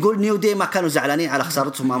 يقول نيو دي ما كانوا زعلانين على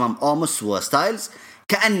خسارتهم أمام أومس وستايلز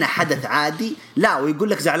كأنه حدث عادي، لا، ويقول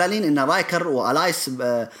لك زعلانين إن رايكر وألايس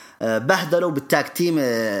بهدلوا بالتاج تيم،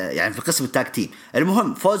 يعني في قسم التاج تيم.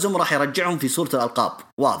 المهم فوزهم راح يرجعهم في صورة الألقاب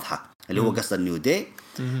واضحة اللي هو قصد النيو دي.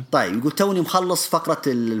 طيب يقول توني مخلص فقرة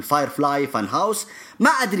الفاير فلاي فان هاوس، ما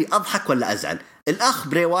أدري أضحك ولا أزعل. الأخ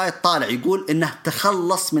بري وايت طالع يقول إنه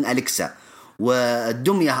تخلص من أليكسا،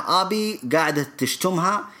 والدمية آبي قاعدة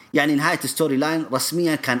تشتمها، يعني نهاية ستوري لاين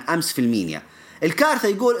رسميا كان أمس في المينيا. الكارثة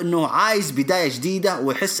يقول إنه عايز بداية جديدة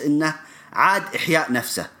ويحس إنه عاد إحياء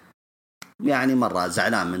نفسه، يعني مرة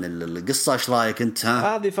زعلان من القصة. إيش رأيك أنت؟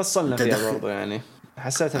 هذه فصلنا فيها برضو، يعني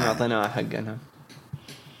حسيت إن أعطيناها حقنا.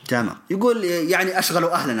 تمام. يقول يعني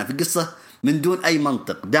أشغلوا أهلنا في قصة من دون أي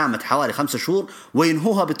منطق، دامت حوالي 5 شهور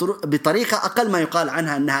وينهوها بطريقة أقل ما يقال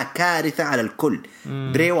عنها أنها كارثة على الكل.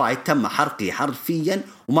 بري وايت تم حرقه حرفيا،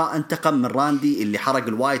 وما انتقم من راندي اللي حرق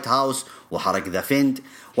الوايت هاوس وحرق ذا فيند،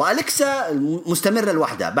 وأليكسا مستمرة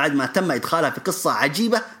لوحدها بعد ما تم إدخالها في قصة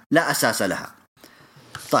عجيبة لا أساس لها.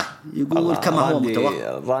 طيب يقول كما هو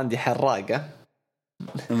متوقع، راندي حراقة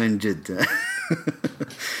من جد.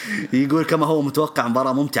 يقول كما هو متوقع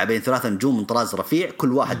مباراة ممتعة بين 3 نجوم من طراز رفيع،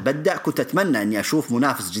 كل واحد بدع. كنت أتمنى أني أشوف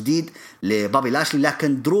منافس جديد لبابي لاشلي،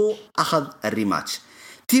 لكن درو أخذ الريماتش.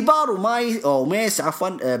 تيبار وميس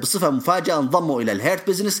بصفة مفاجأة انضموا إلى الهيرت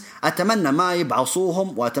بيزنس. أتمنى ما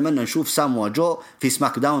يبعصوهم، وأتمنى نشوف سام وجو في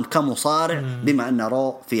سماك داون كمصارع، بما أن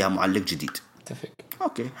رو فيها معلق جديد. اتفق.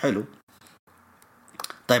 أوكي حلو.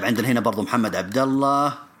 طيب عندنا هنا برضو محمد عبد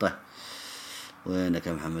الله. طيب وينك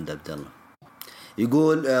يا محمد عبد الله؟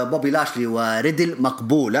 يقول بوبي لاشلي وريدل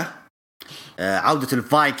مقبولة، عودة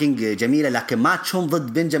الفايكنج جميلة، لكن ماتشهم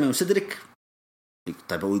ضد بنجامين وسيدريك.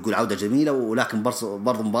 طيب هو يقول عودة جميلة ولكن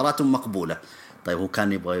برضو مباراتهم مقبولة. طيب هو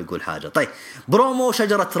كان يبغى يقول حاجة. طيب برومو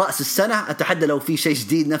شجرة رأس السنة، أتحدى لو في شيء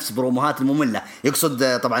جديد نفس بروموهات المملة،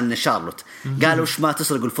 يقصد طبعا شارلوت. قالوا وش ما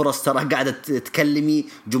تسرق الفرص، ترى قاعدة تكلمي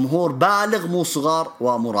جمهور بالغ مو صغار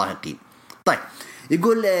ومراهقين. طيب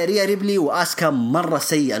يقول ريا ريبلي وآسكا مرة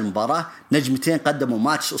سيئة المباراة، نجمتين قدموا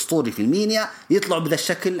ماتش أسطوري في المينيا، يطلعوا بهذا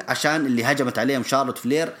الشكل عشان اللي هجمت عليهم شارلوت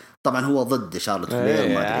فلير. طبعا هو ضد شارلوت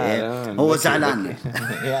فلير، ما أدري إيه، هو زعلان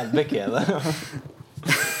يا البكي هذا.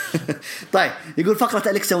 طيب يقول فقرة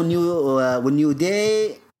أليكسا والنيو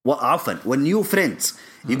دي والنيو فريندز،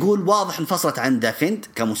 يقول واضح انفصلت عن ذا فيند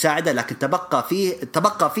كمساعدة، لكن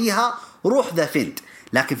تبقى فيها روح ذا فيند،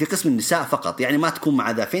 لكن في قسم النساء فقط، يعني ما تكون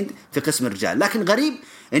مع ذا فيند في قسم الرجال. لكن غريب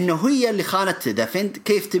انه هي اللي خانت ذا فيند،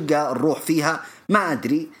 كيف تبقى الروح فيها ما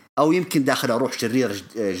ادري، او يمكن داخلها روح شريرة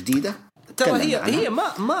جديدة. ترى هي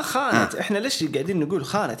ما خانت. احنا ليش قاعدين نقول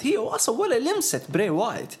خانت؟ هي اصلا ولا لمست بري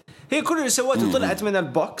وايت، هي كل اللي سوته طلعت من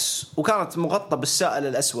البوكس وكانت مغطى بالسائل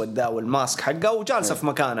الاسود ده والماسك حقه وجالسه في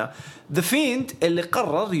مكانها. ذا فيند اللي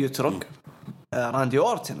قرر يترك راندي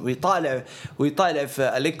أورتن ويطالع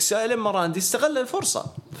في أليكسا لما راندي استغل الفرصة.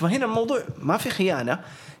 فهنا الموضوع ما في خيانة،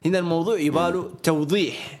 هنا الموضوع يباله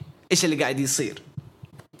توضيح إيش اللي قاعد يصير.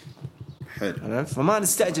 حلو. فما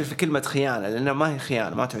نستعجل في كلمة خيانة، لأنها ما هي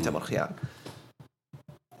خيانة، ما تعتبر خيانة.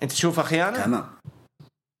 أنت تشوفها خيانة؟ تمام.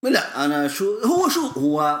 لا أنا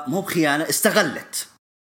هو مو بخيانة، استغلت،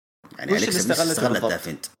 يعني أليكسا استغلت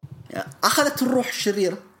دافنت، أخذت الروح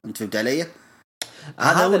الشريرة. أنت فهمت علي؟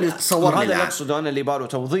 هذا هو اللي تصور لي. هذا يقصد أنا اللي باله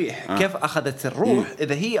توضيح كيف أخذت الروح.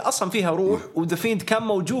 إذا هي أصلا فيها روح وذا فيند كان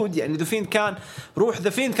موجود، يعني ذا فيند كان روح ذا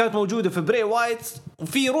فيند كانت موجودة في بري وايت،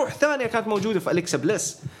 وفي روح ثانية كانت موجودة في أليكسا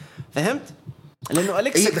بليس. فهمت؟ لأنه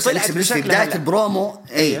أليكسا بليس في بداية البرومو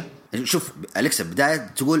شوف أليكسا بداية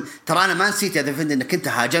تقول ترى أنا ما نسيت يا ذا فيند إنك أنت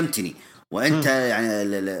هاجمتني، وانت يعني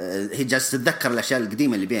هي جالسه تتذكر الاشياء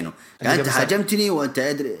القديمه اللي بينه، يعني انت هاجمتني وانت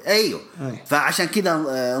ادري. ايوه فعشان كذا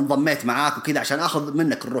انضميت معاك وكذا عشان اخذ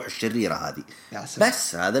منك الروح الشريره هذه.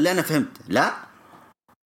 بس هذا اللي انا فهمت. لا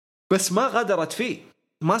بس ما غدرت فيه،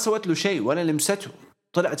 ما سوت له شيء ولا لمسته،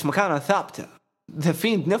 طلعت مكانها ثابته. ذا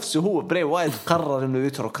فيند نفسه هو بري وايت قرر انه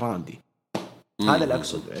يترك راندي. هذا اللي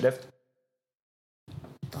اقصد. عرفت؟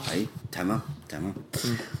 اي تمام.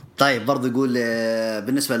 طيب برضو يقول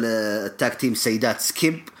بالنسبه للتاج تيم السيدات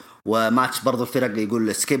سكيب وماتش برضو الفرق،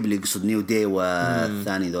 يقول سكيب اللي يقصد نيو داي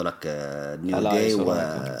والثاني ذولك نيو داي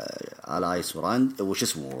والايس وراند وش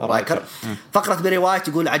اسمه رايكر. فقره بري وايت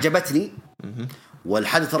يقول عجبتني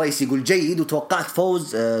والحدث الرئيسي يقول جيد وتوقعت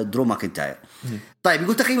فوز درو ماكنتاير. طيب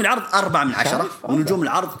يقول تقييم العرض 4 من 10 ونجوم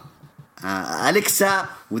العرض أليكسا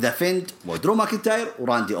وذا فيند ودرو ماكنتاير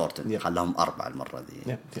وراندي أورتن خلهم 4 المرة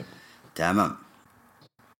دي. تمام.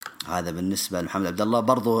 هذا بالنسبة لمحمد عبد الله.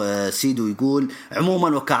 برضو سيدو يقول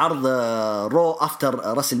عموما وكعرض رو أفتر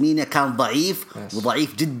راسلمينيا كان ضعيف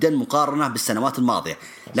وضعيف جدا مقارنة بالسنوات الماضية.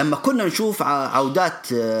 لما كنا نشوف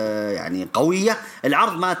عودات يعني قوية،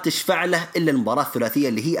 العرض ما تشفع له إلا المباراة الثلاثية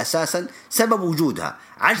اللي هي أساسا سبب وجودها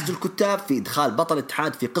عجز الكتاب في إدخال بطل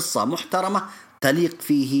الاتحاد في قصة محترمة تليق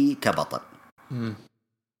فيه كبطل.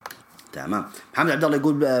 تمام. محمد عبد الله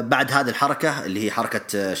يقول بعد هذه الحركة اللي هي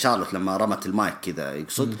حركة شارلوت لما رمت المايك كذا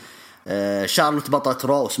يقصد شارلوت بطلت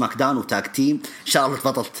رو وسماك داون وتاج تيم، شارلوت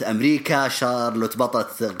بطلت أمريكا، شارلوت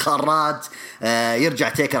بطلت قارات، يرجع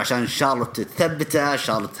تيكر عشان شارلوت تثبته،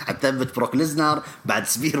 شارلوت حتثبت بروك ليزنر بعد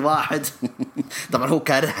سبير واحد. طبعا هو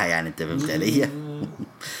كارهها يعني انت فهمت علي.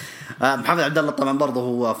 محمد عبد الله طبعا برضه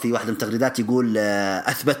هو في واحدة من التغريدات يقول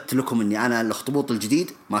أثبت لكم أني أنا الأخطبوط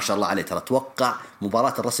الجديد. ما شاء الله عليه، ترى توقع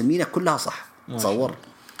مباراة الرسلمينيا كلها صح تصور.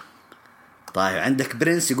 طيب عندك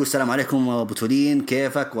برنس يقول السلام عليكم بطولين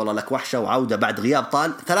كيفك والله لك وحشة وعودة بعد غياب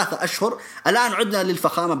طال 3 أشهر، الآن عدنا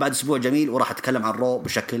للفخامة بعد أسبوع جميل وراح أتكلم عن رو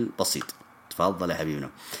بشكل بسيط. تفضل يا حبيبنا.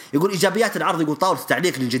 يقول إيجابيات العرض يقول طاولة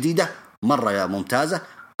التعليق الجديدة مرة ممتازة،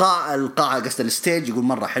 القاعة قصد الستيج يقول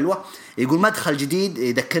مرة حلوة، يقول مدخل جديد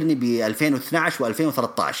يذكرني ب 2012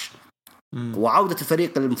 و2013 وعودة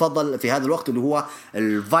الفريق المفضل في هذا الوقت اللي هو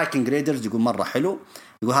الفايكنج ريدرز يقول مرة حلو.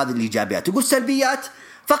 يقول هذه الإيجابيات. يقول سلبيات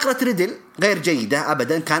فقرة ريدل غير جيدة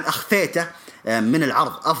أبدا، كان أخفيته من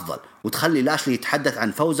العرض أفضل وتخلي لاشلي يتحدث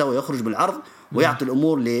عن فوزه ويخرج بالعرض ويعطي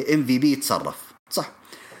الأمور لMVP يتصرف صح.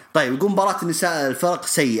 طيب يقول مباراة النساء الفرق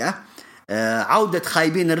سيئة، عودة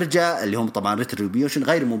خايبين الرجال اللي هم طبعا ريتريبيوشن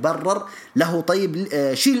غير مبرر له. طيب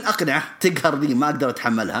شيل الأقنعة تقهر لي ما أقدر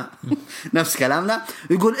أتحملها. نفس كلامنا.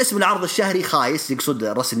 يقول اسم العرض الشهري خايس يقصد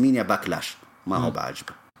راسلمينيا باكلاش ما هو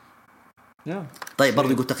بعجبه. طيب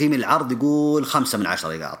برضو يقول تقييم العرض يقول 5 من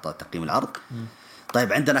 10 يعطى تقييم العرض.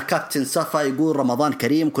 طيب عندنا كابتن صفا يقول رمضان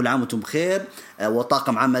كريم كل عام وانتم بخير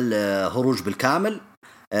وطاقم عمل هروج بالكامل.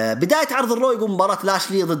 بداية عرض الرو يقول مباراة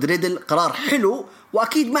لاشلي ضد ريدل قرار حلو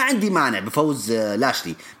وأكيد ما عندي مانع بفوز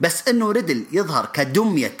لاشلي، بس إنه ريدل يظهر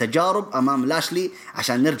كدمية تجارب أمام لاشلي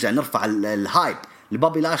عشان نرجع نرفع الهايب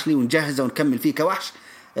لبابي لاشلي ونجهزه ونكمل فيه كوحش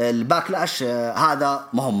الباكلاش هذا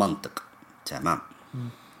ما هو منطق. تمام.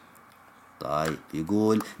 طيب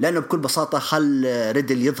يقول لأنه بكل بساطة خل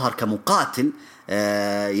ريدل يظهر كمقاتل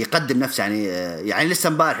يقدم نفسه يعني لسه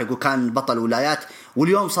امبارح يقول كان بطل ولايات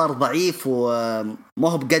واليوم صار ضعيف وما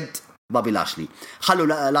هو بقد بابي لاشلي.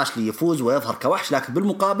 خلوا لاشلي يفوز ويظهر كوحش، لكن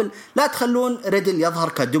بالمقابل لا تخلون ريدل يظهر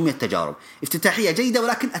كدمية تجارب. افتتاحية جيدة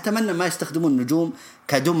ولكن أتمنى ما يستخدمون النجوم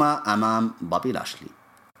كدمى أمام بابي لاشلي.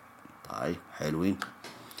 طيب حلوين.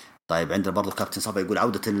 طيب عندنا برضو كابتن صفا يقول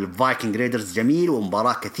عودة الفايكنج ريدرز جميل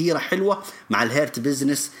ومباراة كثيرة حلوة مع الهيرت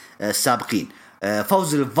بيزنس السابقين.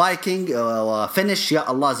 فوز الفايكنج وفينش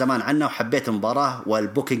يا الله زمان عنه وحبيت المباراة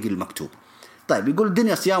والبوكينج المكتوب. طيب يقول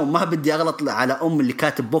الدنيا صيام ما بدي أغلط على اللي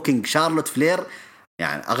كاتب بوكينج شارلوت فلير،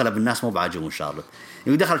 يعني أغلب الناس مو بعاجبهم شارلوت.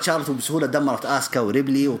 يقول دخلت شارلوت وبسهولة دمرت آسكا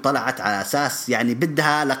وريبلي وطلعت على أساس يعني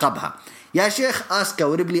بدها لقبها. يا شيخ آسكا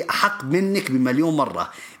وريبلي أحق منك بمليون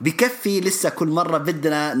مرة، بكفي لسه كل مرة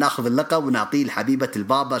بدنا ناخذ اللقب ونعطيه لحبيبة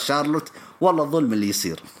البابا شارلوت، والله الظلم اللي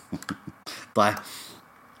يصير. طيب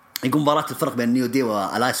يقول مباراة الفرق بين نيو دي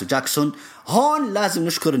وألايس وجاكسون هون لازم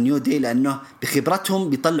نشكر النيو دي لأنه بخبرتهم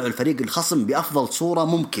بيطلعوا الفريق الخصم بأفضل صورة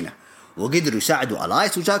ممكنة وقدروا يساعدوا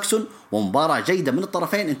ألايس وجاكسون، ومباراة جيدة من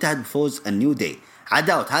الطرفين انتهت بفوز النيو دي.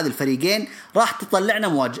 عداوة هذه الفريقين راح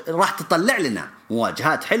تطلع لنا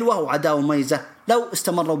مواجهات حلوة وعداوة مميزة لو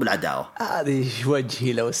استمروا بالعداوة. هذه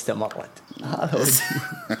وجهي لو استمرت. هذا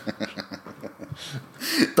وجهي.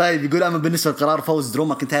 طيب يقول أما بالنسبة لقرار فوز درو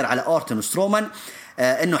ماكنتاير على أورتن وسترومان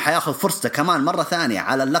إنه حياخذ فرصته كمان مرة ثانية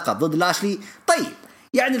على اللقب ضد لاشلي. طيب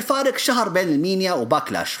يعني الفارق شهر بين المينيا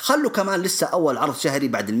وباكلاش، خلوا كمان لسه أول عرض شهري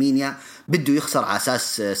بعد المينيا بده يخسر على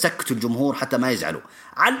أساس سكتوا الجمهور حتى ما يزعلوا.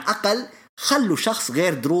 على الأقل خلوا شخص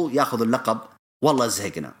غير درو ياخذ اللقب، والله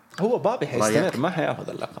زهقنا. هو بابي حيستمر ما حياخذ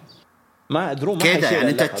اللقب، ما درو ما كده يعني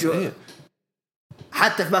انت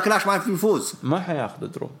حتى في باكلاش ما في يفوز ما حياخذ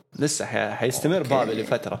درو لسه حيستمر بابي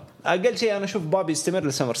لفترة. أقل شيء أنا أشوف بابي يستمر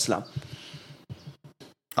لسمر سلام.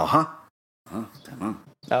 تمام.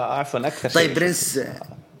 عفوا أكثر طيب برنس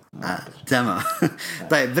تمام.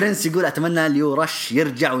 طيب برنس يقول أتمنى ليو رش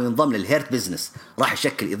يرجع وينضم للهيرت بزنس، راح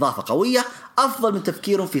يشكل إضافة قوية أفضل من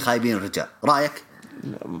تفكيرهم في خايبين الرجال. رأيك؟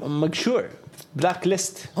 مقشوع بلاك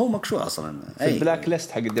ليست، هو مقشوع أصلا في البلاك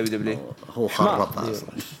ليست حق الدبليو. هو خربها أصلا.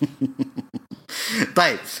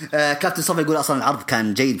 طيب كابتن صفا يقول أصلا العرض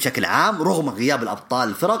كان جيد بشكل عام رغم غياب الأبطال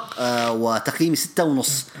الفرق، وتقييمي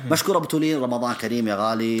 6.5. مشكورة بتولين، رمضان كريم يا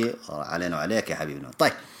غالي علينا وعليك يا حبيبنا.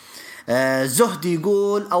 طيب زهد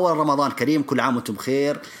يقول أول رمضان كريم، كل عام وانتم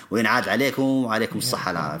بخير وينعاد عليكم وعليكم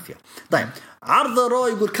الصحة والعافية. طيب عرض رو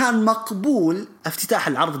يقول كان مقبول، افتتاح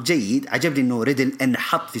العرض جيد، عجبني انه ريدل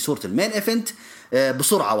انحط في صورة المين ايفنت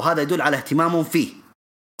بسرعة وهذا يدل على اهتمامهم فيه.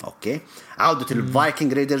 اوكي، عودة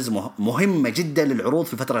الفايكنج ريدرز مهمة جدا للعروض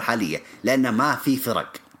في الفترة الحالية لأن ما في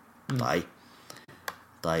فرق.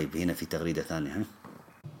 طيب هنا في تغريدة ثانية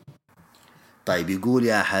طيب يقول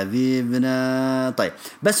يا حبيبنا، طيب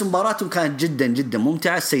بس مباراتهم كانت جدا جدا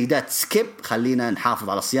ممتعة. السيدات سكيب، خلينا نحافظ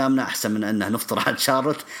على صيامنا أحسن من أنه نفطر على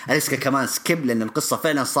شارلوت. أليسكا كمان سكيب لأن القصة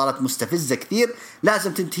فعلا صارت مستفزة كثير،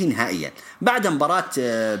 لازم تنتهي نهائيا. بعد مباراة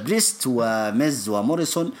بريست وميز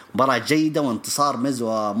وموريسون، مباراة جيدة وانتصار ميز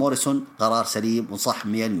وموريسون قرار سليم وصح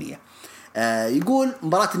 100%. يقول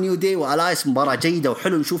مباراة نيو داي وألايس مباراة جيدة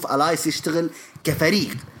وحلو نشوف ألايس يشتغل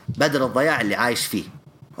كفريق بدل الضياع اللي عايش فيه.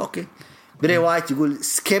 أوكي. بري وايت يقول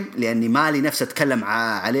سكيب لأني مالي نفسي أتكلم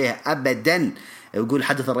عليه أبدا. يقول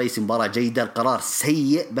الحدث الرئيسي مباراة جيدة، القرار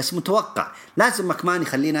سيء بس متوقع، لازم مكمان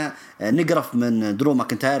يخلينا نقرف من درو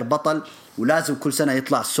ماكنتاير بطل، ولازم كل سنة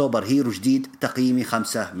يطلع سوبر هيرو جديد. تقييمي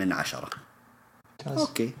 5/10.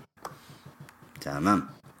 أوكي تمام.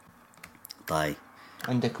 طيب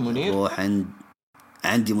عندك منير؟ روح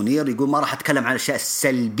عندي منير يقول ما راح أتكلم عن الأشياء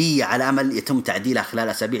السلبية على أمل يتم تعديلها خلال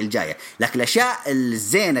الأسابيع الجاية، لكن الأشياء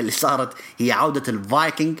الزينة اللي صارت هي عودة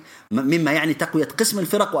الفايكنج مما يعني تقوية قسم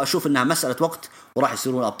الفرق، وأشوف أنها مسألة وقت وراح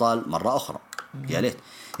يصيرون أبطال مرة أخرى. يا ليت.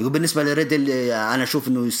 يقول بالنسبة لريدل أنا أشوف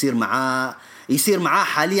أنه يصير معاه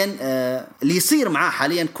حاليا اللي يصير معاه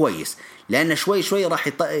حاليا كويس، لأنه شوي شوي راح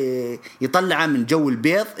يطلع من جو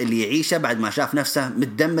البيض اللي يعيشه بعد ما شاف نفسه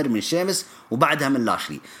متدمر من شيمس وبعدها من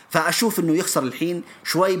لاشلي. فأشوف أنه يخسر الحين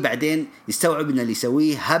شوي بعدين يستوعب أن اللي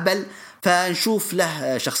يسويه هبل، فنشوف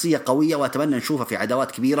له شخصية قوية وأتمنى نشوفه في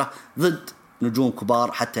عداوات كبيرة ضد نجوم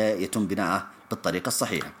كبار حتى يتم بناءه بالطريقة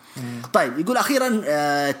الصحيحة. طيب يقول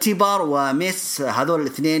أخيرا تيبار وميس هذول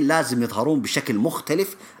الاثنين لازم يظهرون بشكل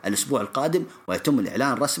مختلف الأسبوع القادم ويتم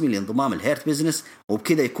الإعلان الرسمي لانضمام الهيرت بيزنس،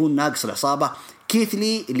 وبكذا يكون ناقص العصابة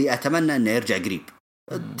كيثلي اللي أتمنى أنه يرجع قريب.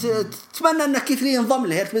 تتمنى أن كيثلي ينضم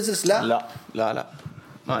للهيرت بيزنس؟ لا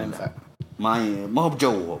ما ينفع، ما هو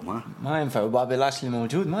بجوه ما ينفع، وبابي لاشلي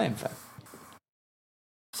موجود ما ينفع.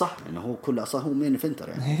 صح انه هو كل اصلا هو مين فنتر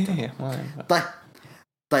يعني. ما ينفع.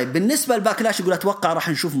 طيب بالنسبه للباكلاش يقول اتوقع راح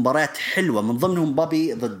نشوف مباريات حلوه من ضمنهم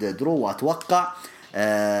بابي ضد درو،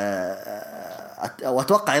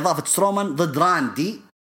 واتوقع اضافه سترومان ضد راندي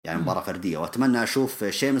يعني مباراه فرديه، واتمنى اشوف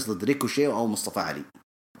شيمس ضد ريكوشي او مصطفى علي.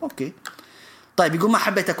 اوكي طيب يقول ما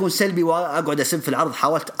حبيت أكون سلبي وأقعد أسب في العرض،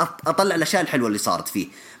 حاولت أطلع الأشياء الحلوة اللي صارت فيه،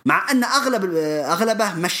 مع أن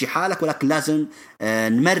أغلبه مشي حالك، ولكن لازم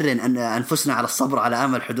نمرن أنفسنا على الصبر على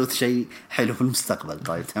أمل حدوث شيء حلو في المستقبل.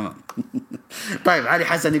 طيب تمام. طيب علي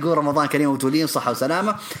حسن يقول رمضان كريم وتولين صحة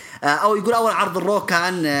وسلامة. أو يقول أول عرض الرو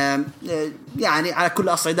كان يعني على كل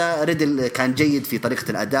أصعدة ريدل كان جيد في طريقة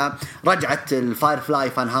الأداء، رجعت الفاير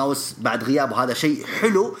فلاي فان هاوس بعد غيابه هذا شيء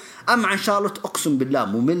حلو. أما عن شارلوت أقسم بالله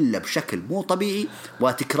مملة بشكل مو طبيعي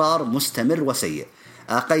وتكرار مستمر وسيء.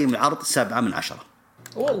 أقيم العرض 7/10.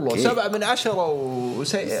 والله 7/10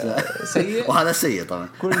 وسيء وهذا سيء طبعا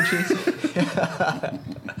كل شيء.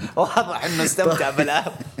 واضح إنه استمتع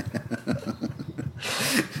بالعرض.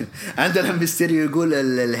 عندنا ميستيريو يقول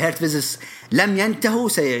الهيرت بيزنس لم ينتهوا،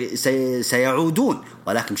 سيعودون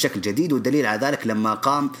ولكن بشكل جديد، والدليل على ذلك لما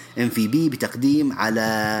قام MVP بتقديم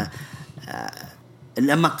على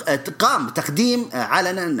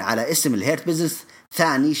علنا على اسم الهيرت بيزنس.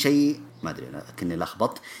 ثاني شيء ما أدري أنا كني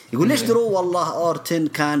لخبط، يقول ليش درو والله أورتن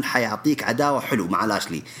كان حيعطيك عداوة حلو مع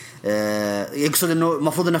لاشلي. يقصد إنه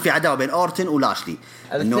المفروض إنه في عداوة بين أورتن ولاشلي،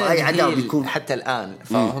 إنه أي عداوة بيكون حتى الآن،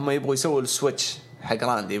 فهم يبغوا يسووا السويتش حق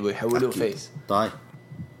راندي، يبغوا يحولوه فيس. طيب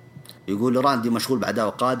يقول راندي مشغول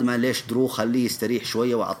بعداوة قادمة، ليش درو خليه يستريح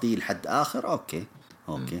شوية وأعطيه لحد آخر. أوكي.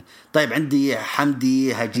 طيب عندي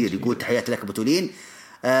حمدي هجير يقول تحياتي لك بتولين.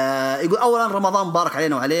 يقول أولا رمضان مبارك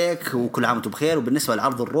علينا وعليك وكل عام وانتم بخير. وبالنسبة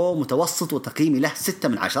للعرض الرو متوسط وتقييمي له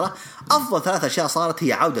 6/10. أفضل 3 أشياء صارت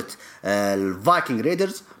هي عودة الفايكنج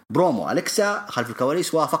ريدرز، برومو أليكسا خلف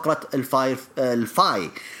الكواليس، وفقرة الفاي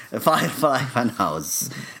فان هاوس.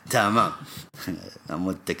 تمام.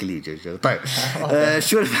 مو التكليج. طيب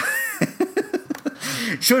شو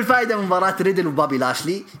شو الفائدة من مباراة ريدل وبابي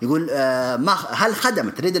لاشلي؟ يقول هل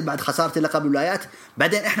خدمت ريدل بعد خسارة لقب الولايات؟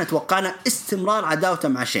 بعدين احنا توقعنا استمرار عداوته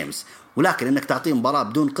مع شيمس، ولكن انك تعطيه مباراة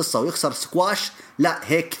بدون قصة ويخسر سكواش، لا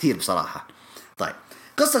هيك كثير بصراحة. طيب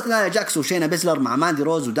قصة نايا جاكس وشينا بيزلر مع ماندي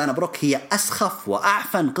روز ودانا بروك هي أسخف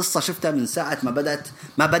وأعفن قصة شفتها من ساعة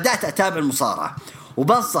ما بدأت أتابع المصارعة،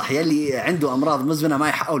 وبنصح يلي عنده أمراض مزمنة ما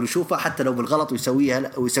يحاول يشوفها حتى لو بالغلط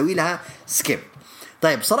ويسوي لها سكيب.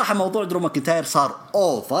 طيب صراحة موضوع درو ماكنتاير صار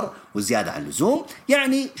أوفر وزيادة عن اللزوم.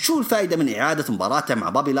 يعني شو الفائدة من إعادة مباراته مع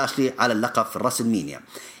بابي لاشلي على اللقب في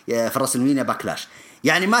الراسلمانيا باكلاش؟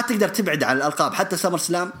 يعني ما تقدر تبعد عن الألقاب حتى سمر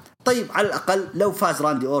سلام. طيب على الأقل لو فاز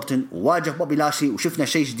راندي أورتن وواجه بابي لاشلي وشفنا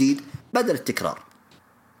شيء جديد بدل التكرار.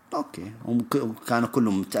 أوكي، كانوا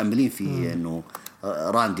كلهم متأملين في إنه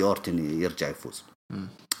راندي أورتن يرجع يفوز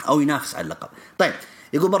أو ينافس على اللقب. طيب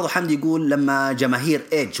يقول برضو حمدي، يقول لما جماهير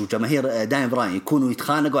إيدج وجماهير داين براين يكونوا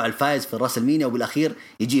يتخانقوا على الفائز في الراسلمانيا وبالأخير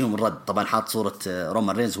يجيهم الرد. طبعا حاط صورة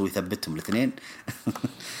رومان رينز وهو يثبتهم الاثنين.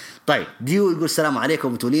 طيب ديو يقول السلام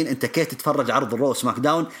عليكم بتولين، انت كيف تتفرج عرض الرو سماك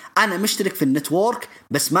داون؟ انا مشترك في النتورك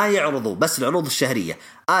بس ما يعرضوا بس العروض الشهرية.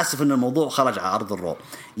 اسف ان الموضوع خرج على عرض الرو.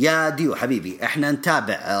 يا ديو حبيبي احنا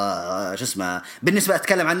نتابع بالنسبة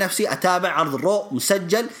اتكلم عن نفسي اتابع عرض الرو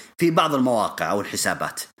مسجل في بعض المواقع او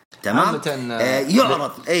الحسابات. تمام.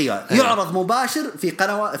 يعرض مباشر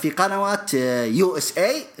في قنوات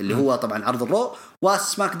USA اللي هو طبعا عرض الرو،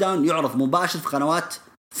 وسماك داون يعرض مباشر في قنوات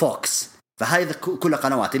فوكس. فهذا كل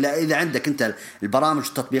قنوات إذا عندك أنت البرامج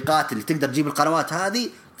والتطبيقات اللي تقدر تجيب القنوات هذه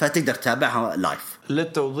فتقدر تتابعها لايف.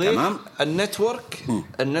 للتوضيح تمام؟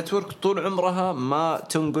 النتورك طول عمرها ما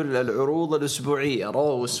تنقل العروض الأسبوعية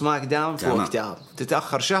رو وسماك داون في وقتها،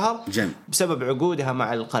 تتأخر شهر بسبب عقودها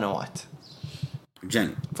مع القنوات.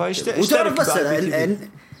 وتعرف بس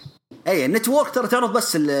النتورك ترى تعرض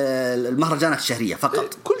بس المهرجانات الشهرية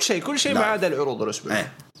فقط. كل شيء ما عدا العروض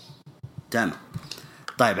الأسبوعية. تمام.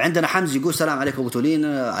 طيب عندنا حمزة يقول السلام عليكم بتولين.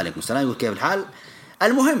 عليكم السلام. يقول كيف الحال؟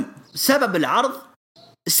 المهم سبب العرض،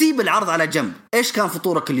 سيب العرض على جنب. ايش كان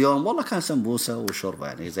فطورك اليوم؟ والله كان سمبوسة وشوربة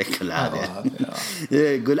يعني زي كل عادة.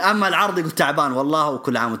 يقول اما العرض يقول تعبان والله،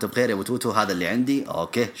 وكل عام وانت بخير يا ابو توتو، هذا اللي عندي.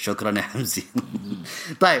 اوكي شكرا يا حمزة.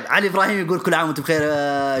 طيب علي ابراهيم يقول كل عام وانت بخير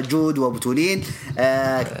جود وابو تولين.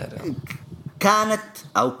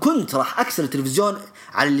 كنت راح اكسر التلفزيون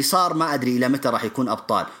على اللي صار، ما أدري إلى متى راح يكون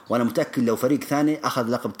أبطال، وأنا متأكد لو فريق ثاني أخذ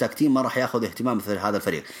لقب تاكتيم ما راح يأخذ اهتمام مثل هذا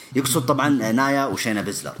الفريق. يقصد طبعا نايا وشينا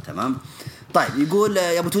بيزلر. تمام. طيب يقول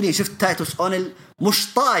يا أبو توني، شفت تايتوس أونيل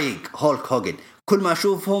مش طايق هولك هوجن، كل ما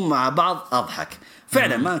أشوفهم مع بعض أضحك.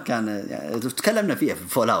 فعلا ما كان يعني تكلمنا فيها في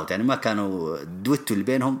فول أوت، يعني ما كانوا دويتو اللي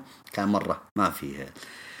بينهم كان مرة ما فيه.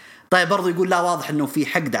 طيب برضو يقول لا واضح إنه في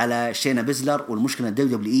حقد على شينا بيزلر، والمشكلة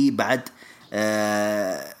WWE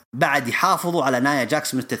بعد يحافظوا على نايا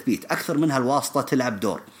جاكس من التثبيت أكثر منها الواسطة تلعب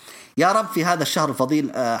دور. يا رب في هذا الشهر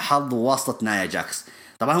الفضيل حظ واسطة نايا جاكس.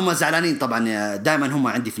 طبعا هم زعلانين، طبعا دائما هم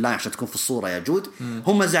عندي في اللاين عشان تكون في الصورة يا جود.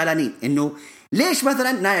 هم زعلانين إنه ليش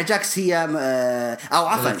مثلا نايا جاكس هي أو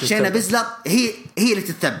عفوا شينا بيزلر هي اللي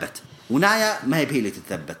تتثبت ونايا ما هي اللي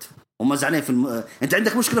تتثبت. هم زعلانين في أنت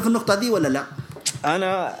عندك مشكلة في النقطة دي ولا لا؟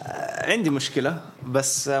 أنا عندي مشكلة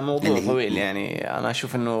بس موضوع طويل، يعني أنا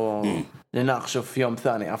أشوف إنه لناقشه في يوم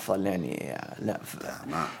ثاني أفضل. يعني لا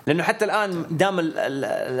لأنه حتى الآن دام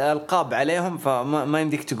الألقاب عليهم فما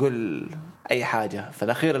يمديك تقول أي حاجة. في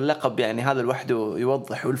الأخير اللقب يعني هذا لوحده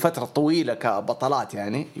يوضح، والفترة الطويلة كبطلات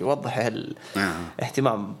يعني يوضح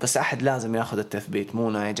الاهتمام. بس أحد لازم يأخذ التثبيت، مو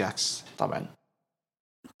نايا جاكس طبعا.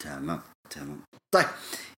 تمام. طيب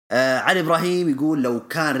علي إبراهيم يقول لو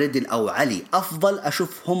كان ريدل أو علي أفضل،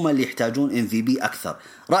 أشوف هم اللي يحتاجون MVP أكثر.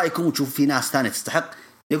 رأيكم وتشوف في ناس ثانية تستحق؟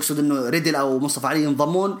 يقصد إنه ريدل أو مصطفى علي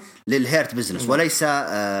ينضمون للهيرت بيزنس وليس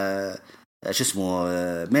شو اسمه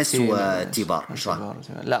ميس وتيبار.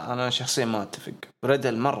 لا أنا شخصيا ما أتفق.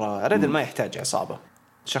 ريدل ما يحتاج عصابة،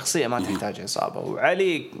 شخصية ما تحتاج عصابة.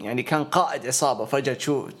 وعلي يعني كان قائد عصابة، فجأة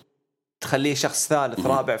شو تخليه شخص ثالث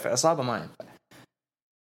رابع في عصابة؟ ما ينفع.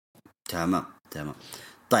 تمام.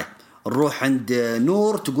 طيب نروح عند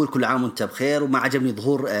نور، تقول كل عام وانت بخير، وما عجبني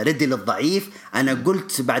ظهور ريدل الضعيف. أنا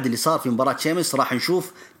قلت بعد اللي صار في مباراة شيمس راح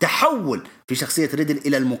نشوف تحول في شخصية ريدل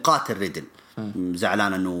إلى المقاتل ريدل.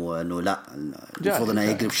 زعلان إنه لا المفروض إنه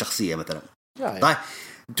يقلب شخصية مثلا. طيب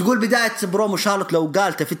تقول بداية برومو شارلوت لو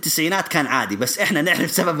قالته في التسعينات كان عادي، بس إحنا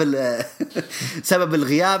نعرف سبب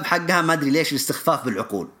الغياب حقها. ما أدري ليش الاستخفاف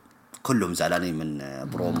بالعقول. كلهم زعلانين من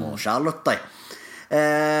برومو شارلوت. طيب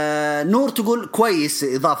نور تقول كويس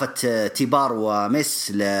إضافة تيبار وميس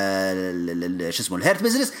شو اسمه الهيرت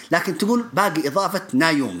بيزنس، لكن تقول باقي إضافة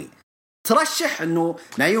نايومي. ترشح إنه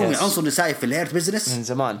نايومي عنصر نسائي في الهيرت بيزنس من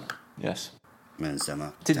زمان. من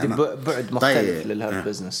زمان تدي بعد مختلف طيب.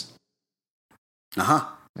 للبزنس.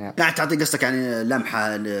 يعني تعطي قصتك يعني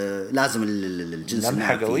لمحة لازم الجنس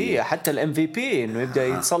لمحة قوية. حتى الMVP إنه يبدأ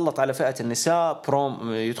يتسلط على فئة النساء،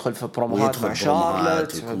 يدخل في بروموهات مع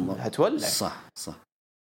شارلوت، هتولع. صح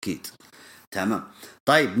أكيد. تمام.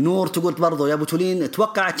 طيب نور تقول برضو يا بطولين،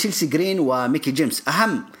 اتوقع تشيلسي جرين وميكي جيمس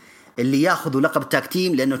أهم اللي ياخذوا لقب تاك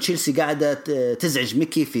تيم، لأنه تشيلسي قاعدة تزعج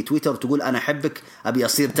ميكي في تويتر وتقول أنا أحبك أبي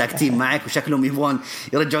أصير تاك تيم معك، وشكلهم يبغون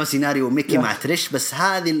يرجعون سيناريو ميكي مع تريش، بس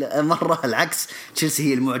هذه المرة العكس، تشيلسي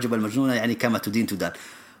هي المعجبة المجنونة، يعني كما تدين تدان.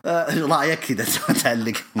 رأيك كذا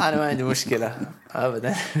تعلق؟ أنا ما عندي مشكلة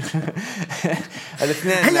أبدا.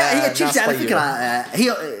 الاثنين هي تشيلسي على فكرة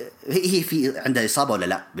هي في عندها إصابة ولا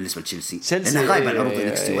لا بالنسبة لتشيلسي؟ لأنها غايبة عن عروض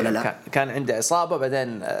NXT ولا لا؟ كان عنده إصابة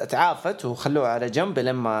بعدين تعافت وخلوها على جنب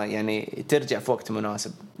لما يعني ترجع في وقت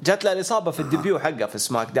مناسب. جات له الإصابة في الديبيو حقه في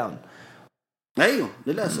سماك داون. أيوه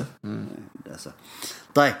للأسف.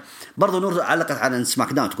 طيب برضو نور علقت على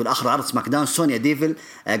سماك داون، تقول آخر عرض سماك داون سونيا ديفل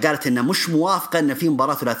قالت إنها مش موافقة إن في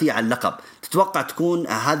مباراة ثلاثية على اللقب. تتوقع تكون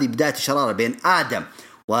هذه بداية شرارة بين آدم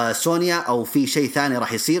وسونيا أو في شيء ثاني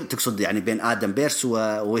راح يصير؟ تقصد يعني بين آدم بيرس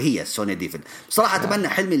وهي سونيا ديفل. بصراحة أتمنى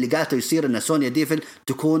حلمي اللي قالته يصير إن سونيا ديفل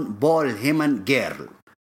تكون بول هيمن جيرل.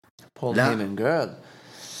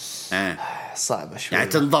 صعبة شوي يعني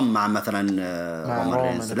تنضم مع مثلا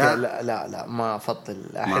رومان. لا ما أفضل.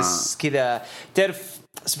 أحس كذا تعرف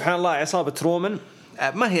سبحان الله عصابة رومان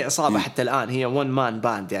ما هي عصابة حتى الآن، هي one man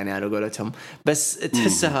band يعني أنا قولتهم، بس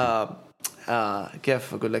تحسها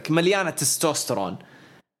كيف أقول لك مليانة تستوستيرون،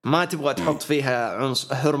 ما تبغى تحط فيها عنصر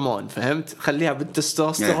هرمون، فهمت؟ خليها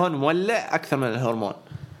بالتستوستيرون مولع أكثر من الهرمون.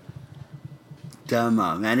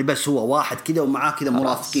 تمام يعني بس هو واحد كده ومعاه كده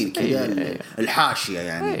مرافقين كده الحاشية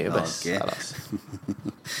يعني بس خلاص.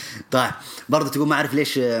 طيب برضو تقول ما أعرف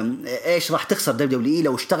ليش إيش راح تخسر WWE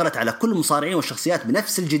لو اشتغلت على كل المصارعين والشخصيات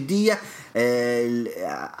بنفس الجدية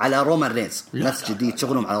على رومان رينز، نفس جدية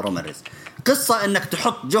شغلهم على رومان رينز. قصة إنك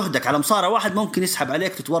تحط جهدك على مصارع واحد ممكن يسحب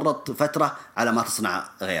عليك، تتورط فترة على ما تصنع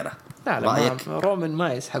غيره. لا رومان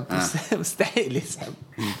ما يسحب. مستحيل يسحب.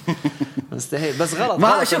 مستحيل. بس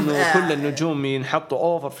غلط إنه كل النجوم ينحطوا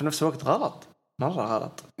أوفر في نفس الوقت، غلط مرة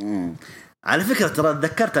غلط. على فكرة ترى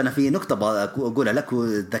تذكرت أنا في نقطة أقولها لك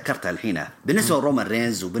وذكرتها الحين بالنسبة لرومان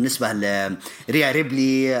رينز وبالنسبة لريا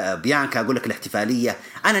ريبلي بيانكا. أقول لك الاحتفالية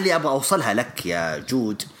أنا اللي أبغى أوصلها لك يا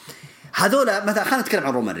جود، هذولا مثلا خلينا نتكلم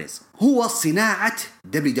عن رومان رينز، هو صناعة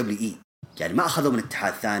WWE يعني ما أخذوا من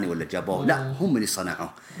اتحاد ثاني ولا جابوه، لا هم اللي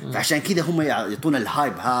صنعوه. فعشان كذا هم يعطونا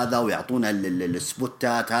الهايب هذا ويعطونا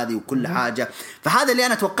السبوتات هذه وكل حاجة. فهذا اللي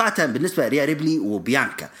أنا توقعته بالنسبة لريا ريبلي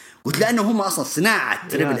وبيانكا، قلت لأنه هم أصلا صناعة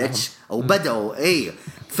تريبل اتش أو بدأوا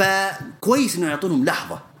فكويس إنه يعطونهم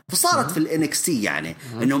لحظة. فصارت في الNXT يعني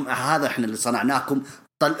إنهم هذا إحنا اللي صنعناكم،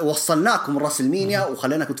 وصلناكم الراسلمينيا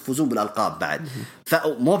وخليناكم تفوزون بالألقاب بعد.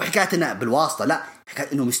 فمو بحكايتنا بالواسطة، لا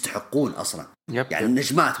حكاية إنهم يستحقون أصلا يعني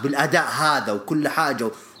النجمات بالأداء هذا وكل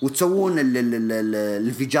حاجة، وتسوون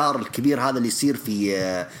الانفجار الكبير هذا اللي يصير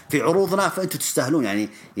في عروضنا. فأنتوا تستاهلون يعني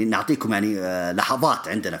نعطيكم يعني لحظات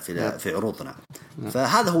عندنا في عروضنا.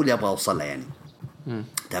 فهذا هو اللي أبغى أوصله يعني.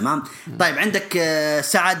 تمام. طيب عندك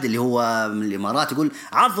سعد اللي هو من الإمارات يقول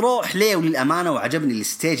عرض رو حليو للأمانة وعجبني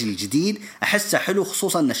الستيج الجديد، أحسه حلو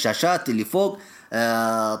خصوصا أن الشاشات اللي فوق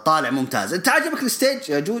طالع ممتاز. انت عجبك الستيج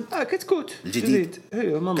يا جود؟ كتكوت الجديد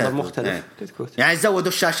هي منظر مختلف. كتكوت يعني زودوا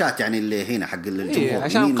الشاشات يعني اللي هنا حق الجمهور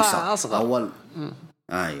عشان قاعة أصغر أول.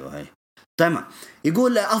 أيوه هي تمام.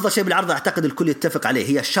 يقول أفضل شيء بالعرض أعتقد الكل يتفق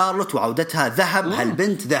عليه هي شارلوت وعودتها ذهب.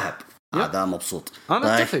 هالبنت ذهب. هذا مبسوط.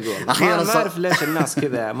 أنا أتفق والله. أخيرا ما أعرف ليش الناس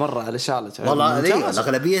كذا مرة على شارلوت. والله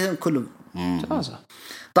الأغلبية كلهم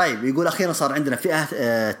طيب يقول أخيرا صار عندنا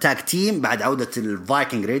فئة تاج تيم بعد عودة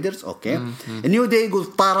الفايكنج ريدرز. أوكي. النيو داي يقول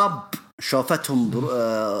طرب شوفتهم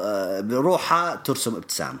بروحها ترسم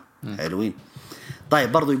ابتسامة. حلوين.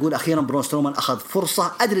 طيب برضو يقول أخيرا برون سترومان أخذ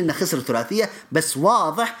فرصة، أدري إنه خسر ثلاثية بس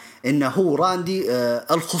واضح إنه هو راندي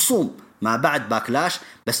الخصوم ما بعد باكلاش.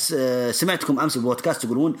 بس سمعتكم أمس البودكاست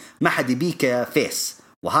تقولون ما حد يبيك فيس،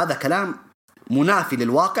 وهذا كلام منافي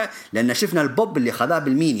للواقع لأن شفنا البوب اللي خذاه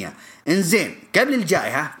بالمينيا. إنزين قبل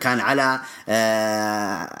الجائحة كان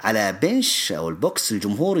على بنش أو البوكس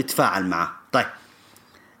الجمهور يتفاعل معه. طيب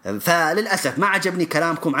فللأسف ما عجبني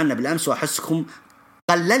كلامكم عنه بالأمس وأحسكم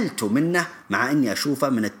قللتوا منه مع إني أشوفه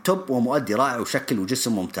من التوب ومؤدي رائع وشكل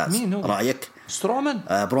وجسم ممتاز. مين هو؟ رأيك؟ سترومان.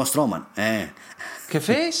 برون سترومان.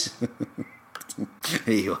 كفيش.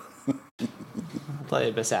 ايوه.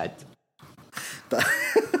 طيب يا سعد.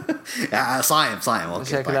 صايم اوكي.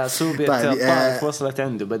 شكلها سوبيا الطائف وصلت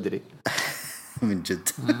عنده بدري. من جد.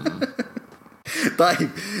 طيب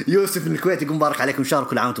يوسف من الكويت يقول مبارك عليكم شهر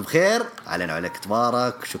كل عام وانتم بخير. علينا وعليك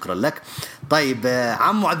تبارك، شكرا لك. طيب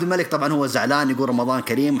عمو عبد الملك طبعا هو زعلان يقول رمضان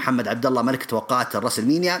كريم. محمد عبد الله ملك توقعات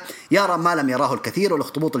الرسلمينيا يرى ما لم يراه الكثير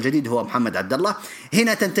والاخطبوط الجديد هو محمد عبد الله.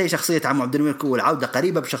 هنا تنتهي شخصية عمو عبد الملك والعودة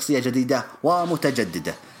قريبة بشخصية جديدة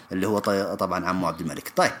ومتجددة اللي هو طبعا عمو عبد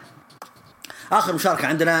الملك. طيب آخر مشاركة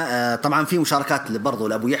عندنا طبعا في مشاركات برضو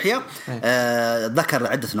لأبو يحيى ذكر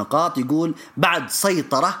عدة نقاط. يقول بعد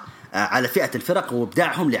سيطرة على فئة الفرق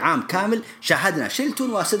وابداعهم لعام كامل شاهدنا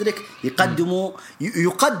شيلتون وسيدريك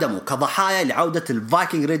يقدموا كضحايا لعودة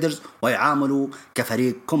الفايكنج ريدرز ويعاملوا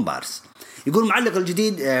كفريق كومبارس. يقول معلق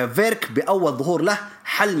الجديد فيرك بأول ظهور له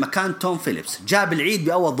حل مكان توم فيليبس، جاب العيد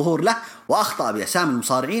بأول ظهور له وأخطأ بأسامي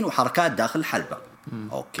المصارعين وحركات داخل الحلبة.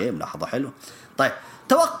 أوكي ملاحظة حلو. طيب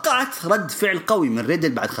توقعت رد فعل قوي من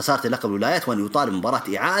ريدل بعد خسارة لقب الولايات وأن يطالب مباراة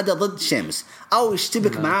إعادة ضد شيمس أو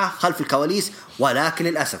يشتبك معه خلف الكواليس، ولكن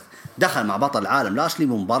للأسف دخل مع بطل العالم لاشلي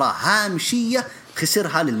بمباراة هامشية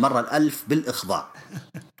خسرها للمرة الألف بالإخضاع.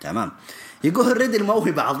 تمام. يقول ريدل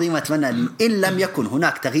موهبة عظيمة، أتمنى إن لم يكن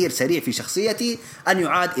هناك تغيير سريع في شخصيتي أن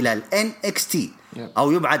يعاد إلى ال NXT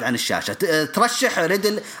أو يبعد عن الشاشة. ترشح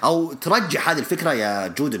ريدل أو ترجح هذه الفكرة يا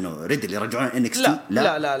جود إنه ريدل يرجعون NXT؟ لا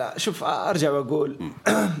لا لا لا. شوف أرجع وأقول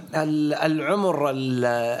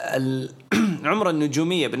عمر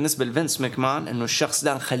النجومية بالنسبة لفينس ماكمان إنه الشخص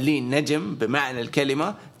ده نخليه نجم بمعنى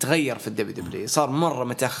الكلمة تغير في الدبليو، صار مرة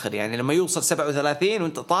متأخر. يعني لما يوصل 37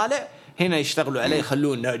 وانت طالع هنا يشتغلوا عليه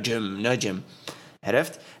يخلوه نجم،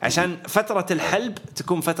 عرفت؟ عشان فترة الحلب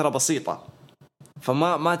تكون فترة بسيطة،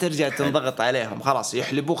 فما ترجع تنضغط عليهم. خلاص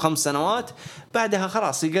يحلبوه 5 سنوات بعدها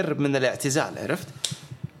خلاص يقرب من الاعتزال، عرفت؟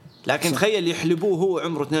 لكن تخيل يحلبوه هو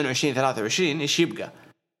عمره 22 23 ايش يبقى؟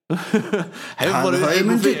 هيفضلوا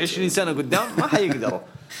يحلبوا فيه 20 سنة قدام، ما حيقدروا.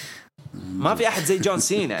 ما في أحد زي جون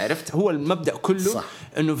سينا، عرفت؟ هو المبدأ كله صح.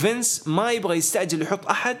 إنه فينس ما يبغى يستعجل يحط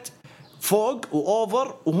أحد فوق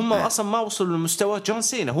وأوفر وهم أصلا ما وصلوا لمستوى جون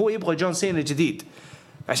سينا، هو يبغى جون سينا جديد.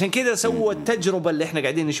 عشان كذا سوى التجربة اللي إحنا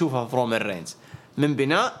قاعدين نشوفها في رومان رينز، من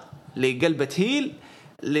بناء لقلبة هيل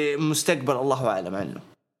لمستقبل الله أعلم عنه.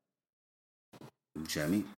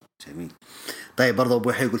 جميل. طيب برضو أبو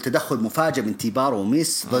يحيى يقول تدخل مفاجئ من تيبار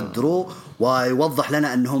وميس ضد رو ويوضح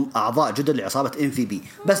لنا أنهم أعضاء جدد لعصابة MVP،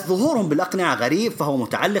 بس ظهورهم بالأقنعة غريب، فهو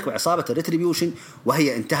متعلق بعصابة الريتريبيوشن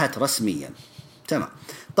وهي انتهت رسميا. تمام.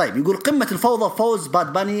 طيب يقول قمة الفوضى فوز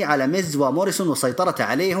باد باني على ميز وموريسون وسيطرة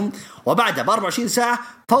عليهم، وبعدها ب24 ساعة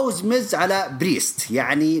فوز ميز على بريست.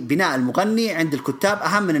 يعني بناء المغني عند الكتاب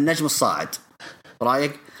أهم من النجم الصاعد.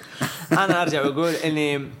 رأيك؟ أنا أرجع وأقول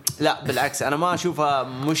إني لا بالعكس، أنا ما أشوفها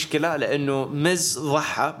مشكلة، لأنه ميز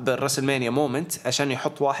ضحى بالرسلمانيا مومنت عشان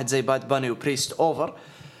يحط واحد زي باد باني وبريست أوفر.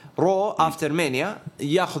 رو أفتر مانيا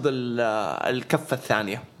ياخذ الكفة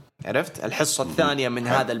الثانية، عرفت؟ الحصة الثانية من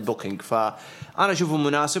هذا البوكينج. فأنا أشوفه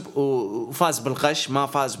مناسب وفاز بالغش، ما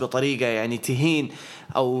فاز بطريقة يعني تهين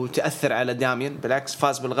أو تأثر على دامين، بالعكس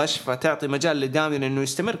فاز بالغش، فتعطي مجال لدامين إنه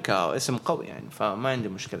يستمر كاسم قوي يعني، فما عندي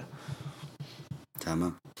مشكلة.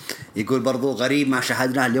 تمام. يقول برضو غريب ما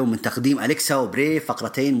شاهدناه اليوم من تقديم أليكسا وبري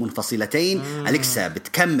فقرتين منفصلتين. أليكسا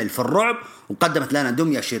بتكمل في الرعب وقدمت لنا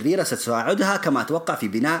دمية شريرة ستساعدها كما أتوقع في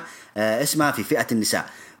بناء اسمها في فئة النساء.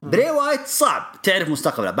 بري وايت صعب تعرف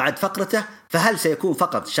مستقبله بعد فقرته، فهل سيكون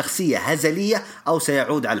فقط شخصية هزلية أو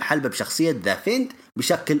سيعود على الحلبة بشخصية ذا فيند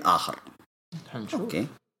بشكل آخر؟ أوكي.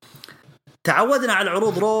 تعودنا على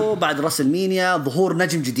عروض رو بعد راسلمينيا ظهور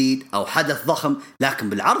نجم جديد أو حدث ضخم، لكن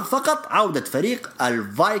بالعرض فقط عودة فريق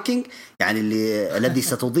الفايكنج يعني الذي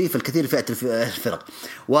ستضيف الكثير لفئة الفرق،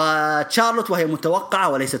 وتشارلوت وهي متوقعة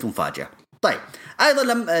وليست مفاجأة. طيب أيضا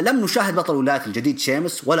لم نشاهد بطل الولايات الجديد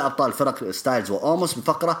شيمس ولا أبطال فرق ستايلز وأوموس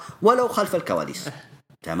بفقرة ولو خلف الكواليس.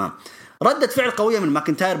 تمام. ردة فعل قوية من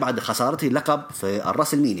ماكنتاير بعد خسارته اللقب في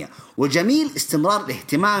الراسلمينيا، وجميل استمرار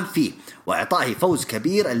الاهتمام فيه وإعطائه فوز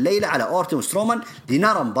كبير الليلة على أورتون وسترومان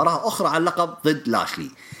لنرى مباراة أخرى على اللقب ضد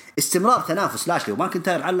لاشلي. استمرار تنافس لاشلي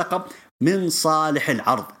وماكنتاير على اللقب من صالح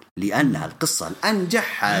العرض لأنها القصة الأنجح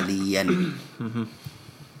حاليا.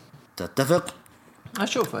 تتفق؟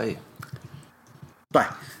 أشوفها أي. طيب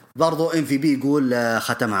برضو MVP يقول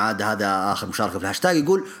ختم هذا آخر مشاركة في الهاشتاج.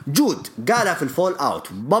 يقول جود قالها في الفول أوت،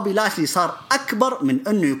 بوبي لاشلي صار أكبر من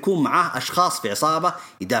أنه يكون معاه أشخاص في عصابة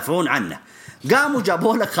يدافعون عنه، قاموا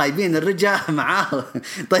جابوا لك خايبين الرجال معاه.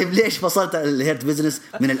 طيب ليش فصلت الهيرت بيزنس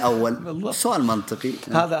من الأول؟ سؤال منطقي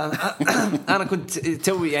هذا. أنا كنت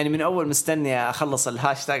توي يعني من أول مستني أخلص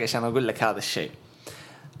الهاشتاج عشان أقول لك هذا الشيء.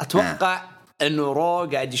 أتوقع انه رو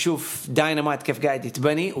قاعد يشوف داينامايت كيف قاعد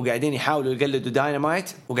يتبني، وقاعدين يحاولوا يقلدوا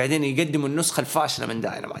داينامايت، وقاعدين يقدموا النسخة الفاشلة من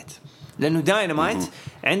داينامايت، لانه داينامايت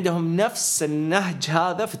عندهم نفس النهج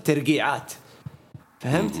هذا في الترقيعات،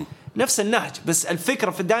 فهمت؟ نفس النهج، بس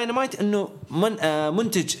الفكرة في الداينامايت انه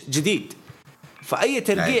منتج جديد، فأي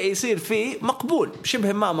ترقيع يصير فيه مقبول،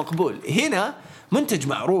 شبه ما مقبول. هنا منتج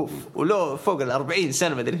معروف وله فوق 40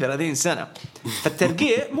 سنة مدري 30 سنة،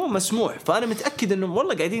 فالترقيع مو مسموح. فأنا متأكد إنهم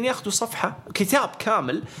والله قاعدين ياخدوا صفحة كتاب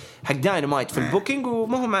كامل حق داينامايت في البوكينج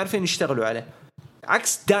وما هم عارفين يشتغلوا عليه،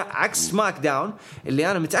 عكس سماك داون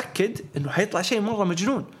اللي أنا متأكد إنه حيطلع شيء مرة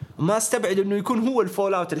مجنون، وما استبعد إنه يكون هو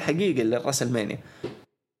الفول اوت الحقيقي للرسلمانيا.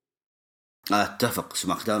 اتفق،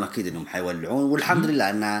 سماك داون اكيد انهم حيولعون، والحمد لله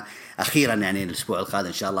ان اخيرا يعني الاسبوع القادم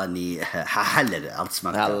ان شاء الله اني ححلل ارض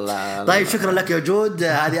سماك داون. طيب شكرا لك يا جود،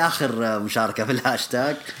 هذه اخر مشاركه في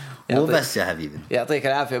الهاشتاج وبس يا حبيبي. يعطيك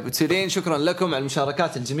العافيه ابو تورين، شكرا لكم على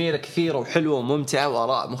المشاركات الجميله كثيره وحلوه وممتعه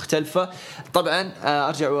واراء مختلفه. طبعا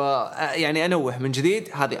ارجع يعني انوه من جديد،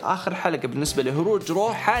 هذه اخر حلقه بالنسبه لهروج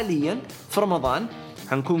رو حاليا في رمضان.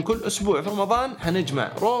 حنكون كل اسبوع في رمضان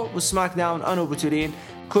حنجمع رو وسماك داون انا وابو تورين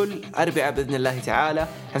كل أربعاء بإذن الله تعالى.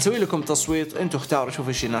 حنسوي لكم تصويت، انتوا اختاروا شوفوا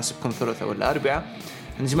ايش يناسبكم، ثلاثاء ولا أربعاء.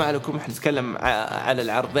 حنجمع لكم، حنتكلم على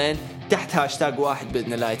العرضين تحت هاشتاج واحد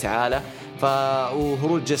بإذن الله تعالى.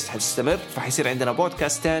 وهروج جست حتستمر، فحيصير عندنا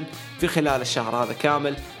بودكاستين في خلال الشهر هذا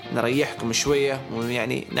كامل، نريحكم شوية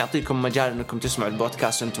ويعني نعطيكم مجال انكم تسمعوا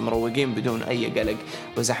البودكاست وانتم مروقين بدون اي قلق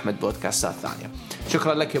وزحمة بودكاستات ثانية.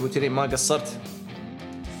 شكرا لك يا ابو تريم، ما قصرت.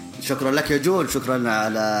 شكرا لك يا جول، شكرا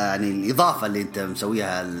على يعني الإضافة اللي أنت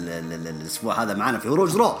مسويها الأسبوع هذا معنا في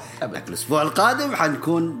هروج رو. الأسبوع القادم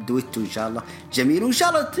حنكون دويتو إن شاء الله جميل، وإن شاء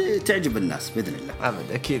الله تعجب الناس بإذن الله.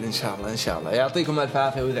 أبد أكيد إن شاء الله إن شاء الله. يعطيكم ألف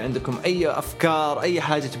عافية، وإذا عندكم أي أفكار أي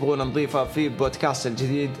حاجة تبغون نضيفها في بودكاست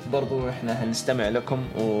الجديد برضو إحنا هنستمع لكم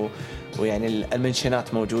ويعني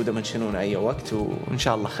المنشنات موجودة، منشنون أي وقت وإن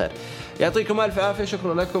شاء الله خير. يعطيكم ألف عافية،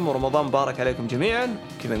 شكرا لكم ورمضان مبارك عليكم جميعا.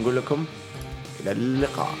 كذا نقول لكم إلى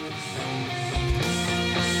اللقاء.